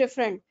treatment is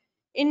different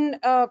in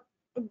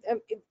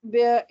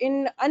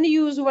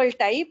unusual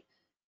type.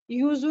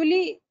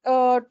 Usually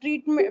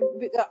treatment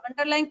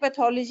underlying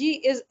pathology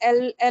is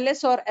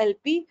LS or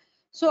LP.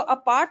 So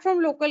apart from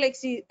local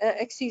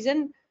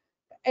excision,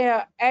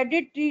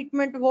 added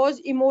treatment was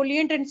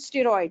emollient and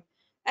steroid.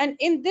 And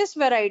in this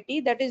variety,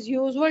 that is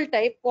usual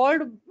type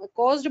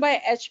caused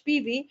by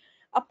HPV,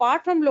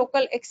 apart from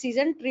local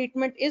excision,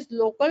 treatment is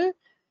local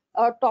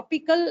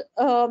topical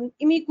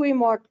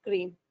imiquimod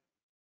cream.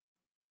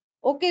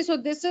 Okay, so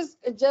this is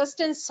just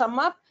in sum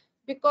up,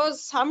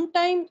 because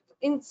sometimes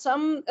in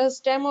some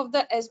stem of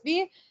the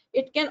SBA,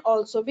 it can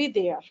also be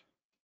there.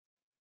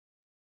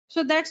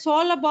 So that's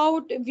all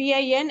about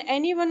VIN.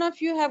 Any one of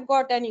you have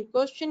got any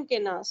question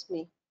can ask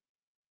me.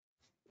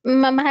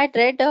 Ma'am, I had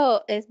read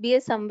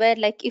SBS somewhere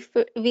like if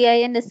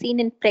VIN is seen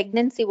in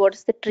pregnancy, what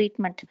is the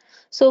treatment?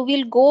 So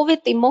we'll go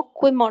with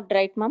Imoquimod,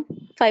 right, ma'am?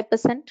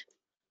 5%.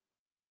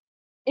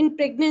 In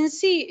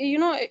pregnancy,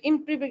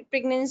 in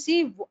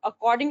pregnancy,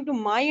 according to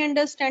my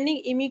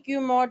understanding,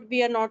 imiquimod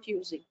we are not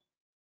using.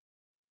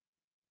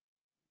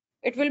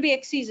 It will be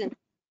excision.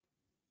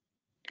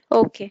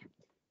 Okay.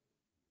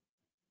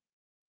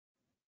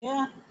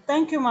 Yeah,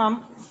 thank you,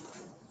 ma'am.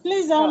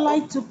 Please, I would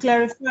like to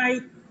clarify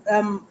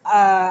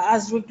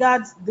as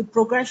regards the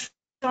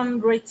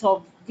progression rate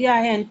of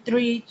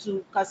VIN3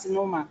 to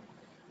carcinoma.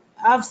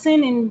 I've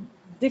seen in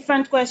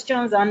different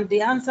questions and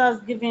the answers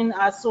given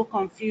are so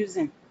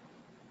confusing.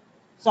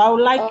 So I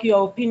would Uh, like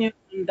your opinion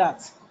on that.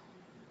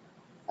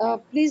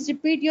 Please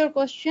repeat your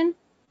question.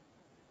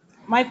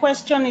 My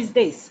question is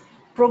this: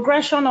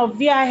 progression of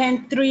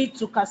VIN3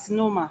 to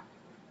carcinoma,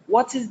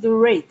 what is the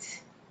rate?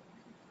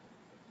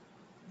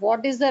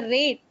 What is the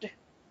rate?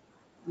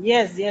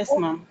 Yes, Oh,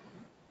 ma'am.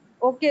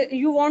 okay,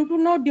 you want to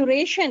know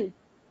duration,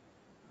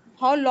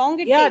 how long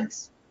it Yeah,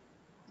 takes?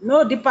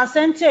 no, the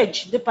percentage.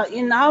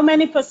 In how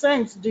many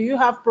percent do you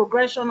have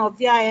progression of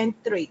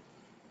VIN3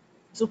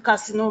 to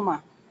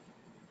carcinoma?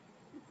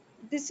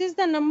 This is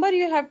the number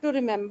you have to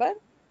remember.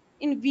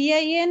 In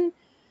VIN,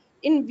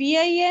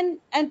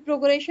 and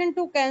progression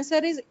to cancer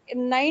is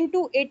 9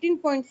 to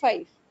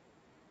 18.5.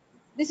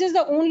 This is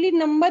the only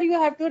number you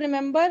have to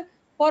remember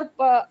for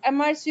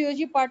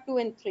MRCOG part 2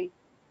 and 3.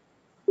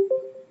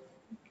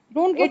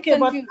 Don't get Okay,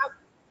 but confused.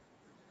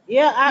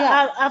 yeah,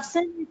 Yeah, I've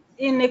seen it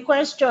in a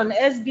question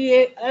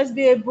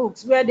SBA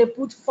books where they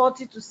put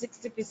 40 to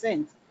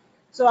 60%.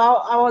 So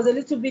I was a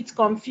little bit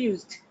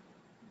confused.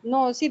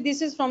 no, see,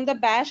 this is from the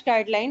Bashh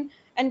guideline,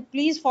 and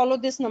please follow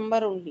this number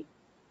only.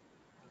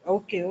 Please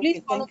Okay,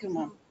 follow thank you, this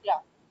ma'am. number. Yeah.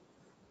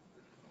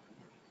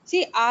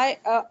 See,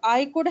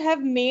 I could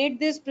have made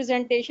this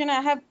presentation.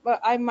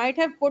 I might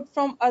have put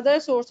from other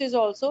sources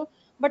also,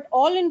 but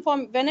all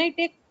inform when I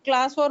take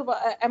class for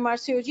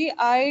MRCOG,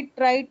 I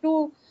try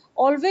to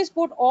always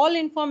put all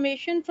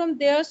information from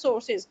their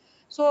sources.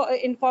 So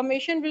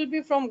information will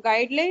be from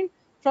guideline,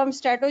 from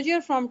strategy,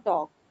 or from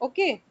talk.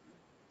 Okay.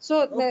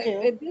 So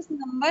Okay, this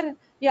number,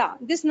 yeah,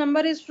 this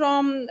number is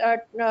from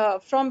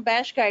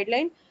Bash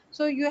guideline.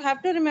 So you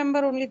have to remember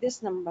only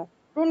this number.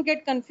 Don't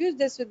get confused.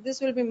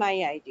 This will be my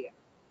idea.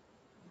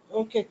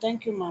 okay,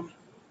 thank you, ma'am.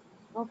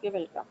 Okay,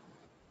 welcome.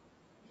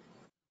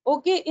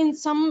 Okay, in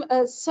some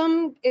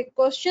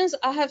questions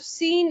I have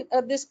seen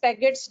this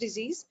Paget's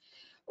disease.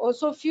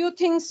 Also, few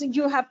things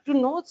you have to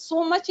know.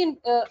 So much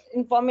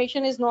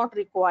information is not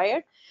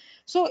required.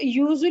 So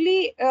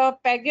usually,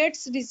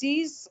 Paget's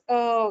disease,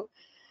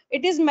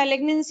 it is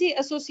malignancy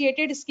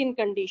associated skin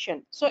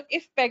condition. So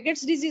if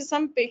Paget's disease,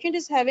 some patient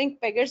is having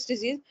Paget's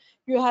disease,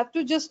 you have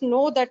to just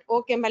know that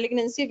okay,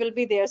 malignancy will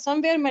be there.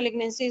 Somewhere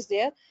malignancy is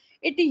there.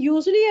 It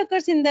usually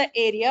occurs in the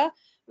area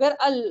where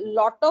a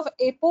lot of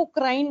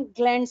apocrine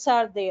glands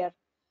are there.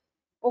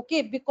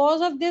 Okay,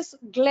 because of this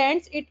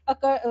glands,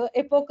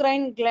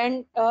 apocrine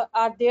gland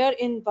are there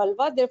in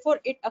vulva. Therefore,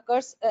 it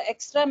occurs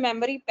extra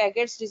mammary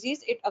Paget's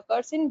disease. It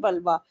occurs in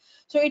vulva.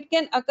 So it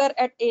can occur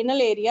at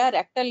anal area,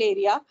 rectal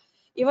area.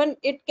 Even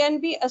it can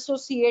be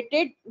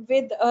associated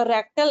with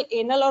rectal,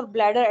 anal, or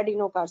bladder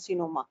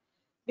adenocarcinoma,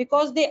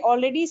 because they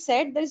already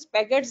said this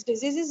Paget's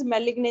disease is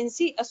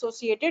malignancy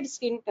associated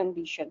skin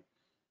condition.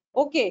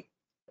 Okay,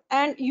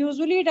 and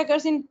usually it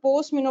occurs in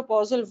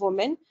postmenopausal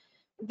women.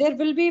 There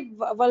will be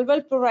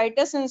vulval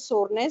pruritus and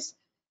soreness.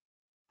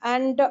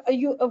 And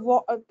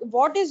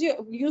what is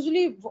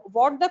usually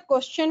what the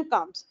question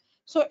comes.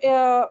 So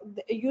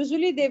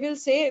usually they will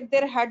say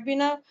there had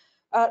been a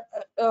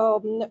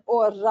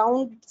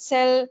round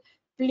cell,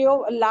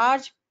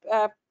 large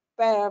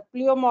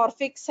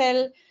pleomorphic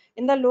cell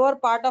in the lower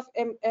part of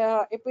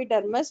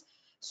epidermis.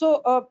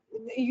 So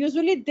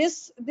usually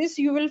this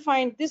you will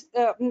find this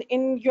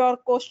in your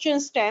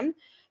question stem.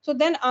 So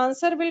then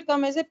answer will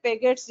come as a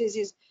Paget's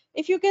disease.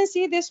 If you can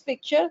see this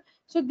picture,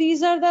 so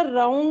these are the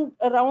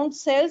round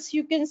cells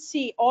you can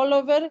see all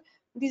over.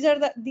 These are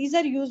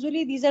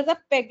the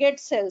Paget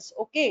cells.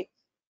 Okay,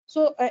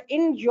 so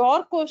in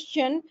your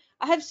question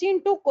I have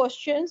seen two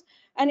questions,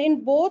 and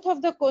in both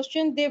of the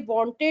question they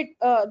wanted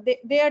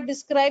they are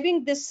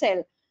describing this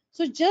cell.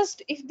 So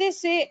just if they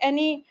say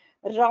any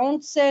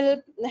round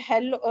cell,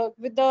 hello,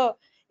 with the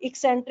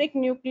eccentric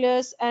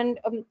nucleus and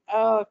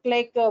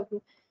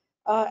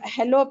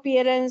hello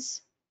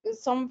appearance,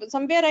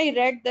 somewhere I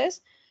read this.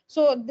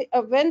 So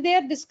when they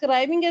are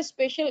describing a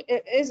special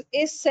is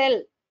a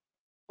cell,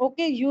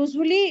 okay,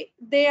 usually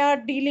they are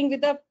dealing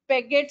with a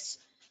Paget's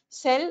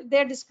cell. They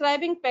are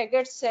describing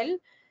Paget's cell.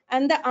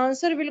 and the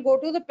answer will go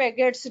to the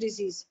Paget's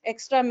disease.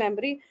 Extra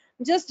memory.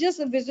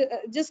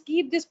 Just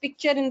keep this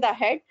picture in the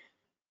head,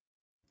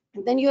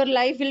 then your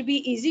life will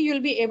be easy,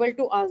 you'll be able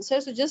to answer.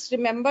 So just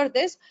remember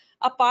this.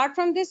 Apart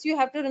from this, you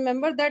have to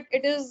remember that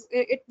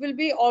it will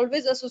be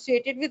always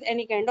associated with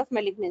any kind of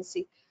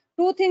malignancy.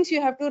 Two things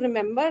you have to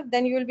remember,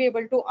 then you will be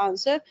able to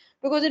answer,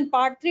 because in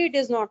part 3 it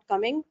is not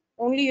coming.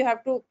 Only you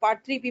have to,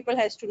 part 3 people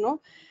has to know,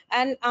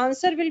 and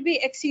answer will be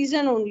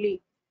excision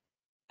only.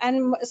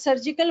 And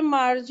surgical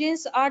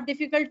margins are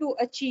difficult to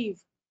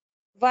achieve.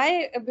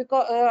 Why?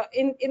 Because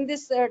in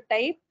this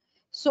type,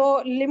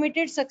 so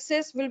limited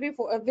success will be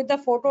with the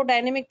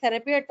photodynamic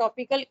therapy or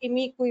topical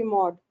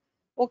imiquimod.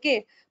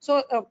 Okay,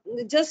 so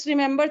just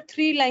remember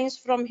 3 lines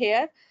from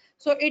here.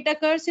 So it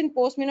occurs in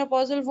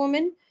postmenopausal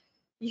women.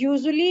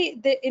 Usually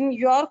in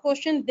your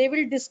question they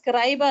will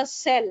describe a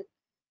cell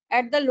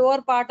at the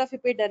lower part of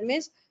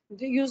epidermis.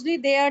 Usually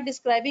they are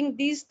describing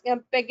these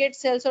Paget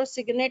cells or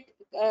signet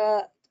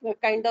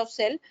kind of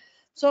cell.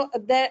 So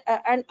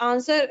and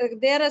answer,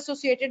 they are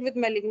associated with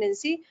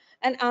malignancy,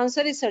 and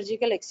answer is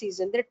surgical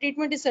excision. The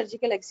treatment is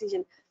surgical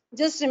excision.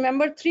 Just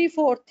remember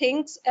 3-4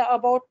 things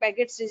about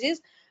Paget's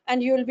disease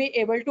and you will be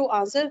able to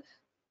answer.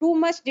 Too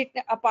much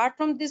apart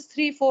from these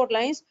 3-4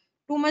 lines,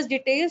 too much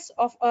details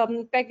of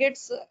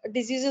Paget's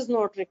disease is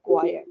not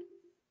required.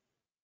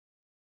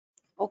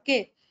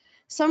 Okay,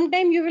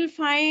 sometime you will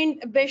find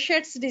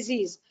Behçet's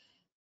disease.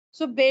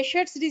 So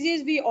Behçet's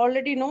disease, we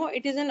already know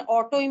it is an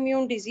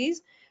autoimmune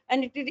disease,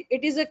 and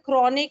it is a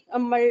chronic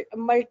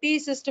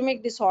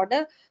multi-systemic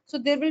disorder. So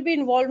there will be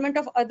involvement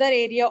of other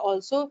area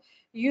also.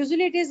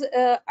 Usually it is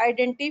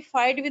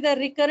identified with a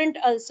recurrent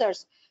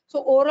ulcers.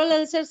 So oral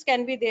ulcers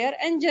can be there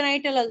and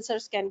genital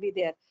ulcers can be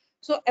there.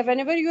 So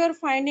whenever you are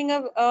finding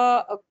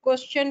a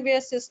question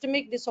where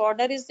systemic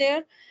disorder is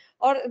there,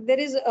 or there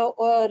is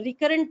a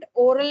recurrent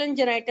oral and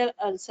genital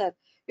ulcer,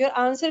 your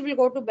answer will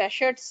go to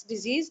Behçet's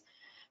disease.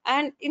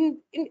 And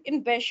in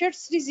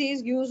Behçet's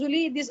disease,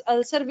 usually this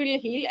ulcer will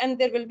heal and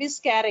there will be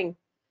scarring.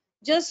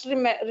 Just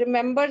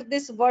remember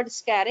this word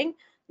scarring.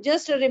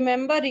 Just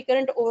remember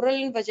recurrent oral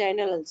and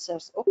vaginal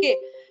ulcers. Okay,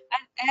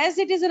 and as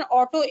it is an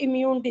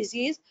autoimmune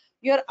disease,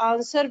 your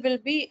answer will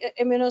be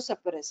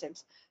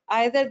immunosuppressants.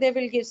 Either they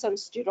will give some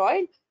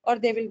steroid or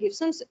they will give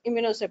some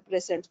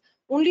immunosuppressants.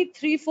 Only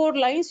 3-4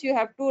 lines you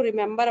have to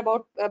remember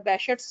about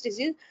Behçet's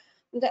disease.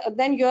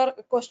 Then your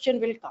question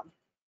will come.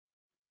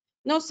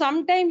 Now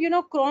sometime,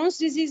 Crohn's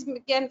disease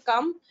can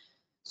come.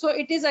 So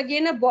it is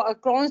again a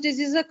Crohn's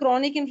disease is a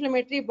chronic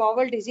inflammatory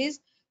bowel disease.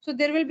 So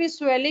there will be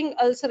swelling,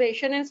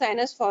 ulceration and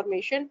sinus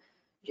formation.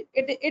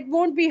 It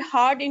won't be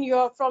hard in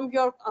your from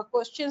your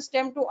question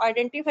stem to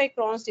identify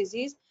Crohn's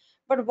disease.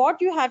 But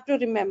what you have to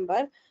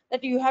remember,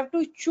 that you have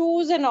to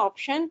choose an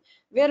option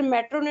where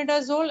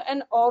metronidazole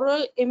and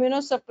oral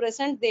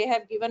immunosuppressant they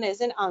have given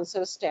as an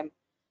answer stem.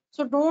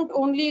 So don't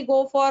only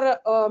go for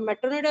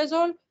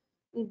metronidazole,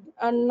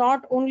 and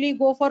not only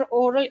go for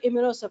oral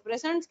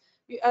immunosuppressants.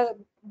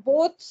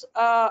 Both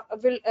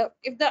will,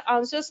 if the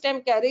answer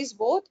stem carries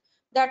both,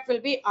 that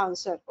will be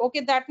answer.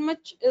 Okay, that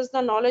much is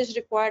the knowledge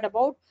required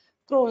about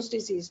Crohn's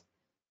disease.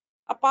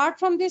 Apart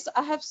from this,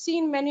 I have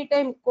seen many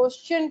times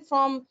question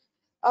from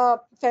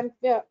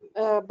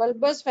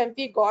bulbous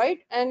pemphigoid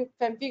and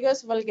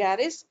pemphigus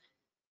vulgaris.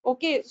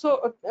 Okay,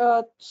 so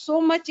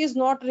so much is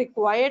not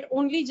required.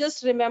 Only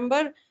just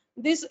remember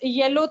these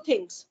yellow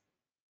things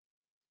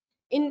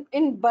in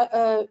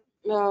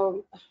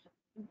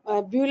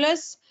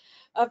bullous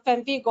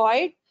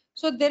pemphigoid.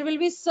 So there will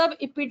be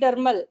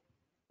subepidermal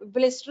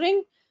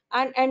blistering,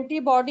 and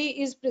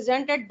antibody is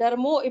present at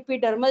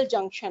dermoepidermal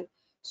junction.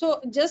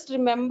 So just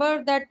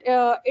remember that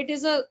it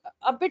is a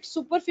bit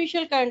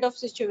superficial kind of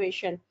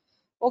situation.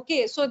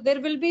 Okay, so there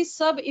will be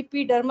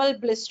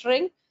subepidermal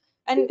blistering,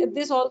 and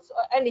this also,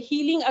 and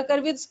healing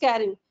occur with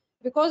scarring,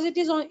 because it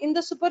is in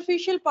the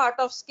superficial part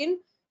of skin.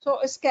 So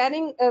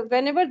scarring,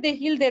 whenever they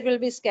heal, there will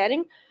be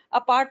scarring.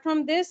 Apart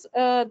from this,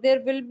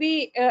 there will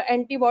be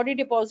antibody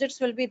deposits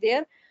will be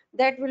there,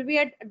 that will be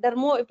at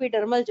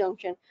dermoepidermal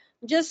junction.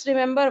 Just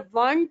remember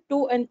 1,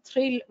 2 and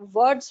 3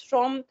 words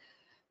from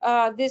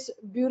this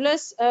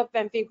bullous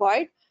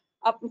pemphigoid.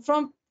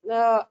 From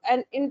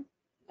and in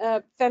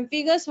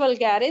pemphigus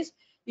vulgaris,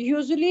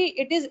 usually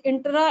it is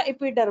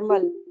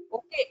intraepidermal.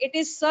 Okay, it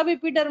is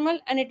subepidermal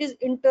and it is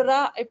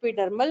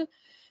intraepidermal.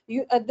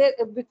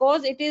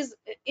 Because it is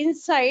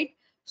inside,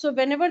 so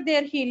whenever they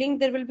are healing,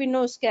 there will be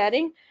no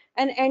scarring,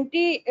 and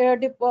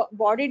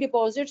antibody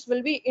deposits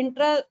will be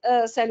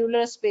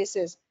intracellular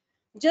spaces.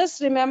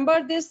 Just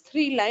remember these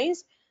 3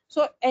 lines.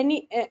 So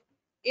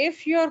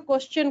if your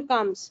question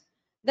comes,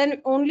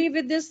 then only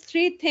with these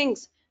 3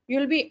 things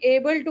you'll be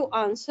able to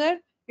answer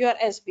your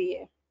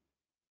SBA.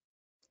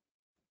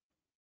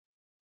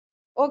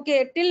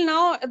 Okay, till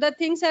now the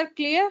things are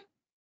clear,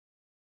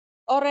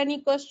 or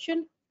any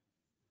question?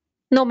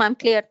 No, ma'am,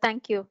 clear.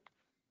 Thank you.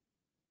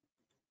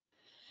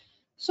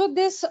 So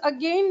this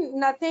again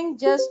nothing,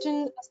 just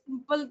in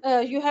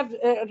simple, you have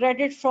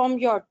read it from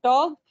your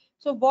talk.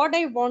 So what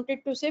I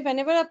wanted to say,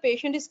 whenever a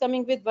patient is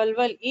coming with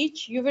vulval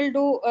itch, you will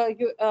do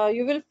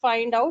you will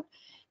find out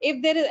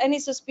if there is any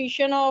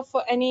suspicion of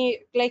any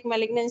like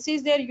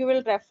malignancies there, you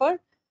will refer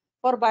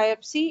for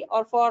biopsy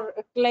or for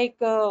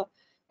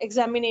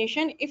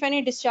examination. If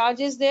any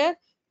discharge is there,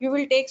 you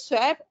will take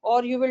swab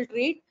or you will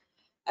treat.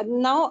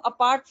 And now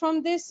apart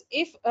from this,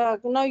 if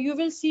now you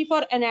will see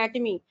for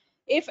anatomy,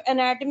 if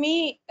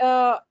anatomy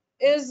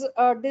is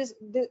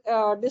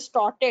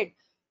distorted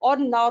or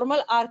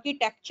normal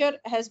architecture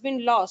has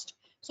been lost,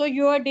 so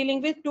you are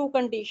dealing with two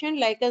conditions,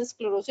 lichen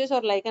sclerosis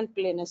or lichen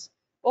planus.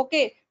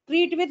 Okay,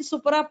 treat with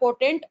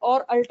suprapotent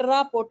or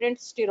ultra potent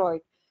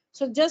steroid.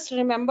 So just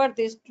remember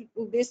this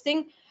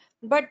thing.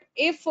 But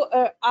if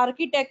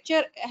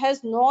architecture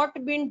has not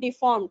been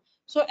deformed,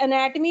 so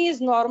anatomy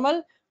is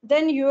normal,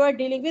 then you are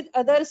dealing with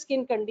other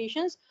skin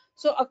conditions.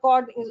 So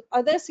according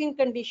other skin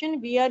condition,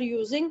 we are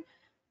using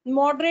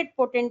moderate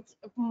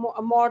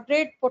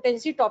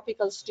potency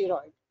topical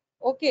steroid.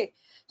 Okay,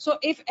 so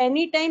if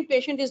any time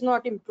patient is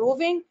not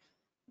improving,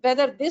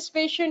 whether this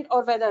patient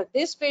or whether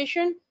this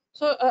patient,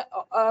 so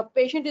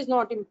patient is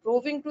not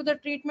improving to the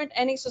treatment,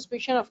 any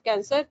suspicion of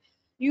cancer,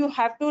 you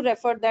have to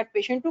refer that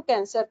patient to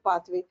cancer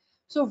pathway.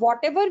 So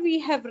whatever we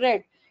have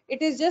read,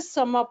 it is just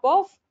sum up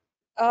of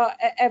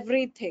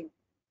everything.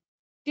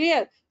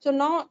 Clear? So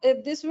now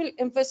this will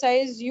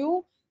emphasize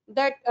you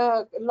that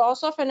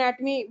loss of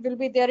anatomy will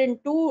be there in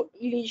two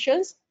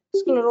lesions,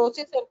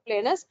 sclerosis and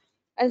planus,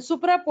 and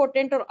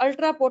suprapotent or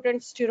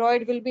ultrapotent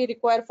steroid will be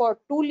required for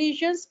two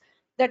lesions,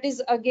 that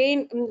is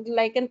again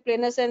lichen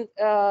planus and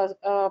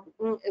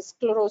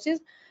sclerosis.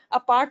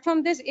 Apart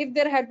from this, if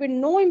there had been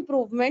no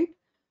improvement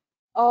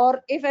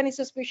or if any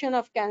suspicion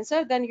of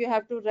cancer, then you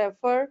have to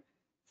refer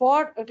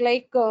for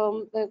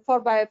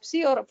for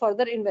biopsy or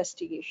further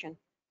investigation.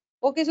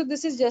 Okay, so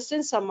this is just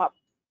in sum up.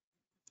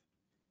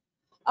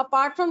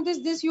 Apart from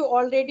this you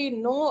already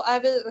know.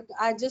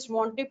 I just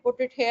want to put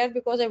it here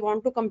because I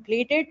want to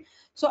complete it.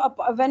 So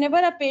whenever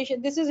a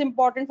patient, this is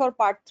important for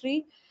part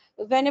 3,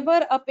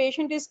 whenever a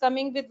patient is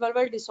coming with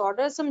vulval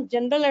disorder, some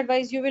general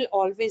advice you will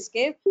always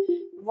give.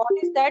 What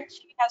is that?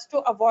 She has to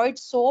avoid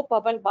soap,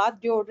 bubble bath,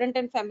 deodorant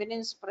and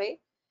feminine spray.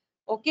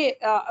 Okay,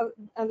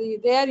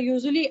 they are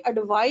usually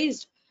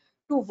advised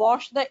to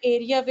wash the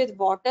area with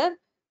water.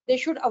 They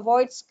should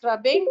avoid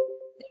scrubbing.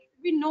 There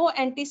should be no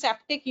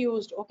antiseptic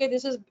used. Okay,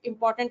 this is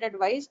important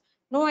advice.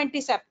 No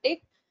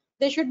antiseptic.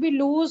 There should be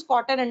loose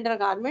cotton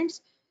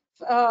undergarments.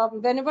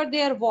 Whenever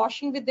they are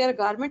washing with their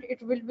garment,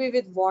 it will be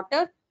with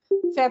water.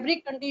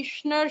 Fabric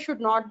conditioner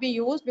should not be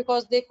used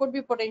because they could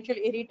be potential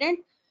irritant,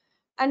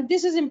 and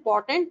this is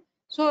important.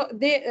 So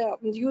they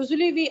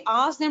usually we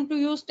ask them to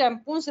use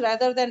tampons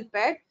rather than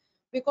pad,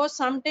 because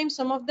sometimes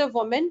some of the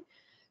women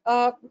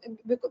uh,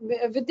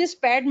 with this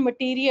pad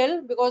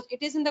material, because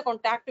it is in the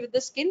contact with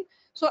the skin,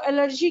 so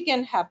allergy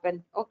can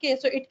happen. Okay,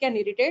 so it can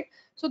irritate,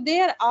 so they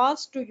are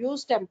asked to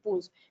use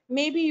tampons.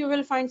 Maybe you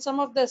will find some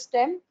of the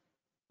stem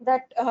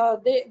that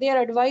they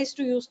are advised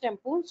to use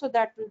tampons, so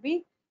that will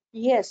be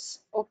yes.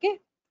 Okay,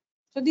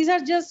 so these are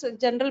just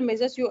general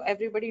measures, you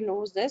everybody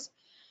knows this.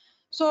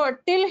 So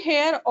till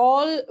here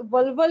all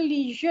vulval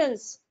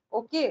lesions,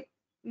 okay,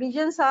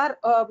 lesions are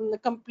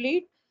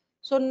complete.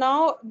 So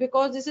now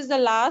because this is the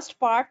last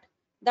part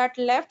that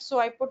left,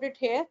 so I put it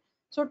here.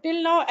 So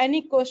till now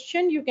any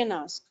question you can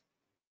ask.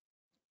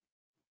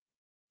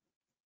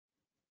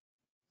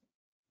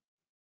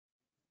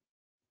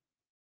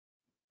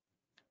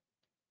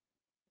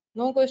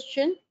 No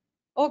question?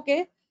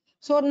 Okay,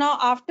 so now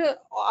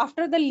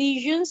after the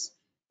lesions,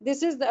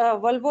 this is the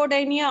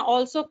vulvodynia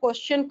also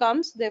question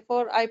comes,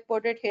 therefore I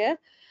put it here.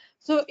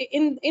 So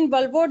in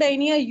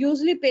vulvodynia,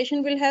 usually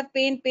patient will have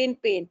pain,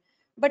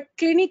 but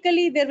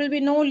clinically there will be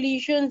no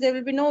lesions, there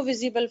will be no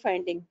visible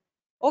finding.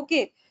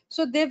 Okay,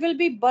 so there will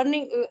be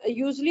burning.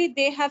 Usually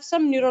they have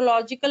some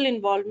neurological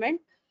involvement,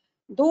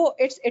 though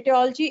its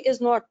etiology is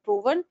not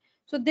proven.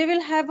 So they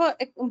will have a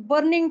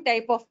burning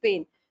type of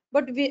pain,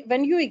 but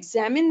when you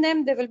examine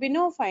them, there will be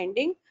no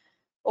finding.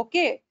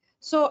 Okay,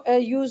 so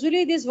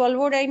usually this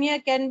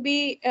vulvodynia can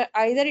be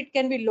either it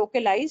can be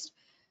localized,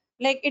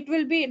 like it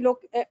will be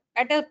look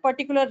at a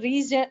particular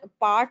region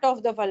part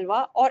of the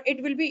vulva, or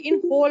it will be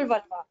in whole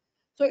vulva.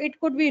 So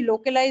it could be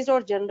localized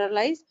or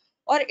generalized,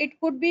 or it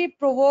could be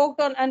provoked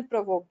or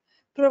unprovoked.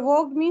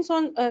 Provoked means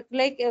on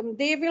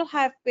they will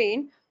have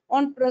pain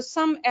on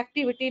some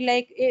activity,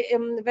 like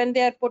when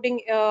they are putting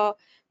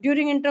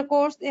during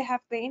intercourse they have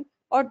pain,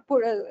 or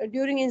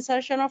during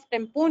insertion of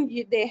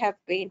tampon they have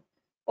pain.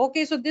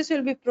 Okay, so this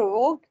will be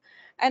provoked.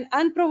 And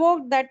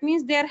unprovoked, that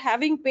means they are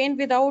having pain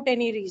without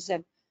any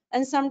reason,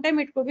 and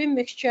sometimes it could be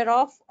mixture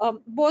of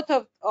both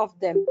of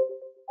them.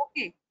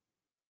 Okay,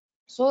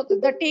 so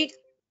the take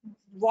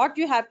what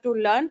you have to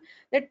learn,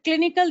 that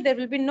clinical there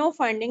will be no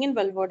finding in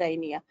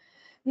vulvodynia.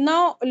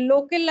 Now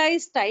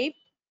localized type,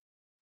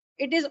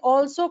 it is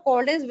also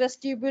called as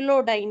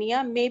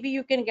vestibulodynia, maybe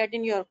you can get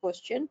in your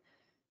question.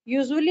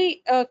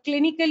 Usually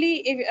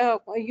clinically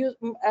if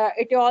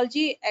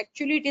etiology,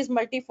 actually it is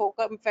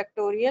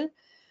multifactorial.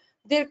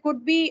 There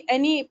could be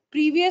any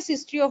previous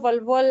history of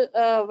vulval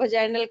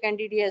vaginal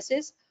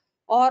candidiasis,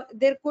 or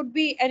there could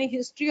be any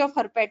history of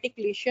herpetic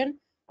lesion,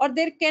 or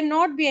there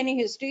cannot be any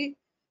history.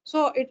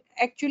 So it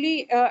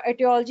actually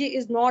etiology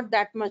is not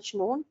that much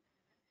known.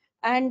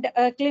 And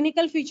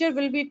clinical feature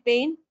will be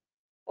pain.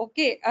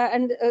 Okay,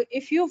 and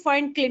if you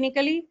find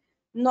clinically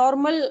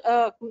normal,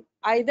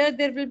 either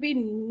there will be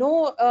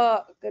no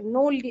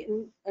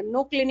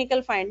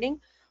clinical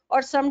finding,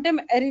 or sometime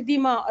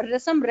erythema or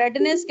some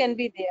redness can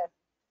be there.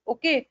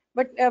 Okay,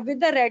 but with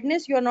the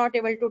redness you are not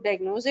able to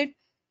diagnose it.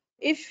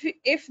 If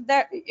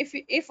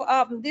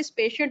this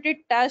patient is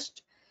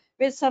touched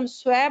with some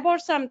swab or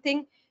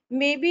something,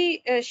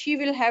 maybe she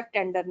will have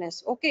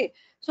tenderness. Okay,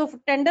 so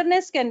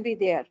tenderness can be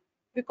there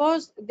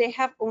because they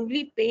have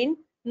only pain,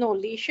 no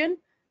lesion.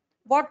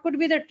 What could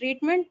be the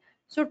treatment?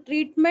 So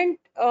treatment,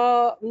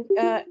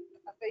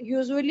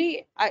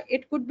 usually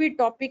it could be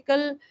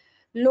topical,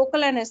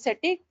 local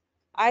anesthetic.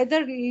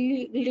 Either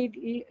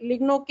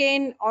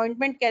lignocaine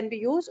ointment can be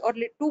used, or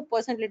 2%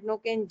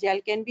 lignocaine gel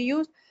can be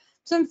used.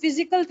 Some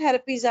physical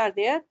therapies are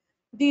there.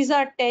 These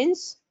are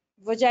TENS,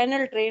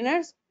 vaginal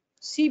trainers,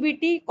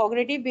 CBT,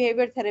 cognitive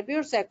behavior therapy,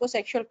 or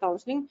psychosexual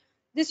counseling.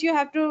 This you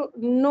have to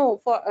know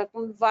for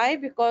why,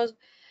 because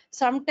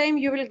sometime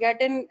you will get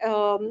in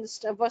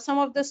some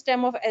of the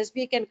stem of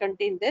SB can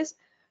contain this.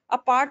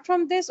 Apart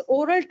from this,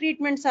 oral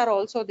treatments are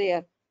also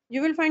there.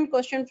 You will find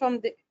question from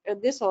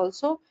this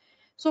also.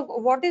 So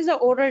what is the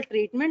oral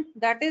treatment?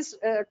 That is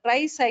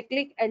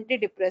tricyclic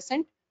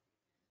antidepressant.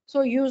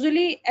 So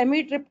usually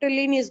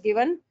amitriptyline is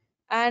given,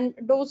 and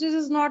doses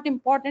is not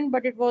important,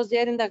 but it was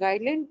there in the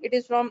guideline. It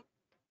is from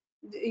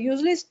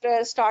usually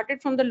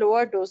started from the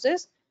lower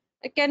doses.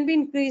 It can be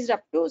increased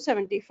up to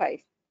 75.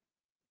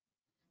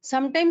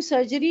 Sometimes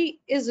surgery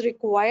is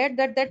required,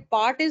 that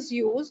part is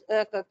used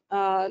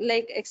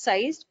like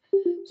excised.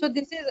 So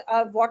this is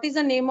what is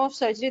the name of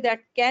surgery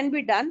that can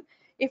be done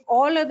if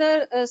all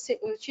other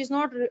she's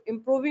not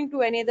improving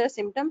to any other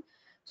symptom.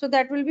 So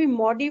that will be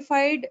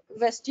modified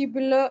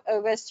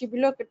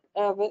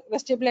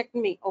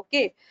vestibulectomy.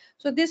 Okay,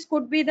 so this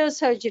could be the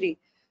surgery.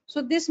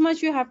 So this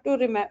much you have to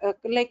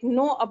like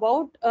know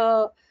about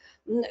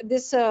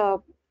this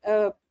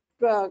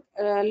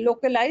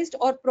localized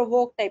or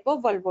provoked type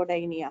of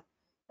vulvodynia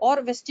or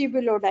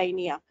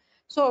vestibulodynia.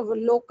 So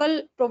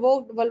local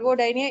provoked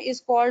vulvodynia is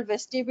called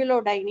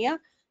vestibulodynia.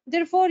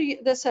 Therefore,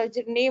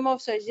 the name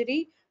of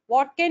surgery,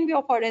 what can be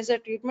offered as a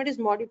treatment, is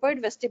modified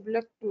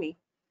vestibulectomy.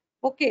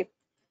 Okay.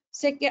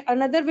 Second,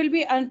 another will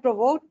be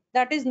unprovoked.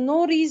 That is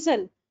no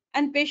reason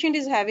and patient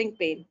is having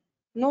pain.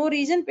 No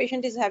reason,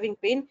 patient is having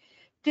pain.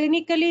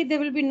 Clinically, there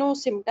will be no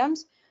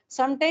symptoms.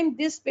 Sometimes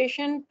this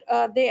patient,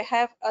 they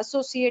have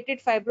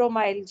associated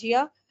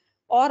fibromyalgia,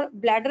 or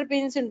bladder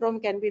pain syndrome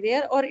can be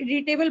there, or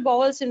irritable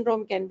bowel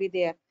syndrome can be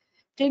there.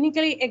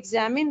 Clinically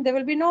examined, there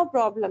will be no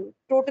problem,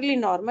 totally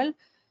normal.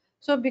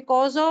 So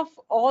because of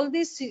all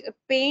this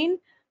pain,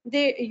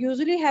 they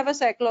usually have a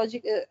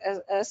psychological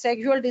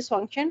sexual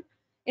dysfunction.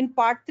 In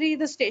part 3,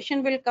 the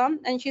station will come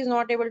and she is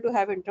not able to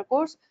have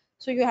intercourse.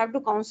 So you have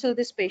to counsel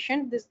this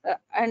patient.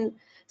 And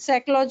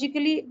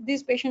psychologically,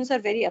 these patients are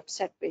very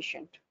upset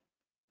patient.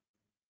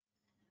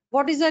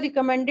 What is the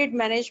recommended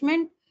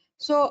management?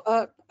 So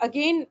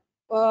again,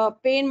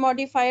 pain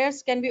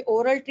modifiers can be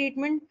oral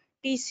treatment,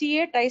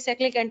 TCA,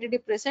 tricyclic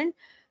antidepressant.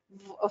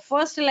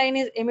 First line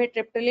is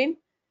amitriptyline.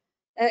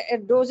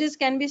 Doses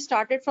can be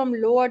started from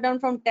lower down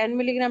from 10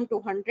 milligram to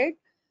 100.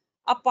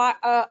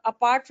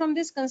 Apart from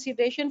this,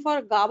 consideration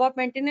for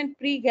gabapentin and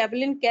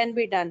pregabalin can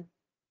be done.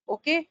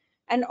 Okay,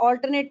 and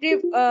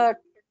alternative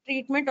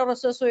treatment or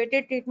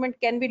associated treatment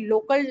can be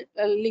local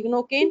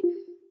lignocaine,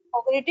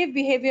 cognitive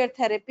behavior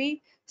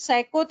therapy,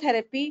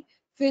 psychotherapy,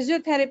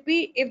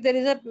 physiotherapy. If there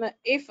is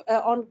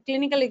a on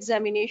clinical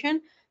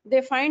examination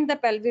they find the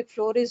pelvic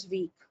floor is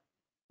weak.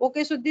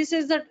 Okay, so this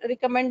is the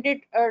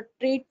recommended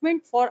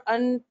treatment for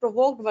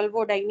unprovoked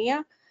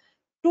vulvodynia.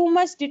 Too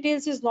much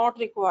details is not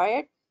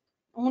required.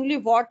 Only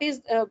what is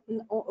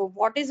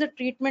the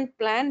treatment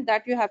plan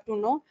that you have to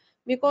know,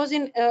 because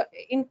in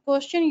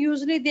question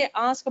usually they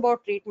ask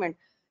about treatment.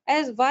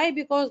 As why?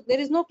 Because there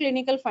is no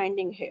clinical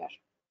finding here.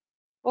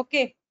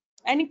 Okay,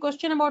 any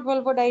question about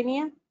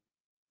vulvodynia?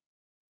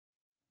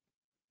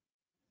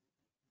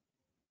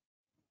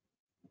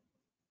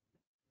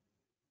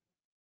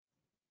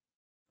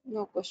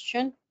 No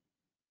question.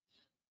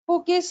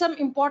 Okay, some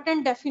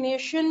important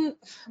definition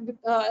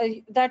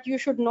that you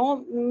should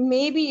know.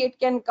 Maybe it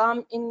can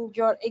come in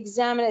your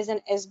exam as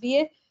an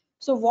SBA.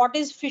 So what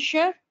is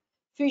fissure?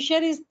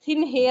 Fissure is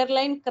thin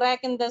hairline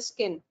crack in the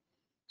skin.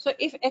 So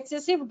if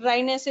excessive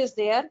dryness is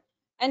there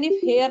and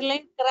if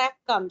hairline crack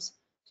comes,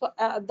 so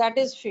that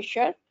is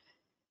fissure.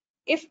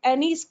 If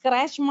any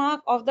scratch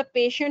mark of the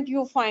patient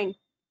you find,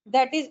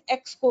 that is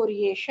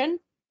excoriation.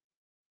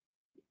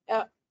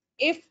 uh,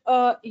 if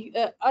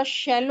a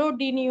shallow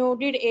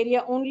denuded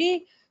area,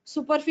 only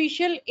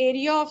superficial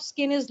area of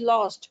skin is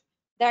lost,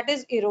 that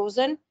is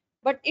erosion.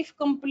 But if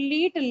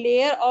complete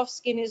layer of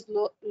skin is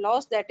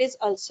lost, that is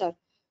ulcer.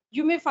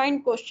 You may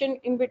find question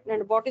in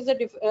between, what is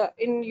the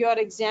in your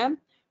exam,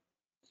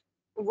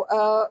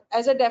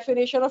 as a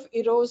definition of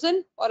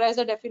erosion or as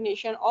a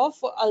definition of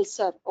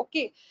ulcer.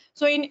 Okay,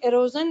 so in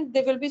erosion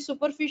there will be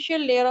superficial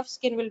layer of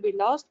skin will be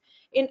lost.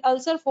 In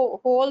ulcer, for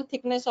whole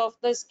thickness of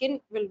the skin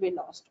will be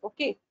lost.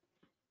 Okay,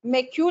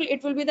 macule,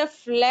 it will be the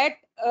flat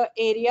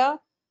area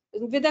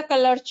with a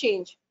color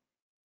change.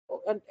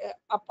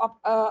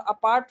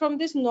 Apart from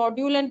this,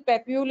 nodule and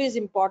papule is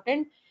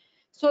important.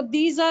 So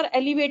these are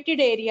elevated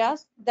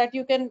areas that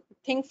you can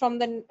think from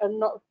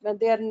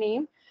their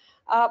name.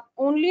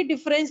 Only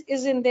difference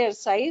is in their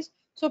size.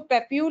 So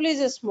papule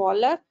is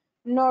smaller,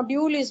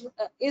 nodule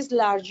is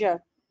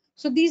larger.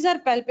 So these are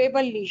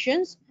palpable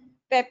lesions.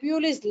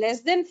 Papule is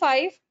less than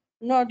 5,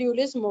 nodule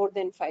is more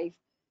than 5.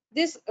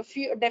 This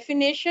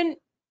definition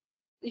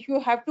you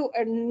have to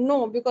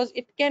know, because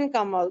it can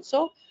come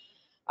also.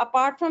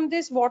 Apart from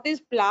this, what is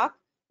plaque?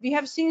 We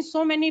have seen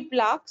so many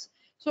plaques.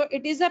 So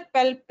it is a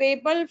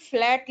palpable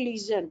flat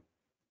lesion.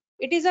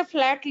 It is a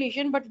flat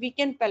lesion, but we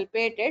can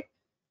palpate it,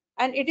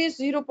 and it is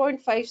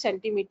 0.5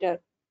 centimeter.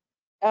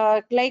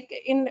 Like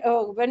in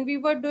when we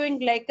were doing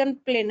lichen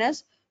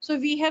planus, so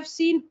we have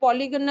seen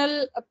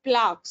polygonal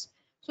plaques.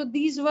 So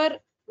these were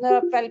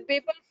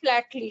palpable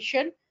flat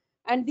lesion,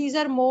 and these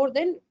are more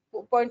than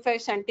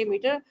 0.5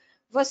 centimeter.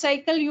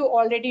 Vesicle, you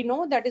already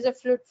know, that is a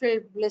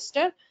fluid-filled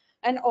blister,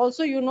 and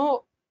also you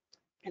know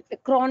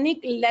chronic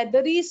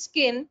leathery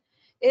skin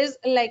is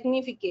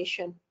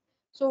lichenification.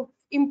 So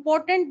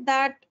important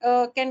that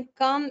can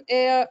come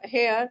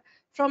here,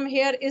 from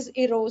here, is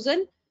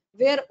erosion,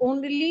 where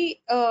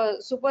only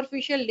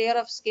superficial layer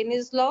of skin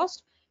is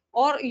lost,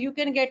 or you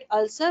can get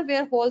ulcer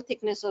where whole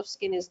thickness of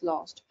skin is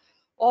lost,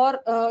 or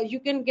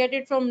you can get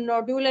it from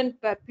nodule and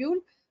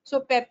papule. So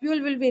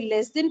papule will be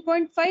less than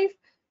 0.5,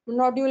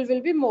 nodule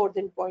will be more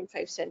than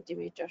 0.5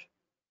 centimeter.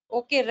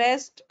 Okay,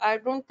 rest I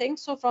don't think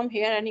so from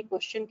here any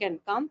question can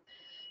come.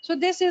 So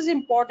this is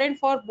important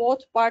for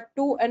both part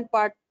 2 and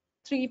part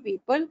 3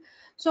 people.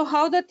 So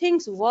how the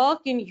things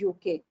work in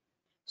UK?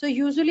 So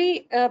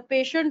usually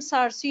patients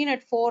are seen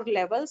at 4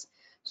 levels.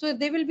 So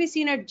they will be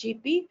seen at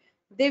GP,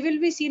 they will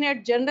be seen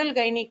at general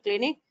gynae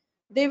clinic,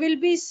 they will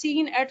be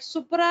seen at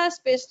supra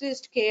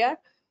specialist care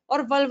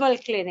or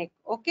vulval clinic.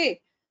 Okay,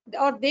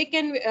 or they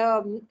can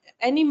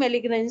any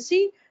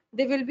malignancy,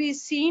 they will be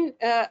seen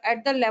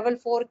at the level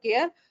 4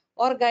 care,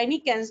 or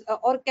gynae cancer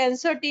or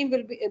cancer team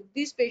will be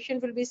this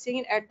patient will be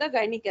seen at the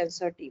gynae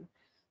cancer team.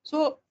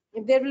 So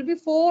there will be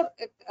 4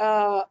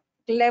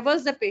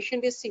 levels the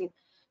patient is seen.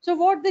 So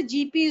what the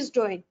GP is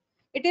doing,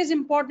 it is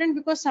important,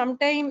 because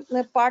sometime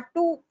part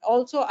 2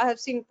 also I have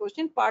seen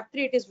question, part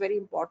 3 it is very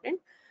important.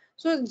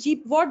 So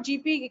what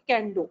GP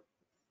can do,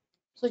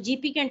 so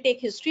GP can take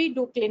history,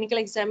 do clinical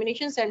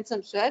examinations, and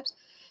some swabs.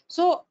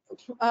 So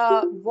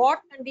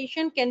what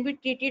condition can be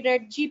treated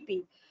at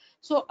GP?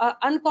 So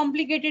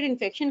uncomplicated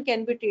infection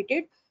can be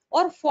treated,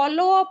 or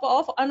follow-up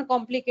of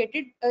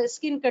uncomplicated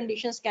skin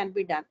conditions can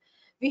be done.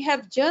 We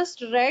have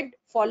just read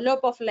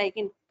follow-up of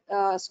lichen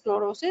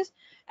sclerosis,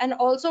 and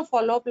also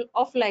follow-up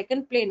of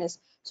lichen planus.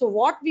 So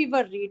what we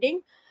were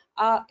reading,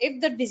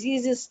 if the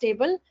disease is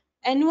stable,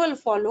 annual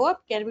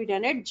follow-up can be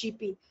done at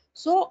GP.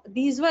 So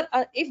these were,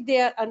 if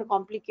they are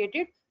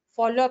uncomplicated,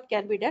 follow-up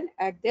can be done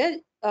at their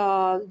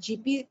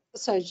GP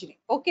surgery.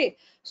 Okay,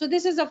 so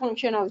this is a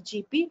function of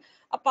GP.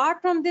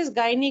 Apart from this,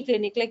 gynae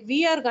clinic, like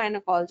we are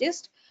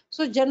gynecologists,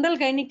 so general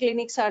gynae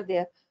clinics are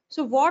there.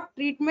 So what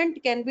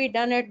treatment can be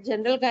done at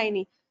general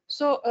gynae?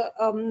 So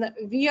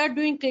we are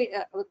doing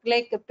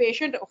like a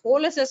patient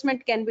whole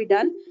assessment can be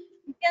done.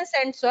 We can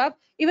send swab,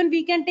 even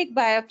we can take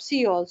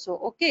biopsy also.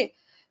 Okay,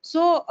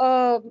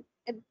 so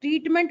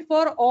treatment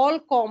for all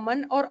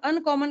common or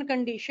uncommon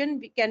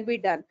condition can be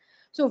done.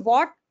 So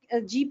what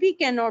GP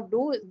cannot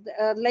do,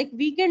 like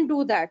we can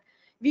do that.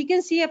 We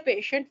can see a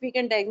patient, we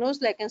can diagnose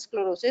lichen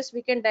sclerosis,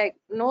 we can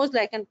diagnose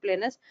lichen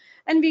planus,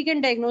 and we can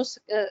diagnose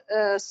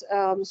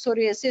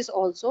psoriasis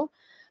also,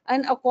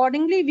 and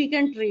accordingly we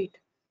can treat.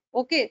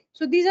 Okay,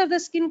 so these are the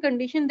skin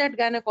condition that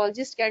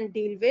gynecologist can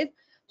deal with.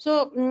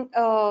 So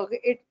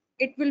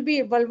it will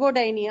be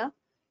vulvodynia,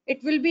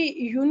 it will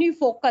be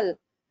unifocal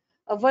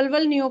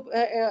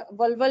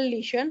vulval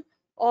lesion,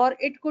 or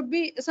it could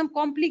be some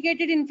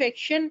complicated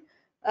infection,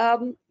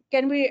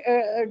 can be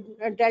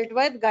dealt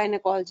with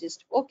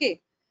gynecologist. Okay,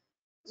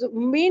 so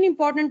main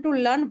important to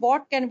learn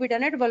what can be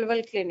done at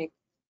vulval clinic.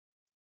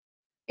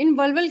 In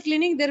vulval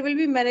clinic, there will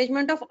be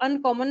management of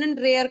uncommon and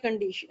rare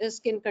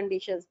skin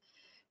conditions,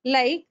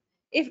 like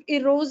if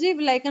erosive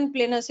lichen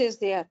planus is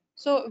there.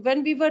 So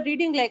when we were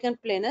reading lichen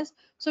planus,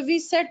 so we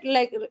said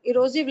like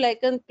erosive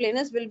lichen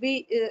planus will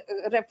be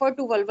referred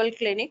to vulval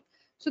clinic.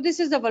 So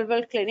this is the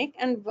vulval clinic,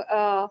 and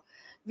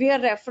we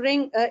are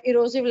referring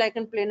erosive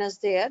lichen planus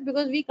there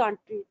because we can't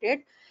treat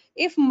it.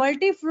 If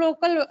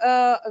multifocal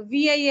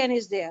VIN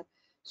is there,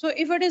 so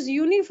if it is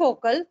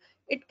unifocal,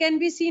 it can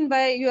be seen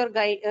by your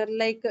guy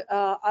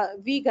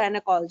V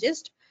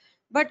gynecologist.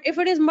 But if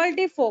it is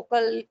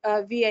multifocal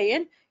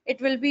VIN, it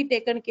will be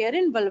taken care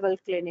in vulval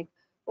clinic.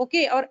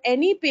 Okay, or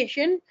any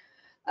patient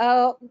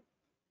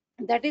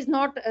that is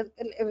not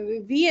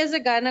we as a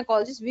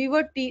gynecologist, we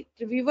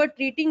were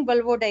treating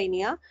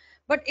vulvodynia,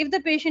 but if the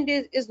patient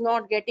is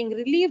not getting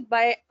relief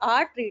by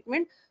our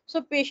treatment,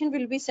 so patient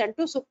will be sent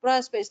to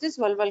supra specialist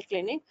vulval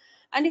clinic.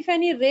 And if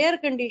any rare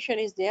condition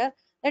is there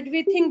that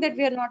we think that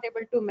we are not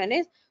able to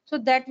manage, so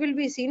that will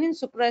be seen in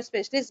supra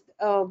specialist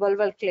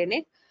vulval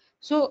clinic.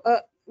 So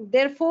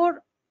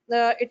therefore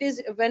it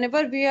is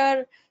whenever we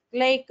are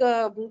like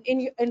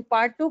in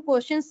part 2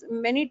 questions,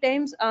 many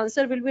times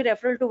answer will be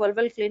referred to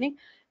vulval clinic,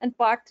 and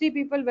part 3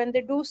 people when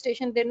they do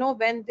station, they know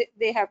when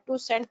they have to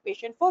send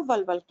patient for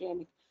vulval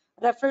clinic,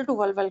 referral to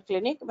vulval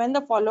clinic, when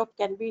the follow-up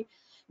can be,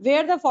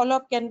 where the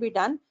follow-up can be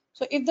done.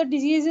 So if the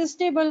disease is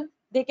stable,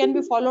 they can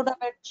be followed up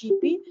at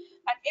GP,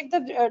 and if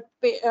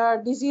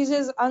the disease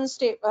is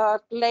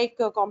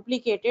unstable,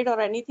 complicated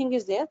or anything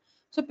is there,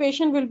 so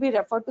patient will be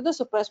referred to the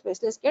super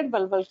specialist at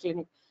vulval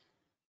clinic.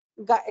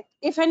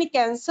 If any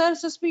cancer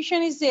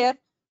suspicion is there,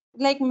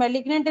 like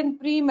malignant and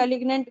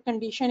pre-malignant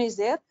condition is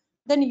there,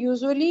 then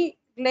usually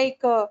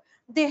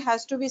they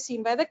has to be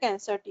seen by the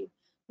cancer team.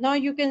 Now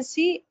you can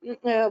see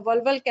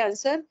vulval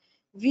cancer,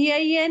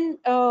 VIN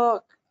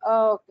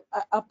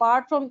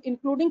apart from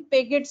including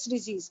Paget's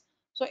disease.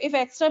 So if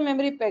extra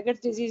memory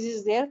Paget's disease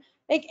is there,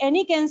 like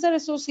any cancer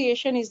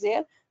association is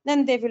there,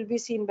 then they will be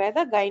seen by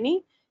the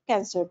gynae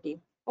cancer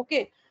team.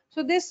 Okay,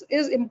 so this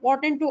is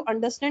important to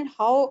understand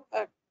how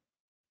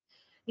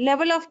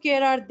level of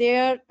care are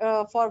there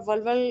for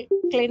vulval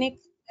clinic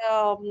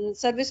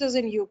services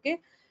in UK,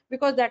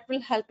 because that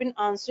will help in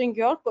answering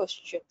your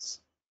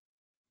questions.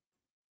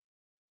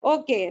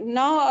 Okay,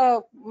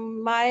 now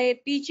my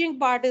teaching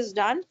part is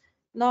done.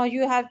 Now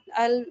you have,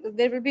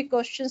 there will be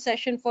question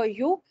session for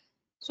you.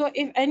 So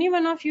if any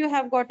one of you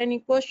have got any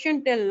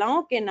question till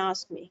now, can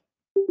ask me.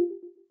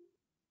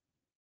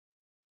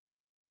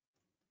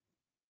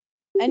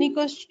 Any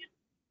question?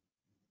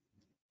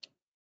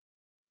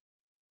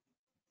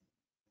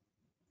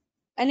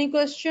 Any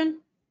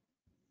question?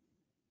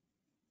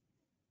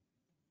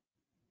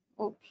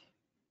 Okay,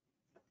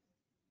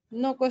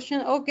 no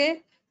question.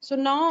 Okay, so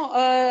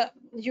now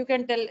you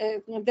can tell,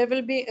 there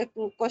will be a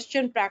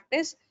question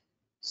practice.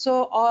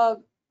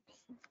 So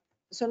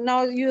so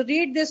now you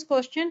read this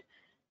question,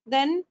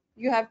 then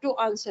you have to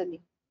answer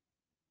me.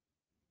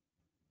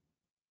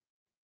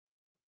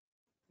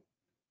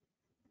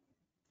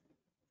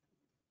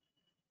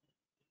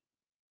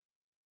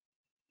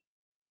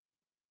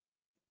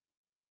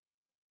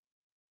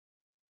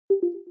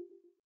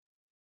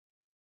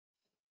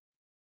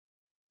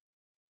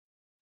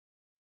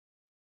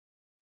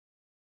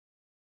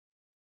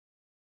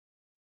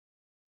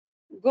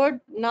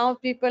 Good, now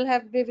people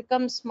have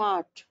become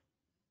smart.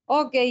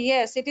 Okay,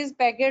 yes, it is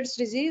Paget's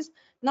disease.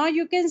 Now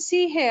you can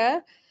see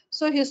here,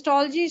 so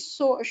histology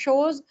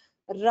shows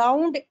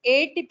round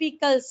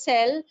atypical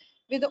cell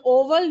with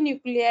oval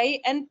nuclei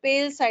and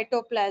pale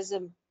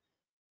cytoplasm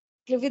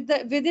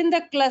within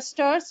the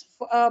clusters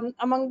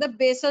among the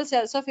basal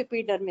cells of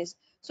epidermis.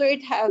 So it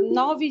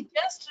now we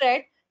just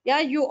read, yeah,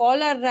 you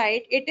all are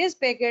right, it is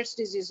Paget's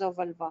disease of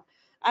vulva,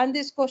 and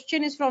this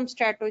question is from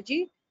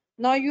strategy.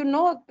 Now you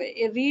know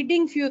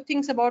reading few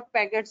things about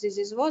Paget's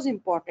disease was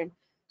important.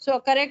 So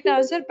correct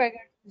answer,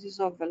 Paget's disease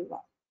of vulva.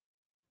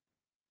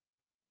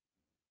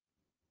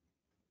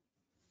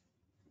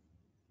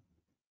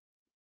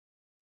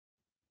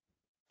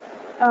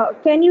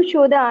 Can you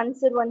show the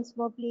answer once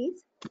more,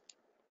 please?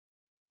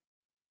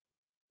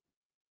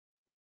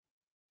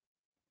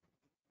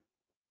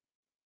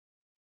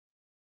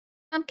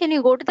 Ma'am, can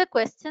you go to the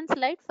question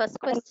slide, first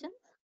question?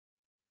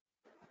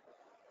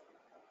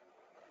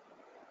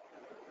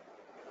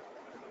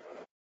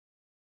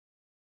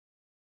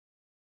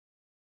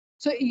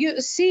 So you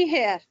see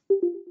here,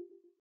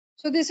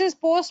 so this is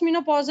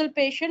postmenopausal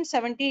patient,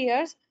 70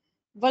 years,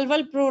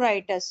 vulval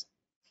pruritus.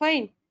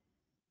 Fine.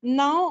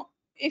 Now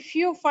if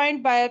you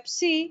find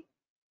biopsy,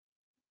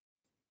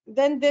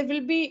 then there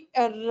will be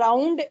a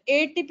round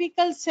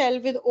atypical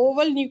cell with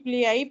oval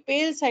nuclei,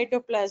 pale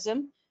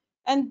cytoplasm,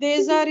 and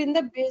these are in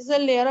the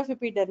basal layer of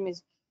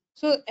epidermis.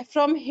 So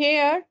from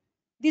here,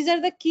 these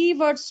are the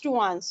keywords to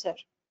answer.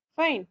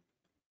 Fine.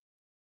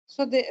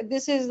 So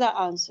this is the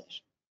answer.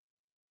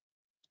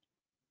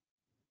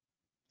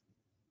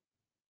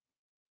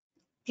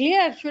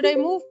 Clear? Should I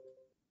move?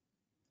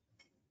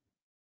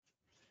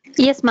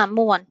 Yes, ma'am,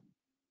 move on.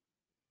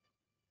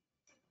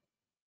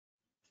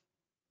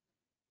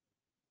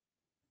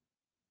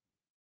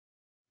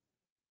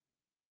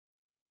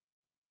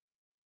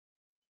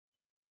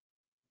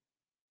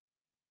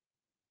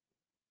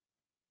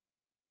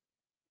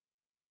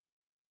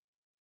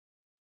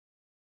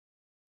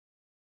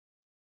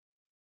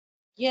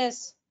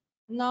 Yes.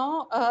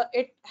 Now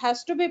it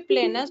has to be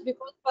planus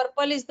because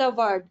purple is the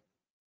word.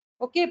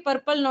 Okay,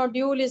 purple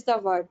nodule is the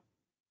word.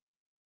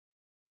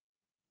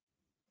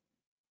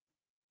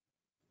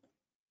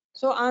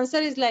 So answer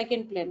is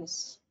lichen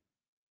planus.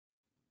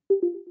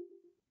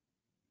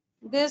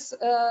 This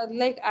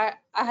I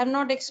have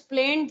not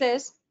explained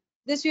this.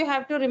 This you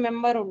have to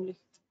remember only.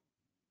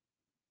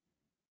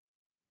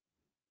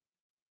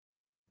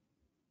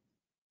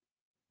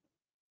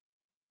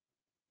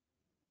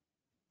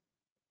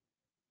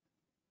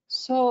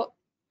 So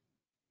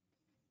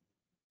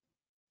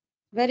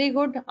very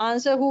good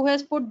answer. Who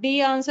has put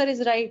D answer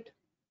is right?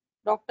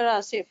 Dr.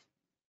 Asif.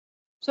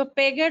 So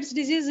Paget's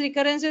disease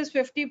recurrence is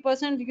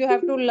 50%. You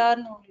have to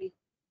learn only.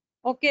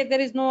 Okay, there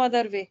is no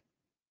other way.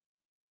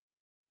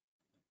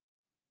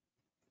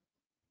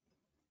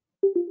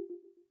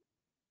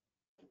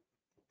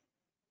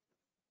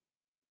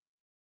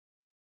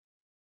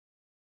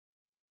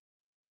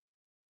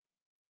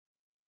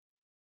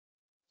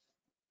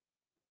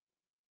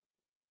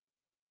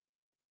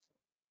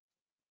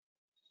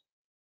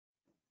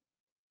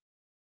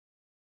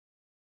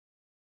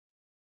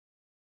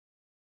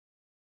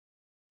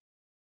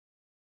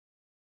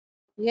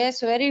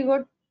 Yes, very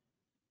good.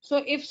 So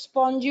if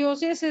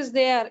spongiosis is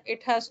there,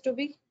 it has to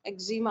be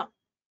eczema.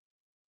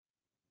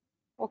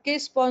 Okay,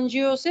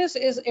 spongiosis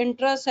is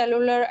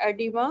intracellular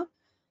edema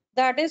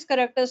that is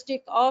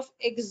characteristic of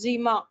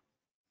eczema.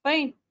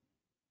 Fine.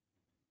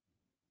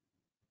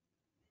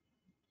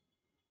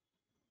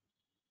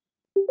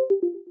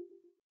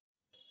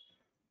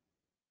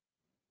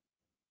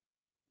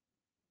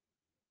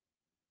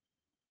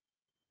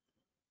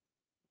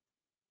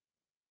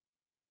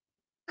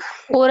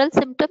 Oral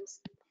symptoms.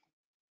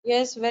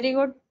 Yes, very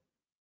good.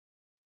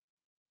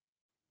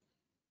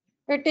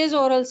 It is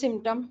oral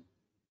symptom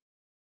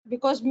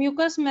because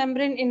mucous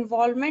membrane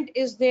involvement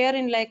is there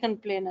in lichen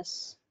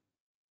planus.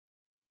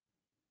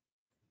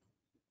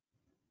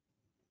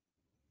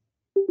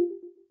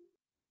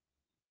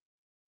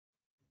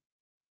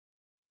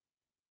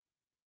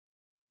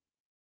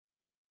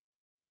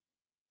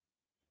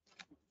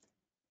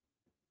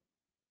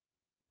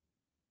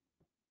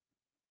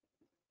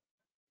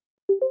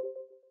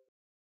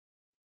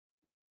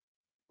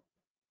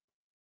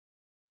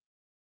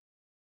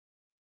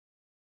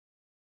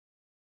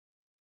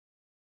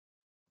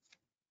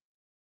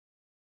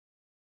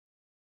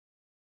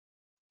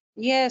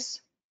 Yes,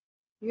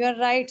 you are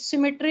right.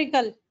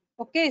 Symmetrical.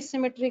 Okay,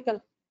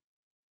 symmetrical.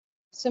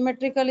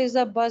 Symmetrical is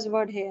the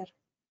buzzword here.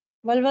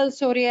 Vulval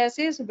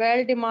psoriasis,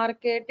 well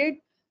demarcated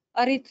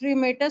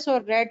erythematous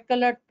or red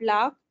colored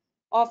plaque,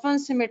 often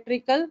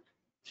symmetrical,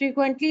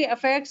 frequently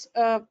affects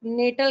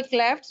natal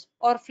clefts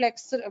or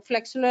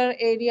flexular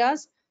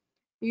areas,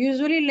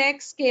 usually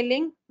lacks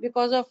scaling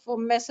because of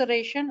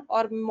maceration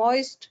or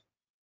moisturing,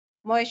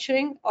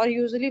 or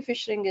usually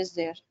fissuring is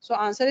there. So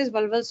answer is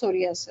vulval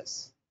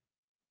psoriasis.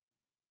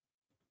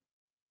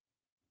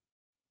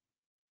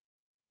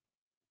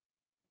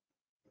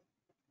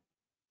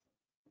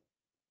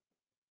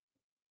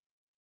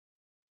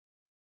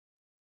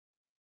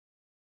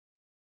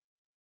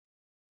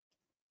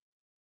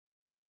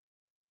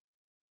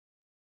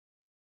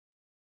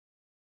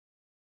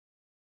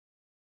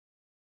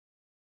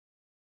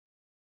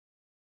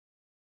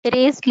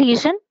 Raised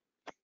lesion.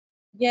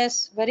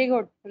 Yes, very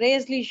good.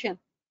 Raised lesion.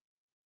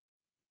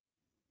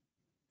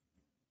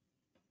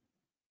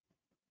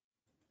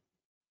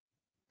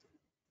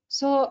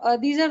 So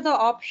these are the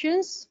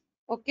options.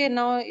 Okay,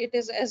 now it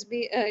is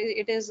SB.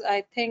 It is,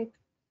 I think,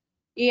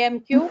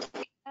 EMQ.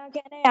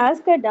 Can I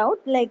ask a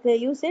doubt? Like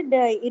you said,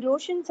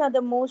 erosions are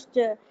the most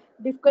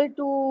difficult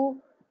to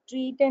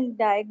treat and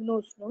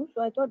diagnose, no?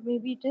 So I thought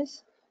maybe it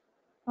is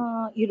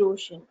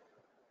erosion.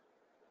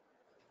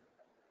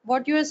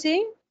 What you are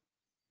saying?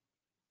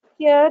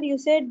 Here you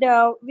said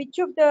which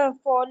of the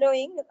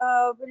following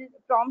will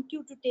prompt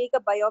you to take a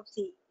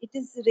biopsy? It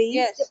is raised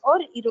Yes. or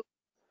erosion?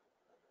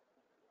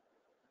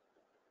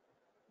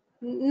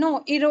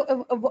 No, I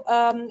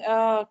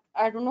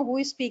don't know who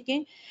is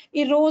speaking.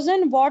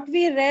 Erosion, what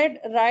we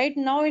read right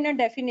now in a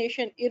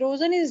definition,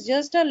 erosion is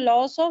just a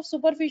loss of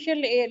superficial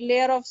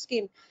layer of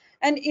skin.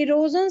 And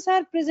erosions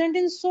are present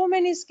in so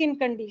many skin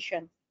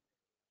conditions.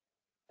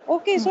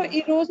 Okay, so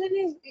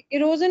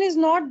erosion is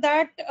not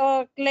that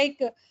like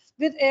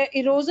with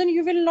erosion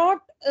you will not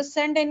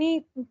send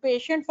any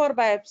patient for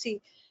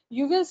biopsy.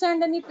 You will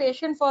send any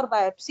patient for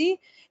biopsy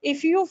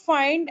if you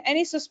find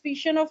any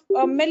suspicion of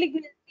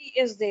malignancy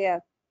is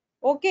there.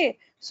 Okay,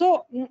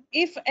 so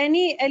if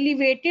any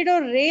elevated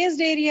or raised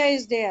area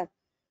is there,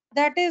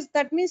 that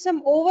means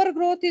some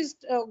overgrowth is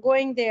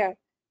going there.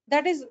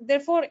 That is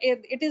therefore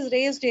it is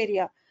raised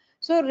area.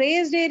 So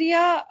raised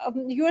area,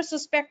 you are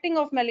suspecting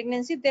of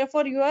malignancy,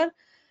 therefore you are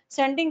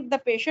sending the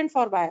patient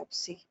for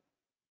biopsy.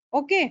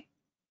 Okay,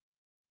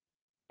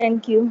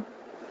 Thank you.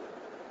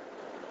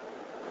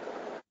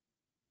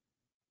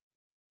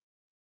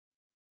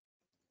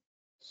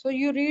 so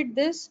you read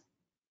this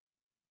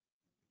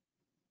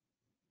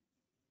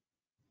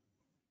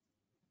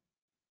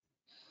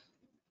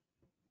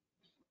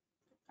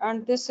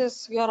and this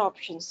is your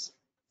options.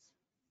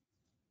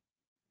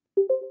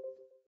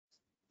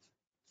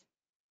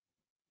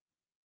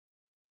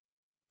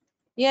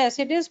 Yes,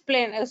 it is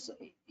plain as,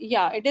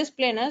 yeah, it is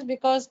plainest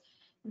because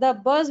the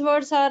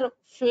buzzwords are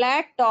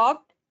flat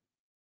topped,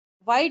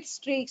 white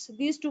streaks.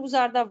 These two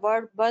are the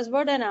word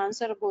buzzword, and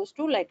answer goes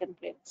to lichen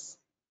planus.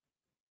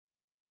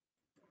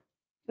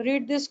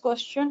 Read this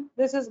question.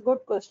 This is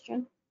good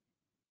question.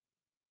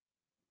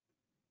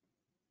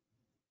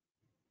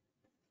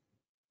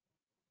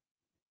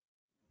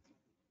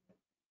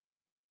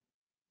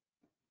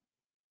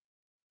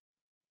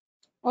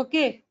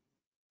 Okay,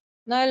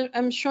 now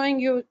I'm showing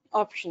you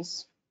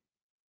options.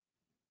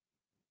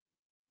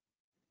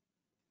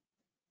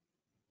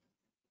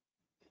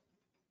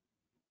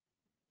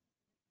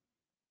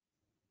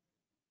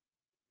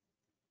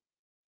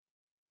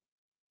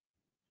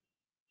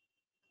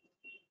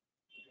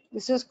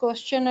 This is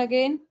question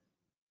again.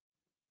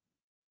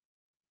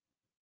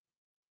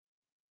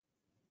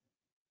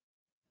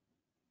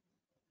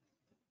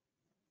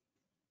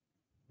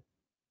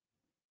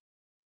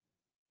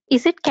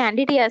 Is it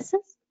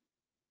candidiasis?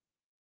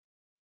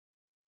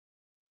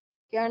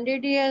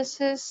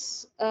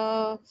 Candidiasis,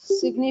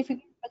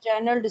 significant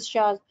vaginal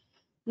discharge,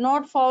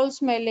 not foul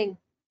smelling.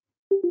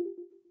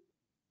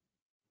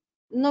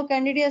 No,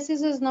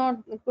 candidiasis is not,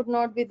 could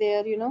not be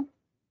there, you know.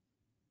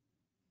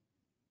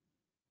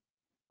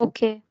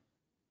 Okay.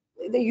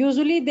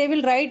 Usually they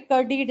will write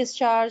curdy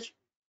discharge.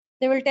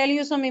 They will tell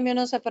you some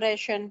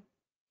immunosuppression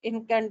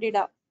in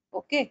candida.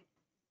 Okay,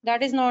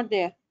 that is not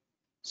there.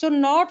 So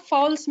not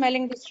foul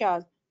smelling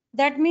discharge.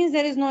 That means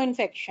there is no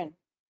infection.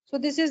 So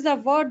this is the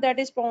word that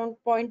is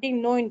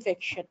pointing no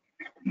infection.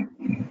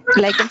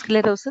 Lichen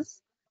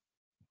sclerosis.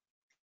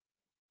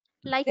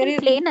 There Lichen is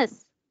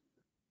planus.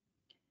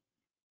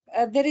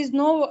 there is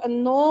no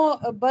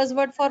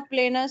buzzword for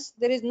planus.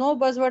 There is no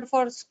buzzword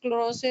for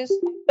sclerosis.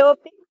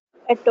 Atopic.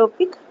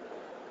 Atopic.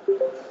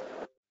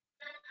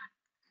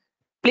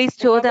 Please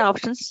show the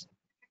options.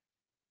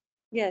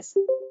 Yes.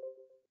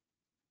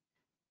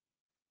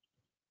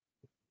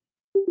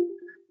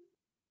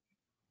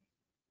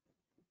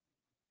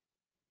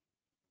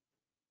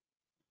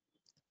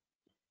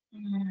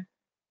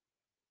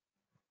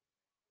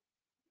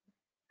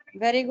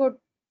 Very good.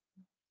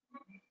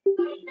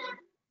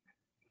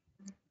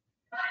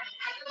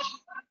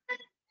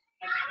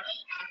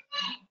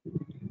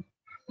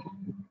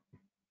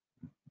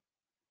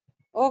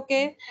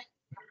 Okay.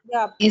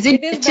 Yeah. Is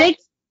It it is check?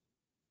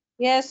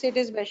 Yes, it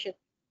is Bashir.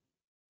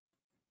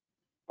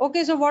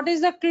 Okay, so what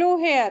is the clue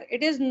here?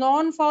 It is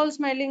non-foul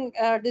smelling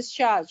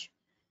discharge.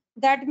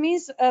 That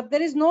means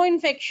there is no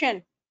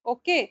infection.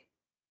 Okay.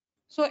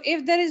 So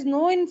if there is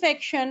no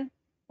infection,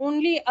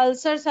 only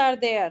ulcers are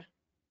there.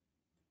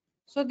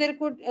 So there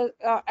could,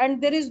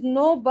 and there is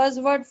no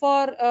buzzword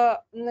for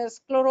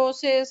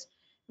sclerosis,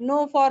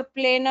 no for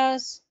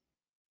planus.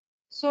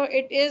 So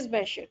it is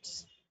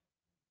Behçet's.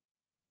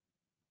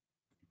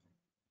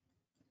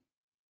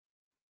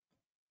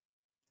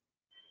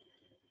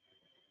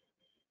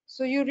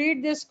 So you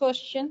read this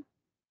question.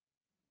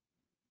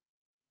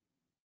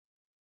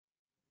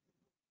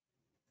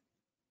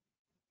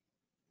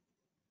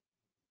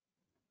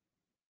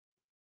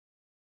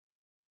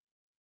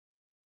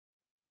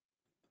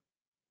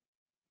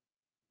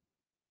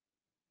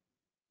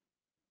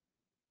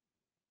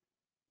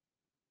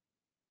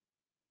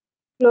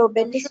 I'm sure.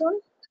 Clobetasol.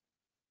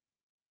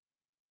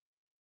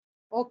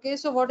 Okay,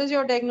 so what is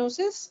your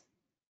diagnosis?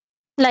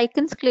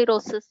 Lichen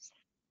sclerosis.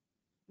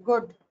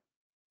 Good.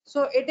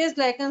 So it is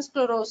lichen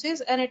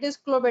sclerosis and it is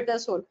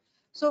clobetasol.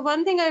 So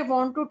one thing I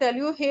want to tell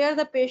you here,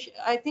 the patient,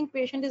 I think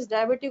patient is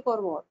diabetic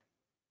or what?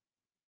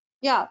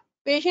 Yeah,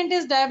 patient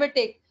is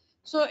diabetic.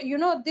 So you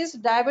know this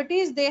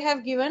diabetes they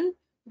have given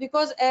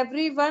because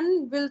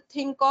everyone will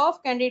think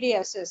of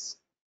candidiasis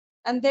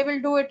and they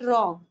will do it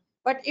wrong.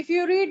 But if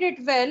you read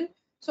it well,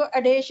 so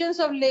adhesions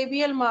of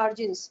labial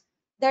margins,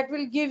 that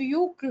will give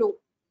you clue.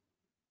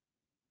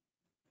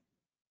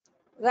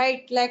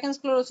 Right, lichen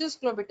sclerosis,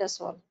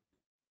 clobetasol.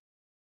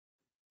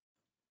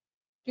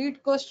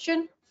 Read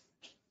question.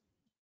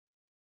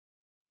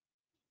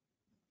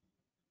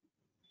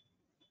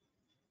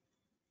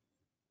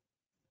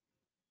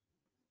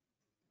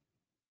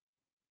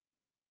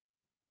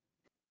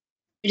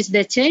 It's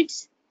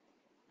Behçet's.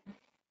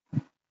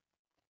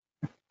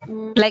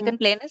 Lichen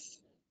planus.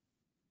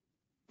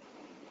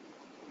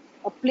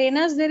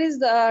 Planus, there is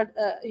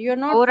you're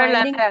not Oral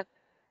and finding.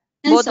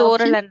 both oral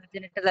Option and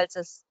genital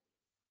ulcers.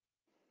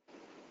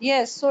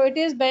 Yes, so it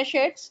is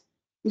Behçet's.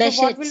 So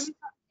what will Behçet's. be?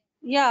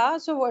 Yeah,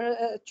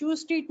 so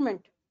choose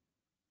treatment.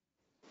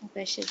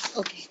 Behçet's.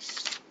 Okay.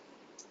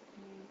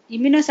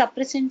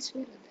 Immunosuppressants.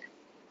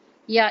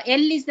 Yeah, L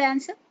is the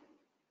answer.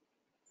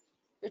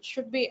 It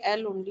should be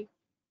L only.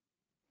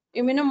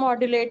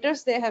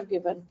 Immunomodulators they have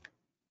given.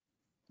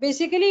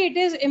 Basically, it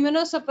is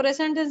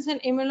immunosuppressant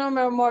and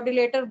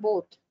immunomodulator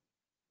both.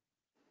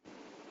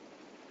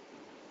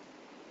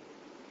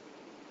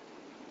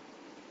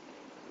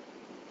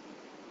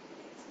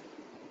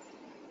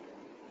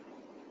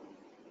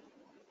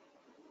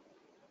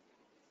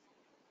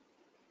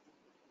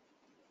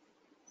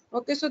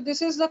 Okay, so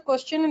this is the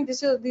question and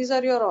these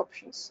are your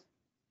options.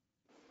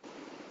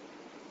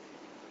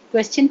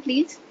 Question,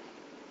 please.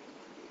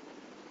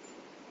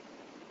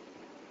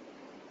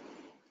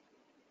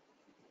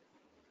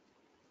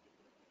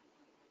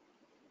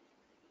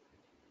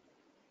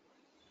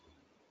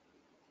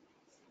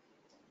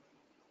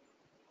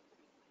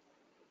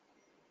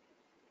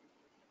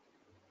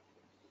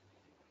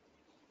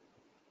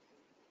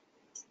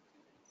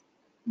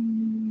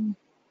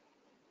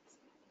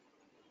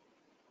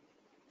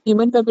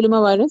 Human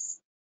papilloma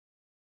virus.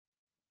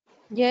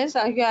 Yes,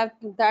 you have,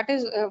 that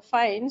is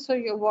fine. So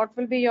what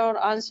will be your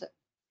answer?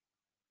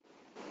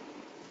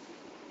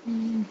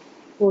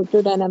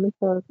 Photodynamic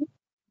therapy?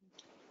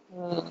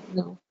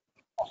 No.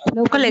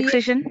 Local B,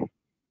 excision.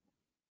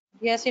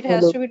 yes, it No,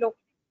 has look. to be local.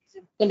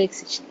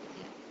 Relaxation.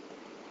 Yeah.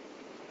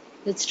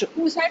 That's true.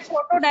 You said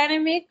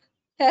photodynamic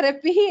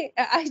therapy.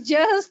 I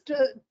just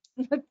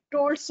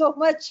told so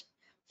much.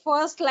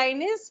 First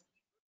line is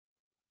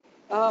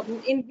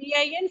in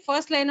BIN,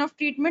 first line of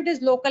treatment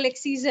is local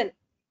excision.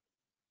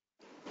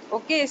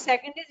 Okay,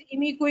 second is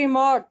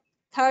imiquimod.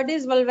 Third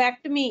is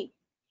vulvectomy.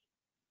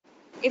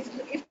 If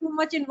too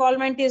much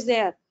involvement is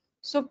there.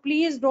 So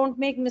please don't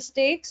make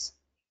mistakes.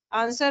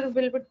 Answer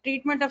will be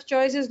treatment of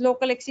choice is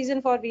local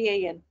excision for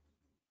VIN.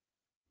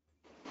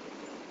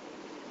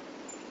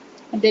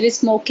 There is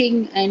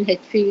smoking and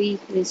HPV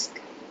risk.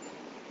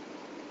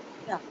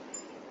 Yeah.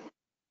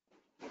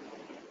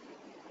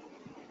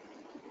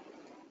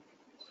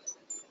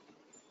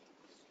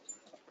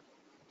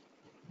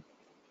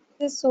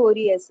 This is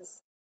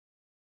psoriasis.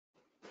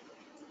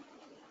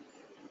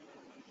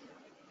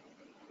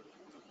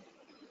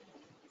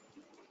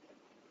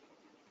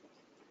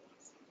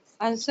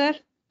 Answer.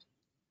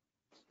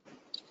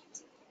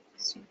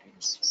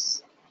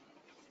 Psoriasis.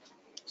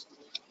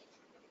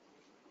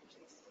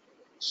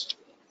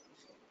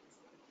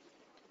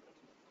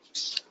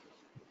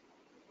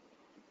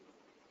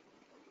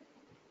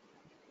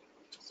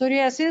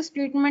 Psoriasis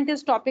treatment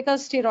is topical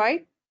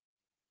steroid.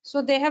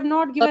 So they have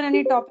not given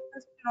any topical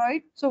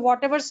steroid. So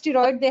whatever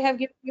steroid they have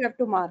given, you have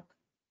to mark.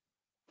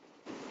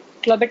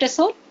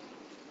 Clobetasol.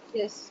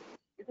 Yes,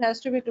 it has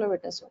to be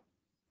clobetasol.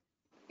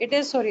 It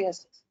is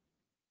psoriasis.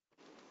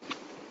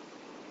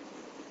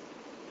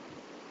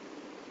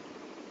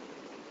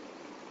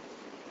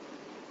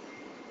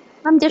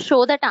 Just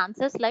show that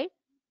answer slide.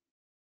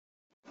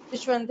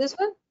 Which one? This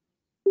one?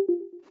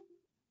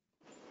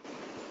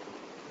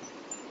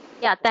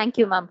 Yeah, thank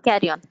you, ma'am.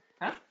 Carry on.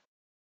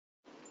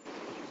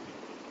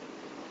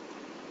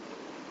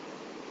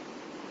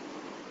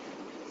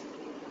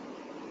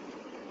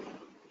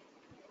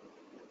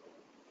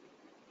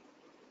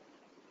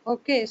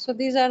 Okay, so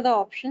these are the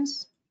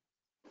options.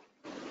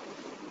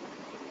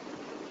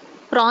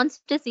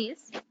 Crohn's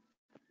disease.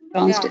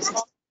 Crohn's Yeah.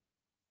 disease.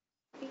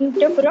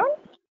 Interferon?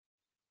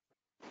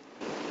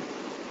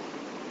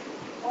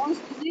 Crohn's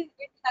disease,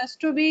 it has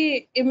to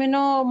be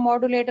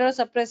immunomodulator,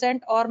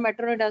 suppressant, or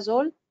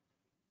metronidazole.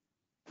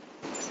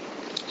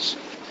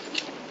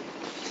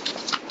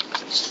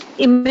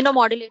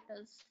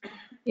 Immunomodulators.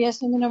 Yes,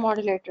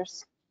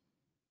 immunomodulators.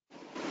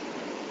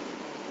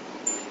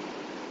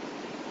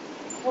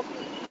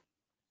 Okay.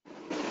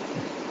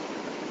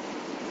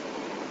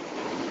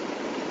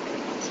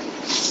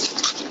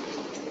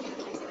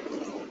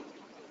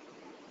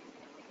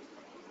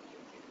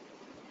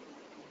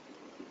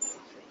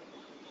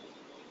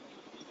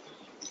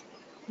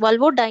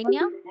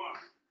 Vulvodynia.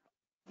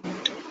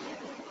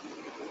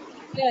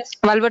 Yes.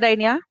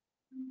 Vulvodynia.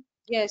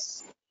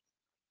 Yes.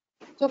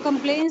 So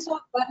complaints of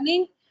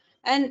burning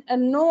and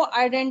no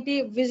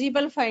identity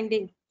visible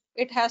finding.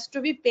 It has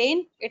to be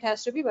pain. It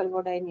has to be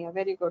vulvodynia.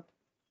 Very good.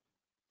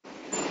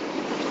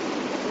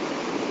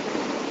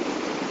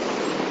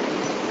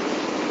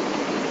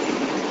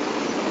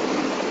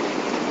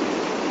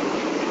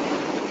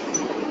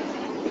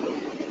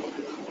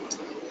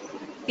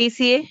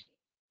 TCA.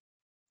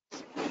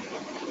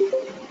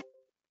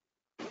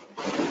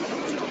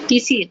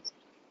 TCA.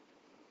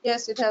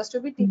 Yes, it has to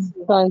be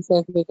TCA.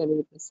 Scientific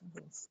education.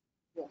 Yes.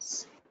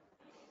 Yes.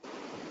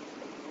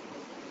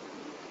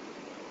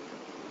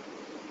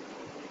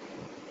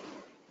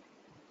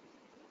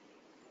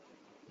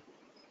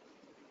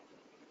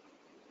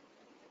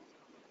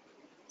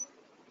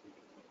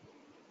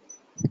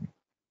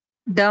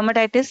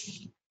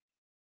 Dermatitis.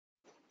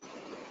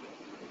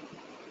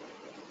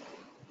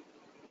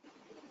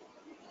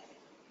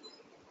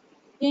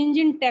 Change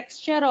in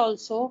texture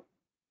also.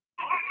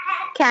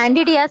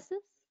 Candidiasis.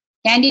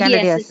 Candidiasis.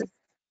 Candidiasis.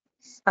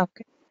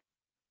 Okay.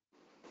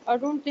 I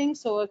don't think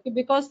so. Okay,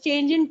 because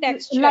change in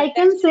texture.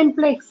 Lichen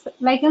simplex.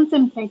 Lichen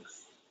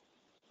simplex.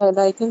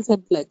 Lichen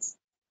simplex.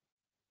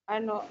 I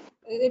know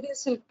it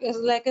is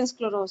lichen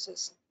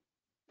sclerosis.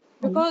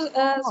 Because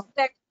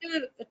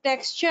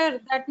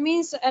texture, that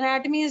means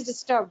anatomy is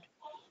disturbed.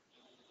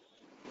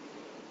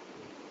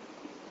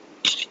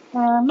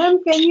 Ma'am,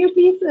 can you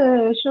please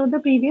show the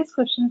previous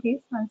question,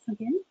 please, once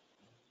again?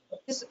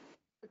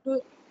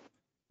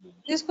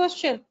 This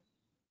question.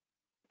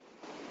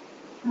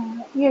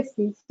 Yes,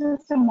 please.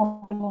 Just a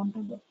moment. I want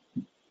to do.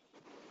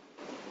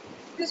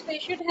 This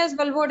patient has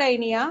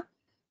vulvodynia.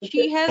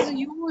 She has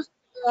used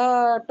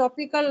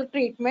topical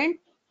treatment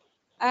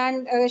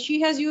and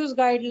she has used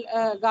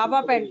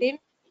gabapentin.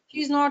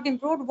 She is not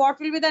improved. What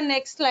will be the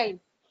next line?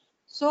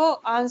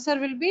 So answer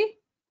will be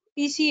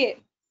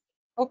TCA.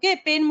 Okay,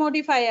 pain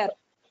modifier.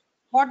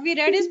 What we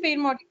read is pain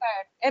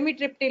modifier,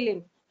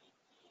 amitriptyline.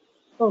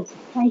 Okay.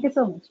 Thank you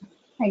so much.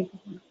 Thank you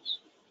so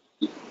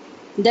much.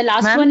 The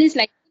last Ma'am. one is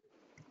like.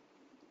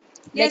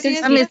 Yes, Lichen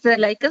yes, Ma'am, yes. is the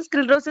lichen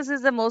sclerosis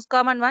is the most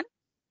common one?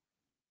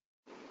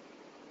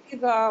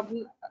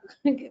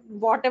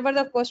 whatever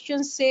the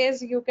question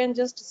says, you can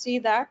just see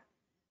that,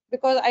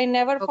 because I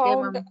never Okay,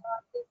 found ma'am.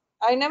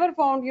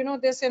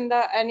 this in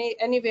the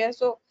anywhere.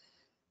 So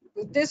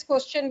this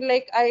question,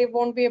 like, I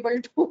won't be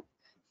able to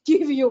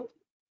give you.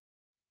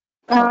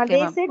 Okay,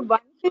 They ma'am. said one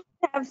should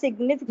have No,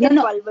 significant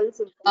no. vulval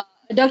symptoms.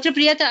 Dr.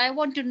 Priyata, I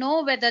want to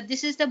know whether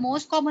this is the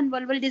most common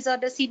vulval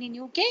disorder seen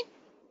in UK,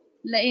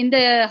 in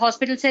the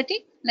hospital setting,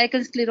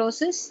 lichen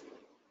sclerosis.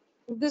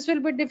 This will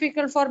be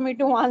difficult for me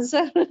to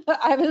answer.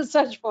 I will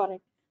search for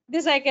it.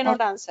 This I Oh,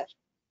 cannot answer,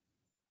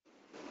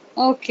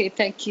 okay,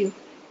 thank you.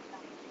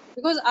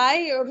 because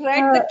I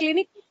read the Uh,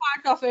 clinical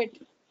part of it.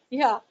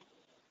 Yeah.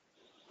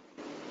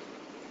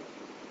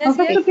 Yes,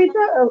 Professor yes.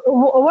 Peter,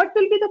 what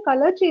will be the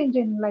color change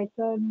in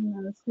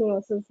lichen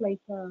sclerosis?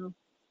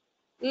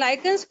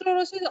 Lichen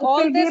sclerosis, It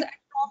all will be this a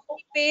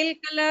atrophy, pale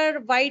color,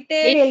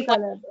 whitish. pale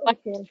color.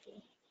 Okay,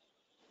 okay.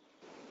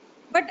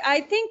 But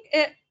I think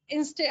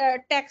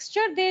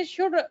texture, they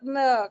should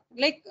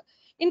like,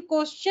 in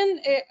question,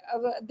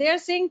 they are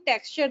saying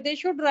texture, they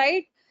should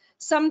write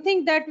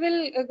something that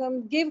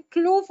will give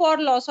clue for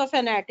loss of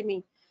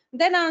anatomy.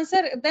 Then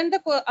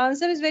the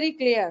answer is very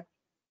clear.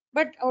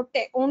 But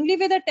only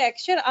with the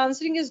texture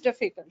answering is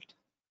difficult.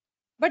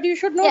 But you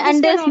should know Yeah, this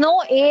and can there's also.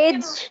 no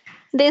age.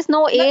 There's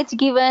no age Nothing.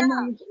 given,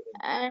 Yeah,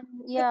 and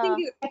I think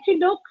yeah. Actually,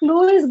 no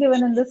clue is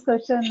given in this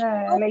question.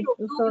 no clue,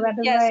 no So clue. that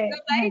is Yes, why. you're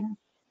right.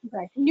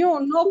 Exactly.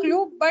 No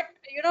clue. But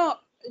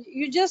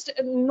you just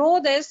know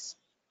this.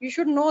 You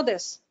should know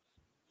this.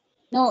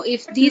 No,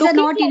 if But these are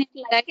looking not in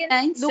like any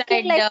lichens, guidelines,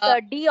 looking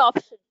like D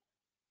option.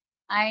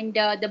 and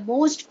the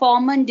most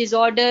common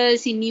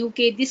disorders in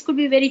UK, this could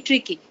be very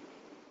tricky.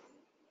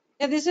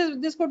 Yeah,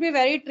 this could be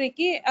very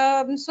tricky.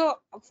 So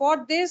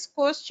for this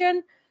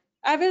question,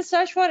 I will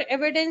search for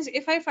evidence.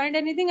 If I find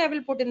anything, I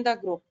will put in the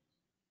group.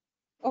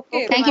 Okay,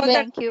 Okay, Thank you ma'am. because very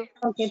that Thank you.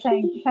 Okay,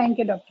 thank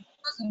you, doctor.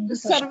 Thank you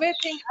so much. survey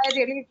thing, I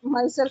really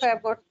myself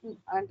have got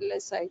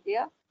less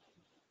idea.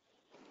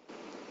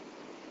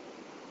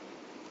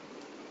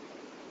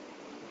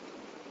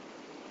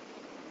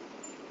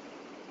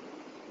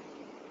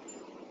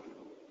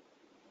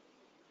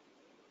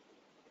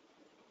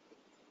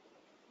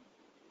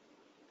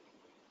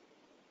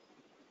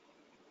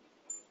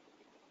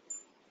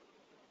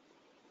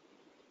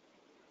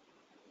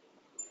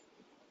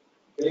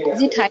 much.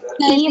 Is it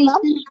E,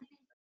 ma'am. hybridization?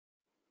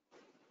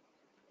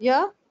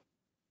 Yeah.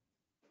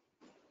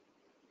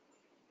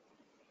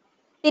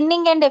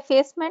 Thinning and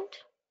effacement.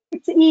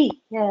 It's E.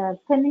 Yeah,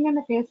 thinning and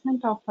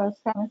effacement of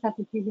squamous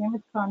epithelium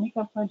with chronic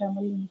upper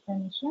dermal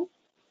inflammation.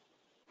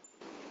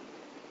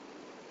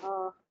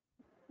 Uh,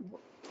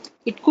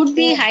 It could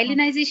be Yeah,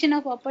 hyalinization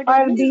of upper or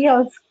dermis. B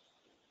also.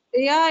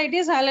 yeah, it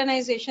is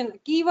hyalinization.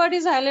 Keyword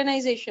is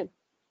hyalinization.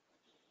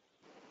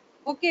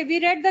 Okay, we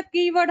read the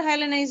keyword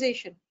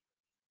hyalinization.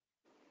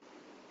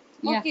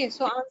 Yeah, Okay,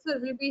 so answer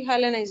will be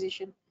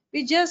hyalinization.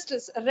 We just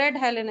read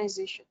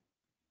hyalinization.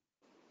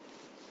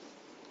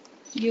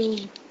 you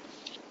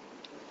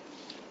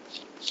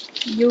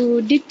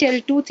you did tell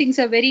two things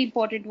are very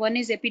important. One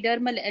is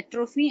epidermal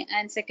atrophy,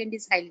 and second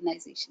is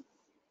hyalinization.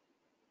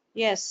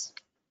 Yes.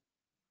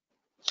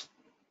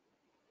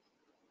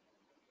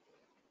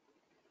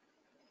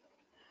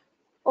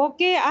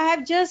 Okay, I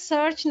have just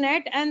searched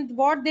net, and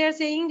what they are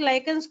saying,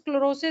 lichen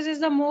sclerosis is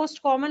the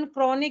most common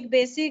chronic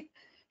basic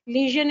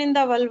lesion in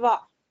the vulva.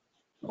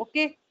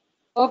 Okay.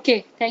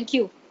 Okay, thank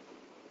you.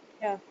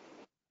 Yeah.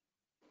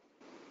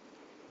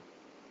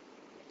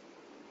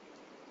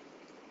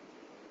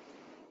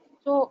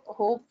 So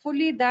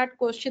hopefully that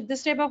question,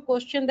 this type of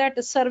question,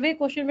 that survey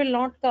question will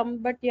not come,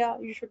 but yeah,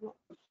 you should know.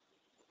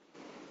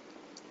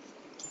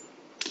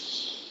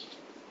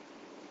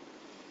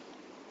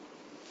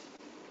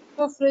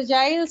 So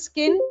fragile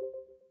skin,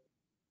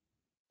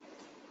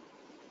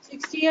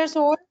 60 years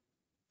old,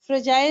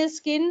 fragile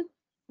skin,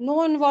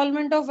 no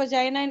involvement of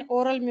vagina in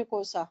oral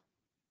mucosa.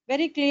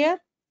 Very clear.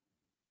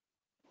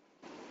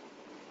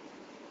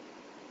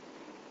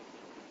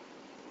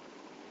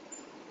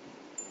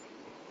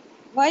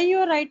 Why you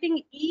are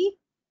writing E?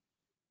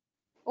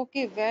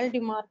 Okay, well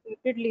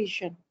demarcated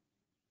lesion.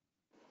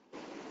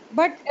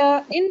 But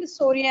in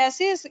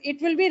psoriasis,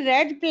 it will be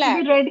red It will be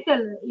plaque. red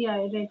color. Yeah,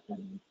 red color.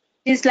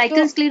 Is lichen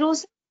So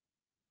sclerosis?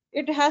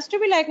 it has to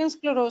be lichen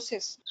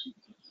sclerosis.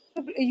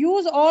 So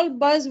use all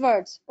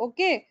buzzwords.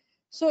 Okay.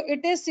 So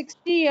it is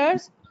 60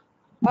 years,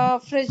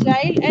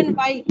 fragile and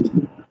white.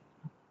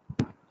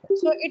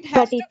 So it But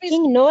has to be.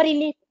 itching, no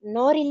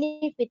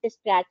relief with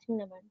scratching,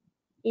 Naman.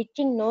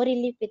 Itching, no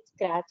relief with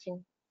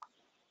scratching.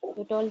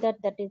 You told that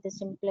that is the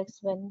simplex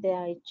when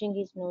the itching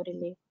is no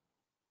relief.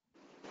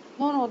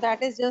 No,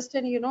 that is just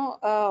an,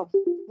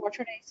 what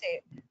should I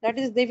say? That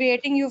is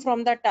deviating you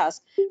from the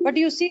task. But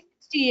you see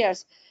 60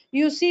 years.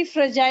 You see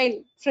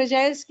fragile.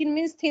 Fragile skin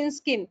means thin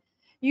skin.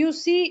 You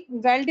see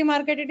well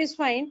demarcated is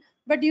fine,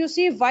 but you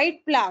see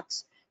white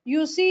plaques.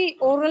 You see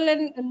oral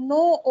and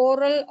no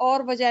oral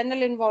or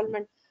vaginal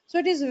involvement. So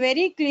it is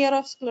very clear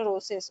of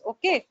sclerosis.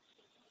 Okay.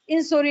 In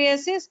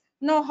psoriasis,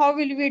 now how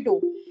will we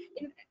do?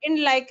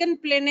 In lichen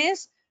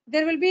planus,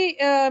 there will be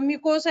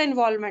mucosa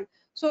involvement.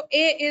 So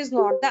A is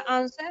not the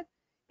answer.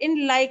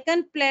 In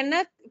lichen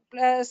planus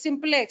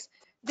simplex,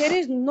 there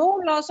is no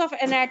loss of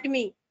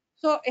anatomy.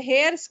 So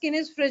hair skin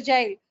is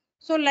fragile.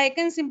 So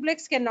lichen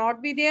simplex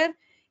cannot be there.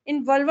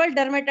 In vulval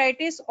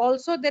dermatitis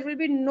also there will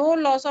be no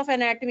loss of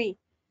anatomy.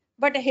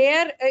 But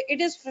here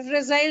it is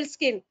fragile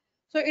skin.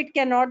 So it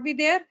cannot be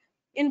there.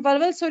 In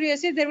vulval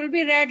psoriasis there will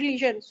be red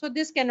lesion. So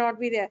this cannot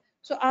be there.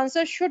 So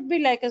answer should be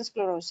lichen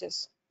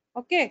sclerosis.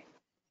 Okay.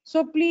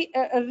 So please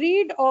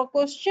read or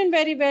question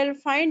very well,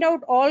 find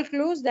out all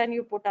clues, then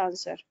you put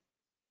answer.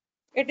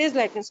 It is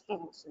lichen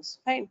sclerosis.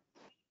 Fine.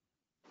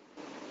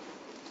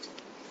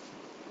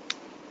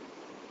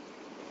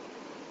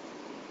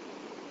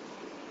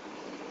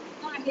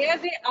 Now here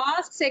they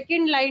ask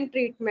second line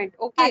treatment.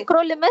 Okay.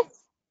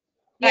 Tacrolimus.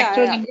 Yeah.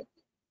 Tacrolimus.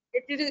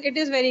 It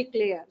is very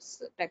clear.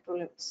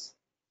 Tacrolimus.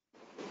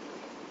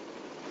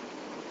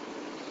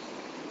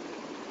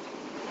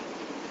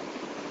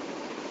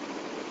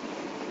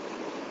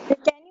 Can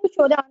you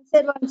show the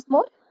answer once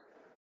more?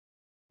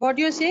 What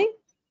do you saying?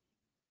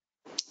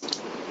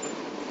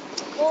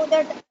 Oh,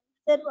 that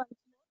answer once.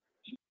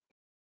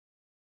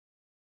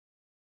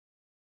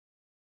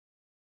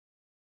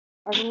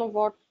 I don't know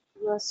what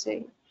you are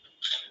saying.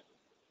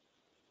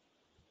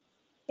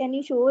 Can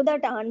you show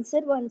that answer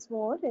once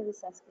more? I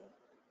was asking.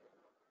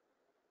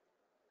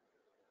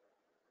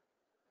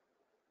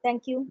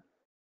 Thank you.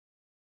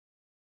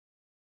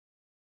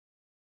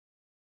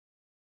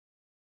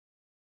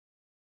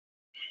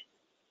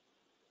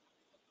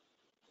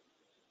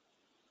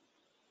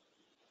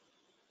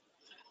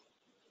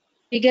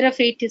 Figure of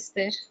 8 is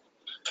there.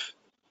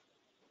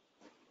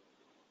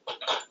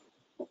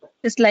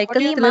 Is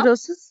lichen E, ma'am.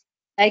 sclerosis?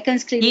 Lichen E.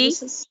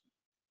 sclerosis.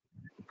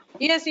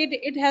 Yes,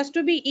 it has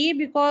to be E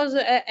because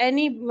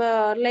any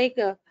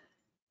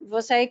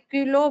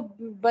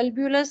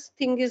vesiculobulbulous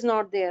thing is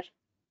not there.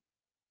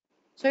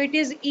 So it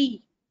is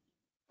E.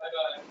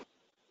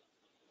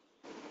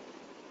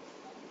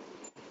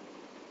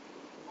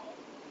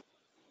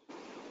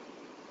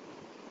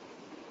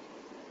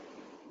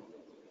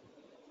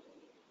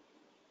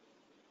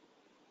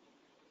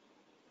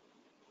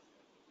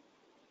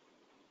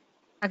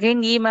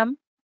 Again E, ma'am.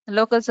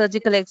 Local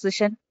surgical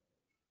excision.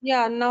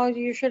 Yeah, now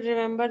you should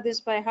remember this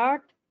by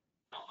heart.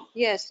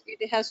 Yes,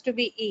 it has to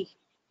be E.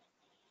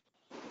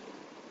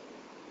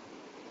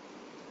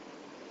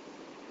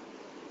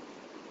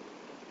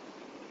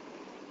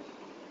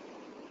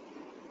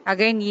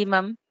 Again E,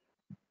 ma'am.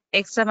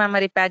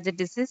 Extramammary paget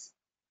disease.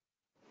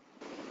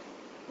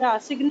 Yeah,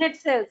 signet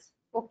cells.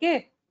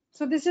 Okay.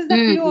 So this is the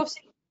clue of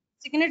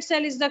signet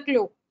cell is the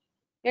clue.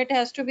 It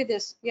has to be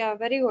this. Yeah,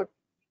 very good.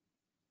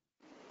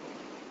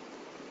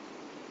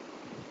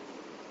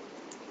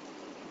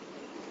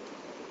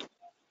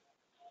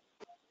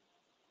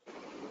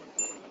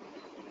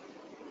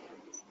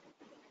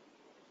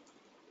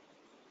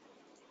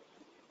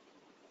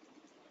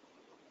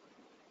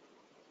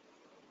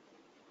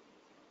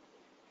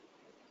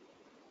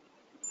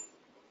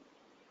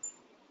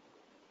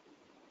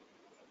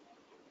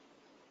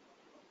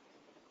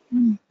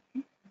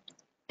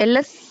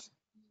 LS.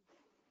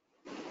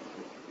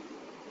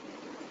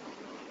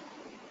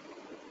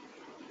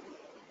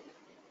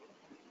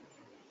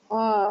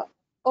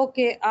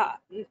 Okay.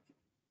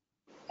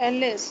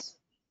 Alice.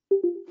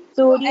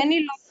 So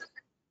Psoriasis.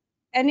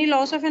 any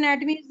loss of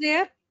anatomy is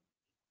there?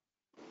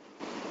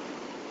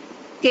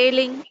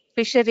 Scaling,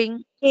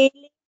 fissuring,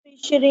 Scaling,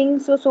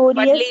 fissuring, so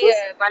only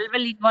psoriasis.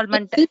 vulval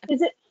involvement,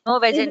 Is it? no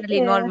Is vaginal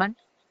involvement.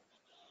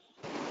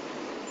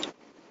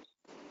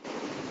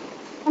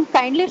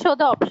 Kindly show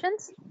the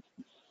options.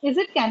 Is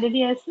it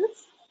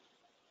candidiasis?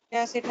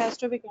 Yes, it has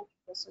to be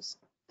candidiasis.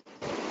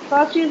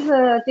 Because she's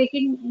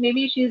taking,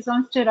 maybe she's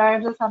on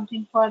steroids or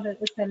something for the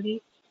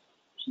SLE.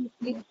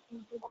 Okay,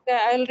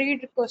 I'll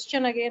read the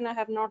question again. I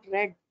have not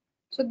read.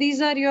 So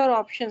these are your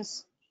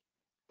options.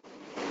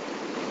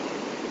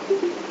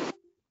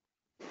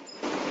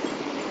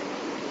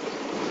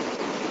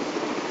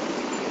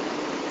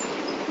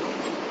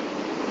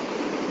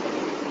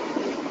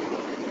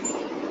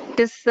 It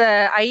is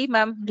I,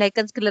 ma'am.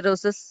 Lichen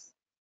sclerosis.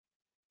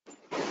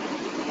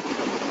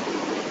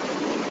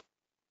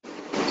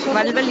 So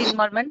Vulval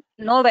involvement,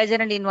 no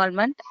vaginal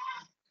involvement.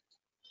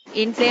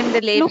 Inflamed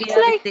Looks labia with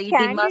like the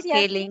edema, candidiasis.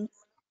 scaling.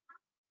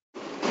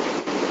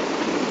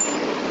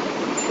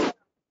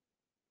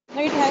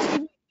 no, it has to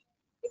be.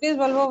 It is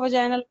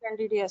vulvovaginal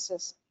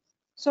candidiasis.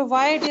 So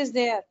why it is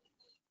there?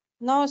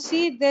 Now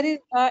see, there is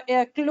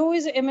a clue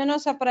is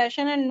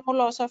immunosuppression and no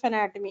loss of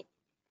anatomy.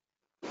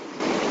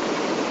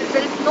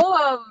 There is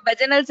no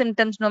vaginal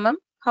symptoms, no, ma'am.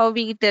 How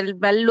we tell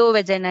low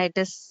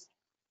vaginitis?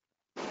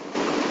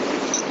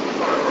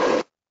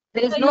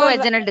 There is So no your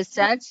vaginal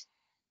discharge.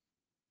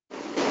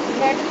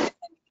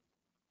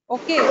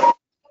 okay.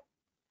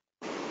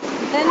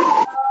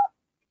 Then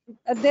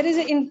there is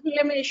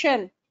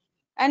inflammation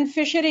and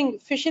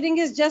fissuring. Fissuring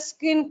is just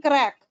skin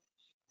crack,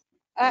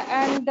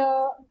 and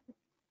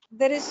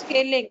there is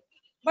scaling.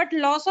 But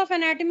loss of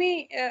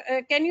anatomy,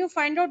 can you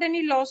find out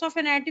any loss of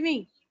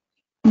anatomy?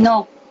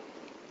 No.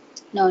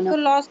 No, So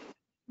no.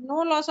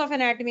 No loss of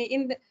anatomy.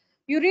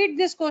 You read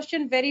this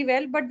question very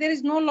well, but there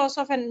is no loss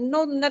of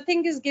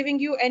nothing is giving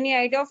you any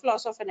idea of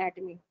loss of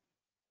anatomy.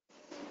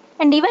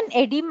 And even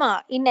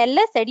edema. In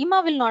LS,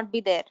 edema will not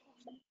be there.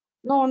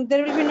 No,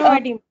 there will be no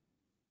edema.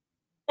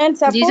 And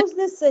These suppose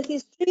this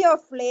history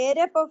of flare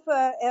up of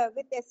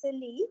with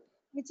SLE,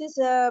 which is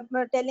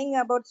telling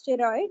about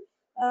steroid,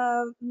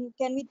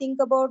 can we think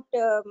about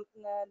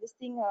this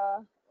thing,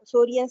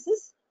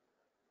 psoriasis?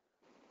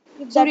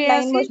 If that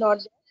line Psoriasis? was not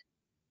there.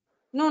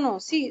 No.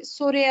 See,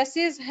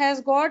 psoriasis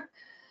has got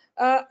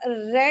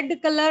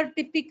red color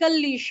typical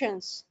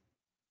lesions.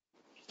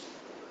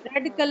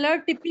 Red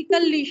color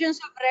typical lesions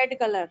of red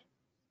color.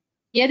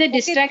 Yeah, the Okay.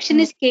 distraction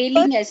is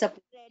scaling, I suppose.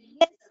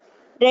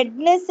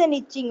 Redness and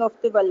itching of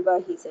the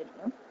vulva, he said.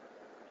 No?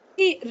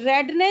 See,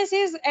 redness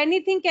is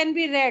anything can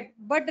be red,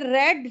 but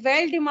red,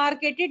 well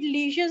demarcated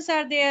lesions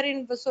are there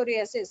in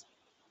psoriasis.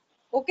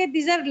 Okay,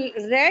 these are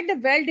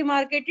red, well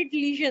demarcated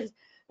lesions.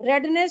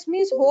 Redness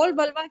means whole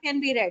vulva can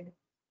be red.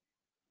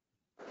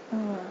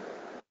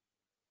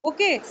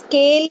 Okay.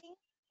 Scaling.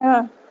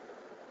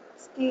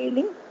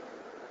 Scaling.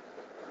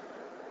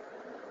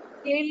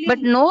 But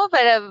no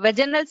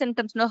vaginal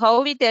symptoms. No,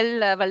 how we tell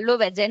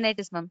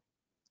vulvovaginitis, ma'am?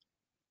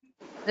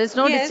 There's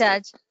no Yes,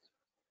 discharge.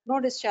 no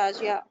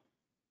discharge. Yeah,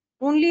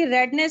 only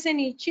redness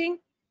and itching,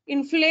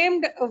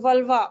 inflamed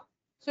vulva.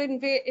 So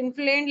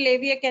inflamed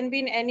labia can be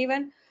in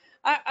anyone.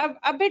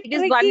 A bit It is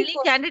tricky only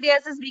question.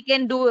 candidiasis we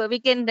can do. We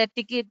can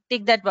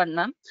tick that one,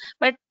 ma'am.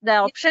 But the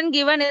option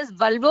given is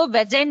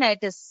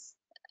vulvovaginitis.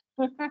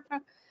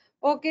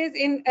 Okay,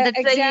 in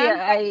That's why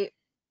exam.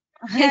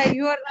 Yeah,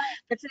 you are right.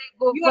 that's why I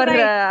go You for are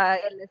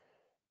right. LS.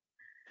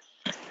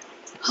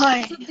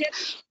 Hi.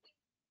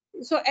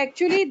 So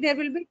actually there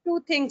will be two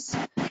things.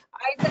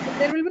 Either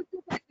there will be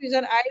two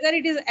confusion. Either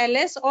it is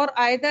LS or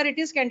either it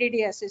is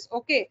candidiasis.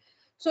 Okay.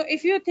 So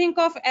if you think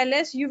of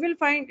LS, you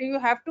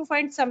have to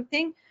find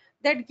something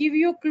that give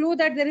you clue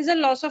that there is a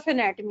loss of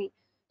anatomy.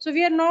 So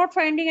we are not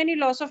finding any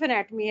loss of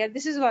anatomy here.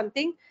 This is one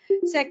thing.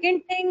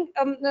 Second thing,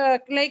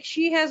 like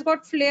she has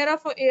got flare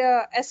of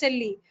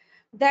SLE.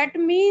 That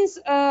means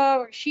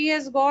she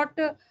has got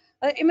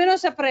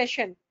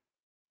immunosuppression.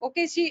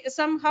 Okay, she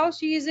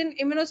is in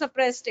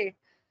immunosuppressed state.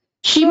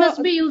 She So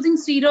must be using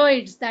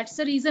steroids. That's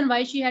the reason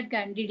why she had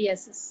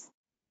candidiasis.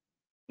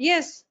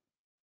 yes,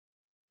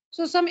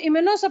 so some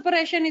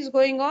immunosuppression is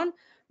going on.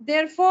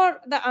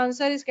 Therefore, the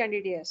answer is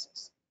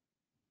candidiasis.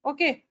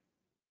 Okay,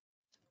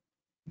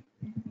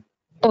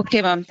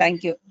 Okay, ma'am.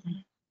 Thank you.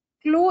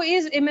 clue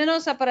is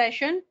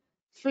immunosuppression,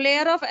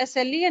 flare of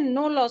SLE, and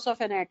no loss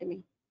of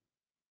anatomy.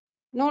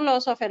 No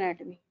loss of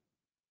anatomy.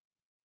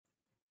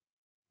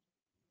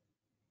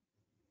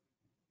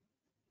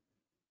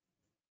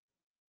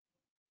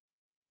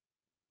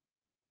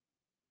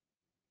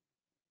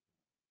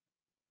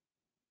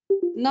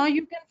 Now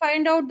you can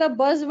find out the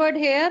buzzword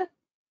here: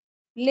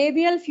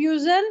 labial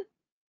fusion,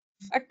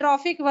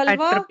 atrophic vulva,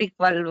 Atrophic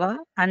vulva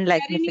and perineal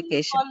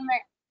lignification.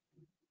 involvement.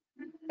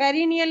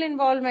 Perineal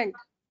involvement.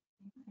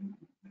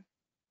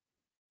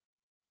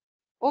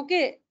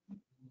 Okay.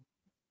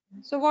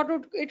 So what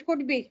would it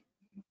could be?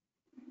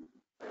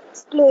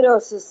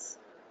 Sclerosis.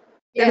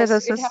 Yes, it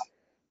has. Sclerosis.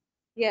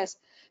 Yes.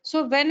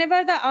 So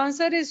whenever the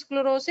answer is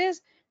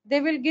sclerosis, they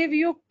will give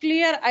you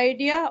clear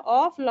idea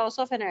of loss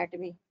of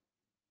anatomy.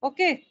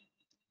 Okay.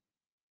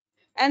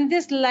 And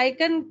this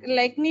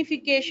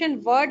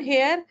lignification word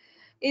here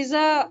is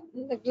to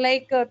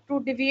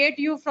deviate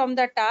you from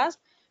the task.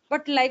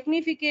 But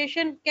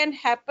lignification can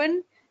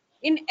happen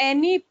in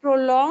any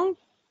prolonged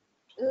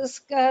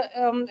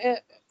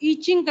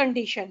itching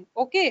condition.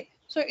 Okay,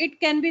 so it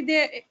can be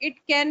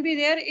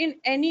there in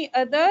any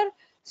other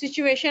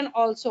situation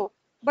also,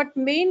 but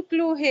main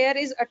clue here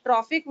is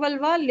atrophic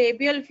vulva,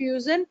 labial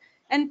fusion,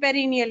 and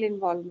perineal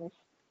involvement.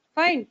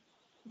 Fine,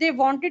 they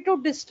wanted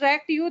to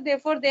distract you,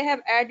 therefore they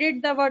have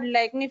added the word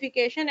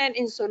lignification and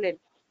insulin.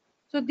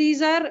 So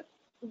these are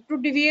to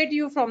deviate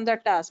you from the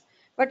task,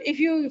 but if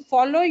you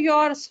follow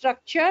your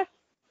structure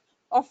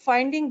of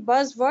finding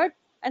buzzword,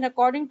 and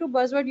according to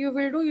buzzword you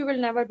will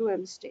never do a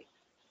mistake.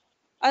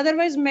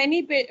 Otherwise,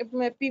 many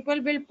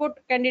people will put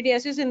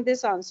candidiasis in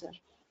this answer.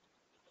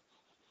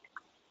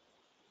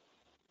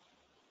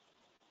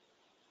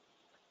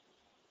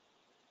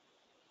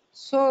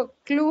 So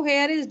clue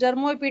here is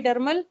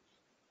dermoepidermal.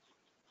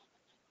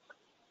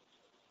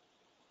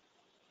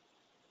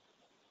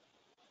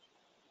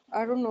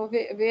 I don't know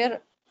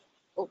where.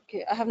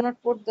 Okay, I have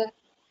not put the.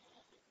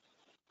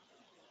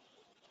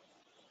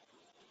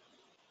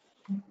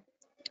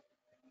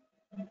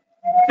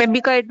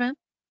 Pembicoid, ma'am.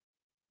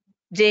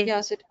 J.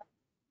 Yes, it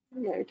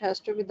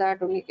has to be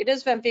that only. It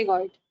is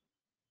pemphigoid.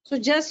 So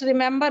just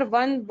remember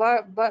one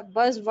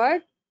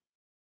buzzword,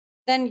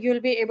 then you'll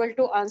be able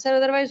to answer.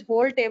 Otherwise,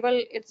 whole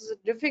table it's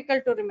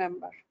difficult to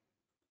remember.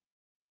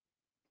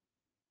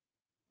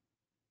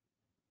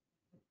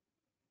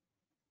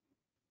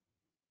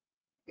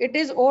 It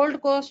is old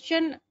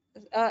question.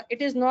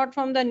 It is not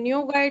from the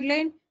new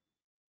guideline.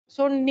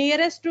 So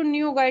nearest to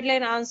new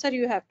guideline answer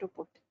you have to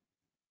put.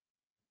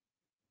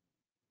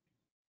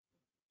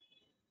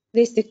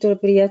 Please, Dr.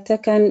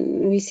 Priyata,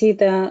 can we see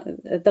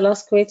the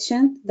last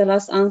question, the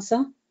last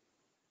answer?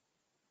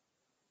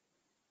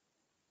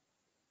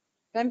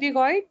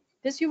 Pemphigoid,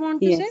 this you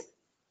want to say? Yes.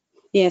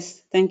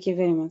 Yes, thank you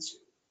very much.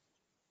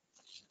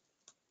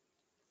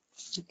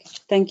 Okay,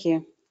 thank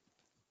you.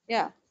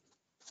 Yeah.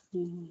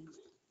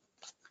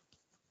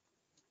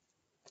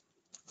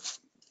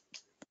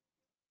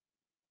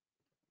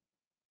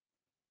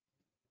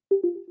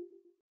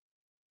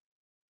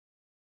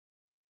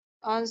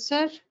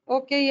 Answer,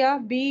 okay, yeah,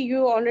 B,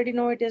 you already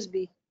know it is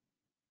B.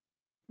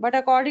 But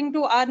according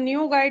to our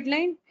new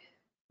guideline,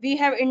 we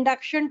have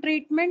induction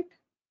treatment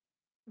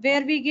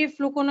where we give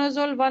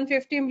fluconazole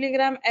 150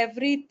 milligram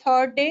every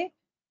third day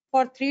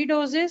for 3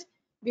 doses.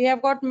 We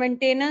have got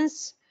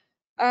maintenance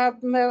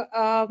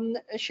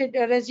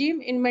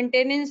regime. In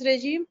maintenance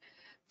regime,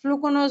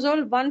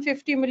 fluconazole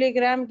 150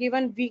 milligram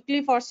given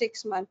weekly for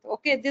 6 months.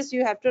 Okay, this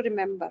you have to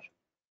remember.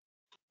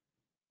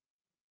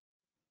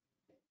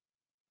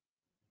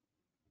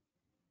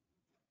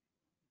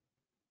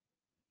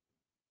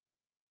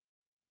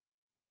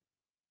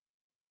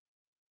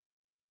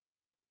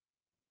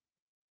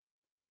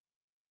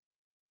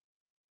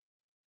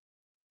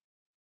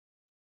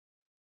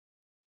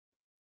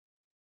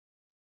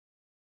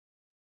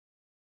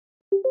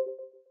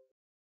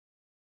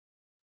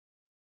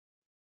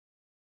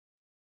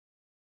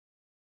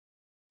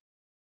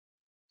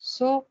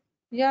 So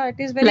yeah, it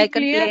is very Lichen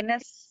clear.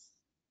 planus.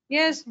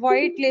 Yes,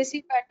 white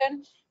lacy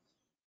pattern.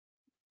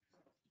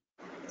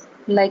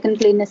 Lichen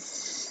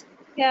planus.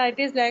 Yeah, it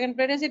is lichen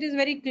planus. It is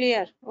very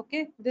clear.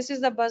 Okay, this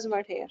is the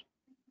buzzword here.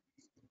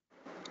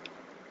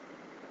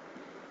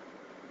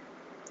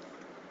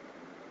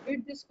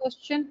 Read this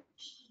question.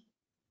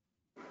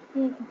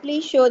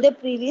 Please show the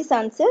previous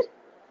answer.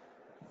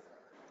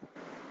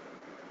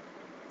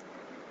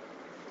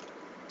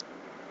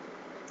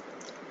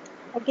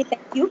 Okay,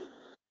 thank you.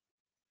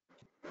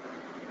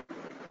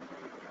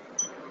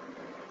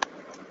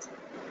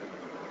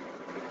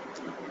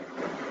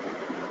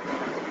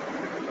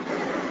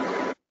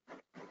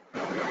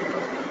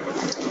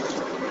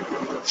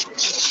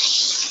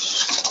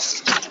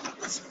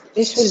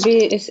 This will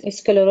be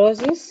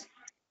sclerosis.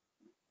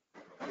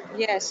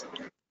 Yes,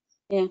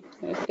 Yeah.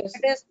 it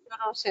is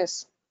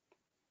sclerosis.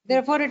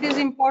 Therefore, it is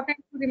important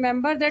to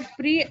remember that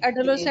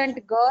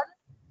pre-adolescent girl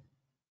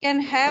can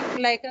have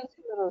lichen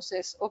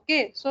sclerosis.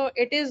 Okay, so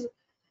it is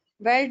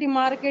well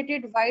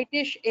demarcated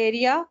whitish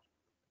area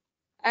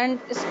and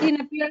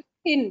skin appears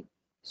thin.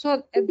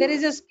 So there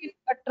is a skin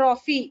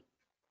atrophy.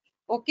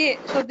 Okay,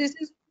 so this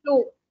is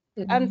clue.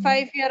 And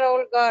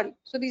 5-year-old girl.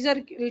 So these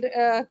are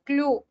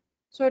clue.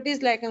 So it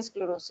is lichen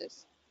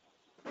sclerosis.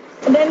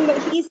 Then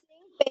he's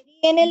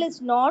saying perianal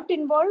is not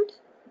involved.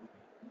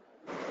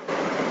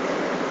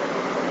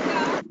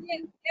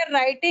 They're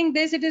writing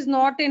this, it is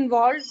not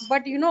involved,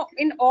 but you know,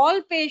 in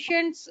all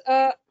patients,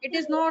 it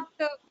is not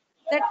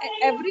that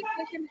every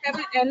patient have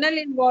an anal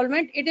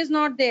involvement. It is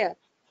not there.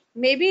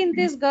 Maybe in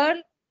this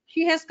girl,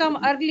 she has come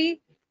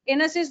early.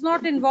 Anus is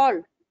not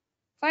involved.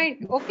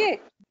 Fine.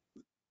 Okay.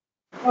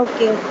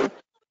 Okay, okay.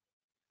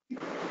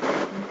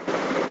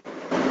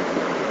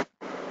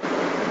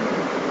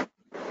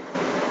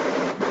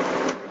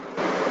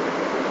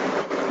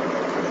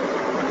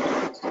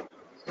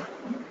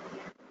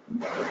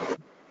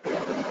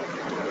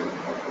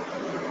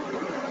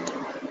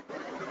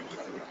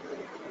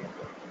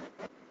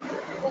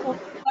 So only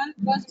one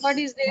buzzword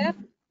is there.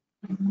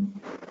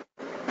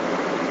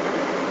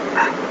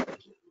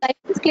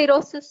 Lichen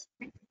sclerosis.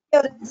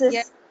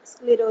 Yes.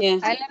 Sclerosis. Yeah.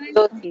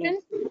 Alanine.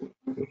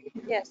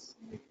 Yes.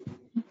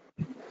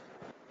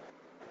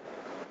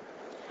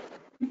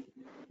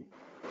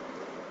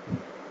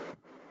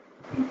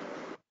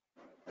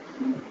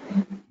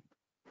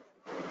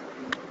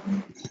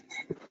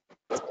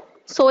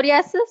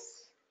 Psoriasis.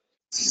 Yes.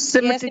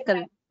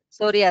 Symmetrical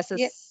psoriasis.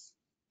 Yes.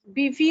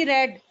 Beefy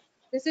red.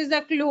 This is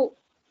the clue.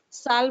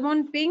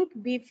 Salmon pink,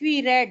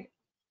 beefy red.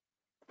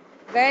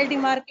 Well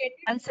demarcated,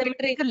 And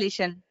symmetrical. symmetrical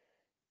lesion.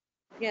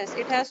 Yes,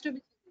 it has to be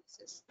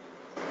psoriasis.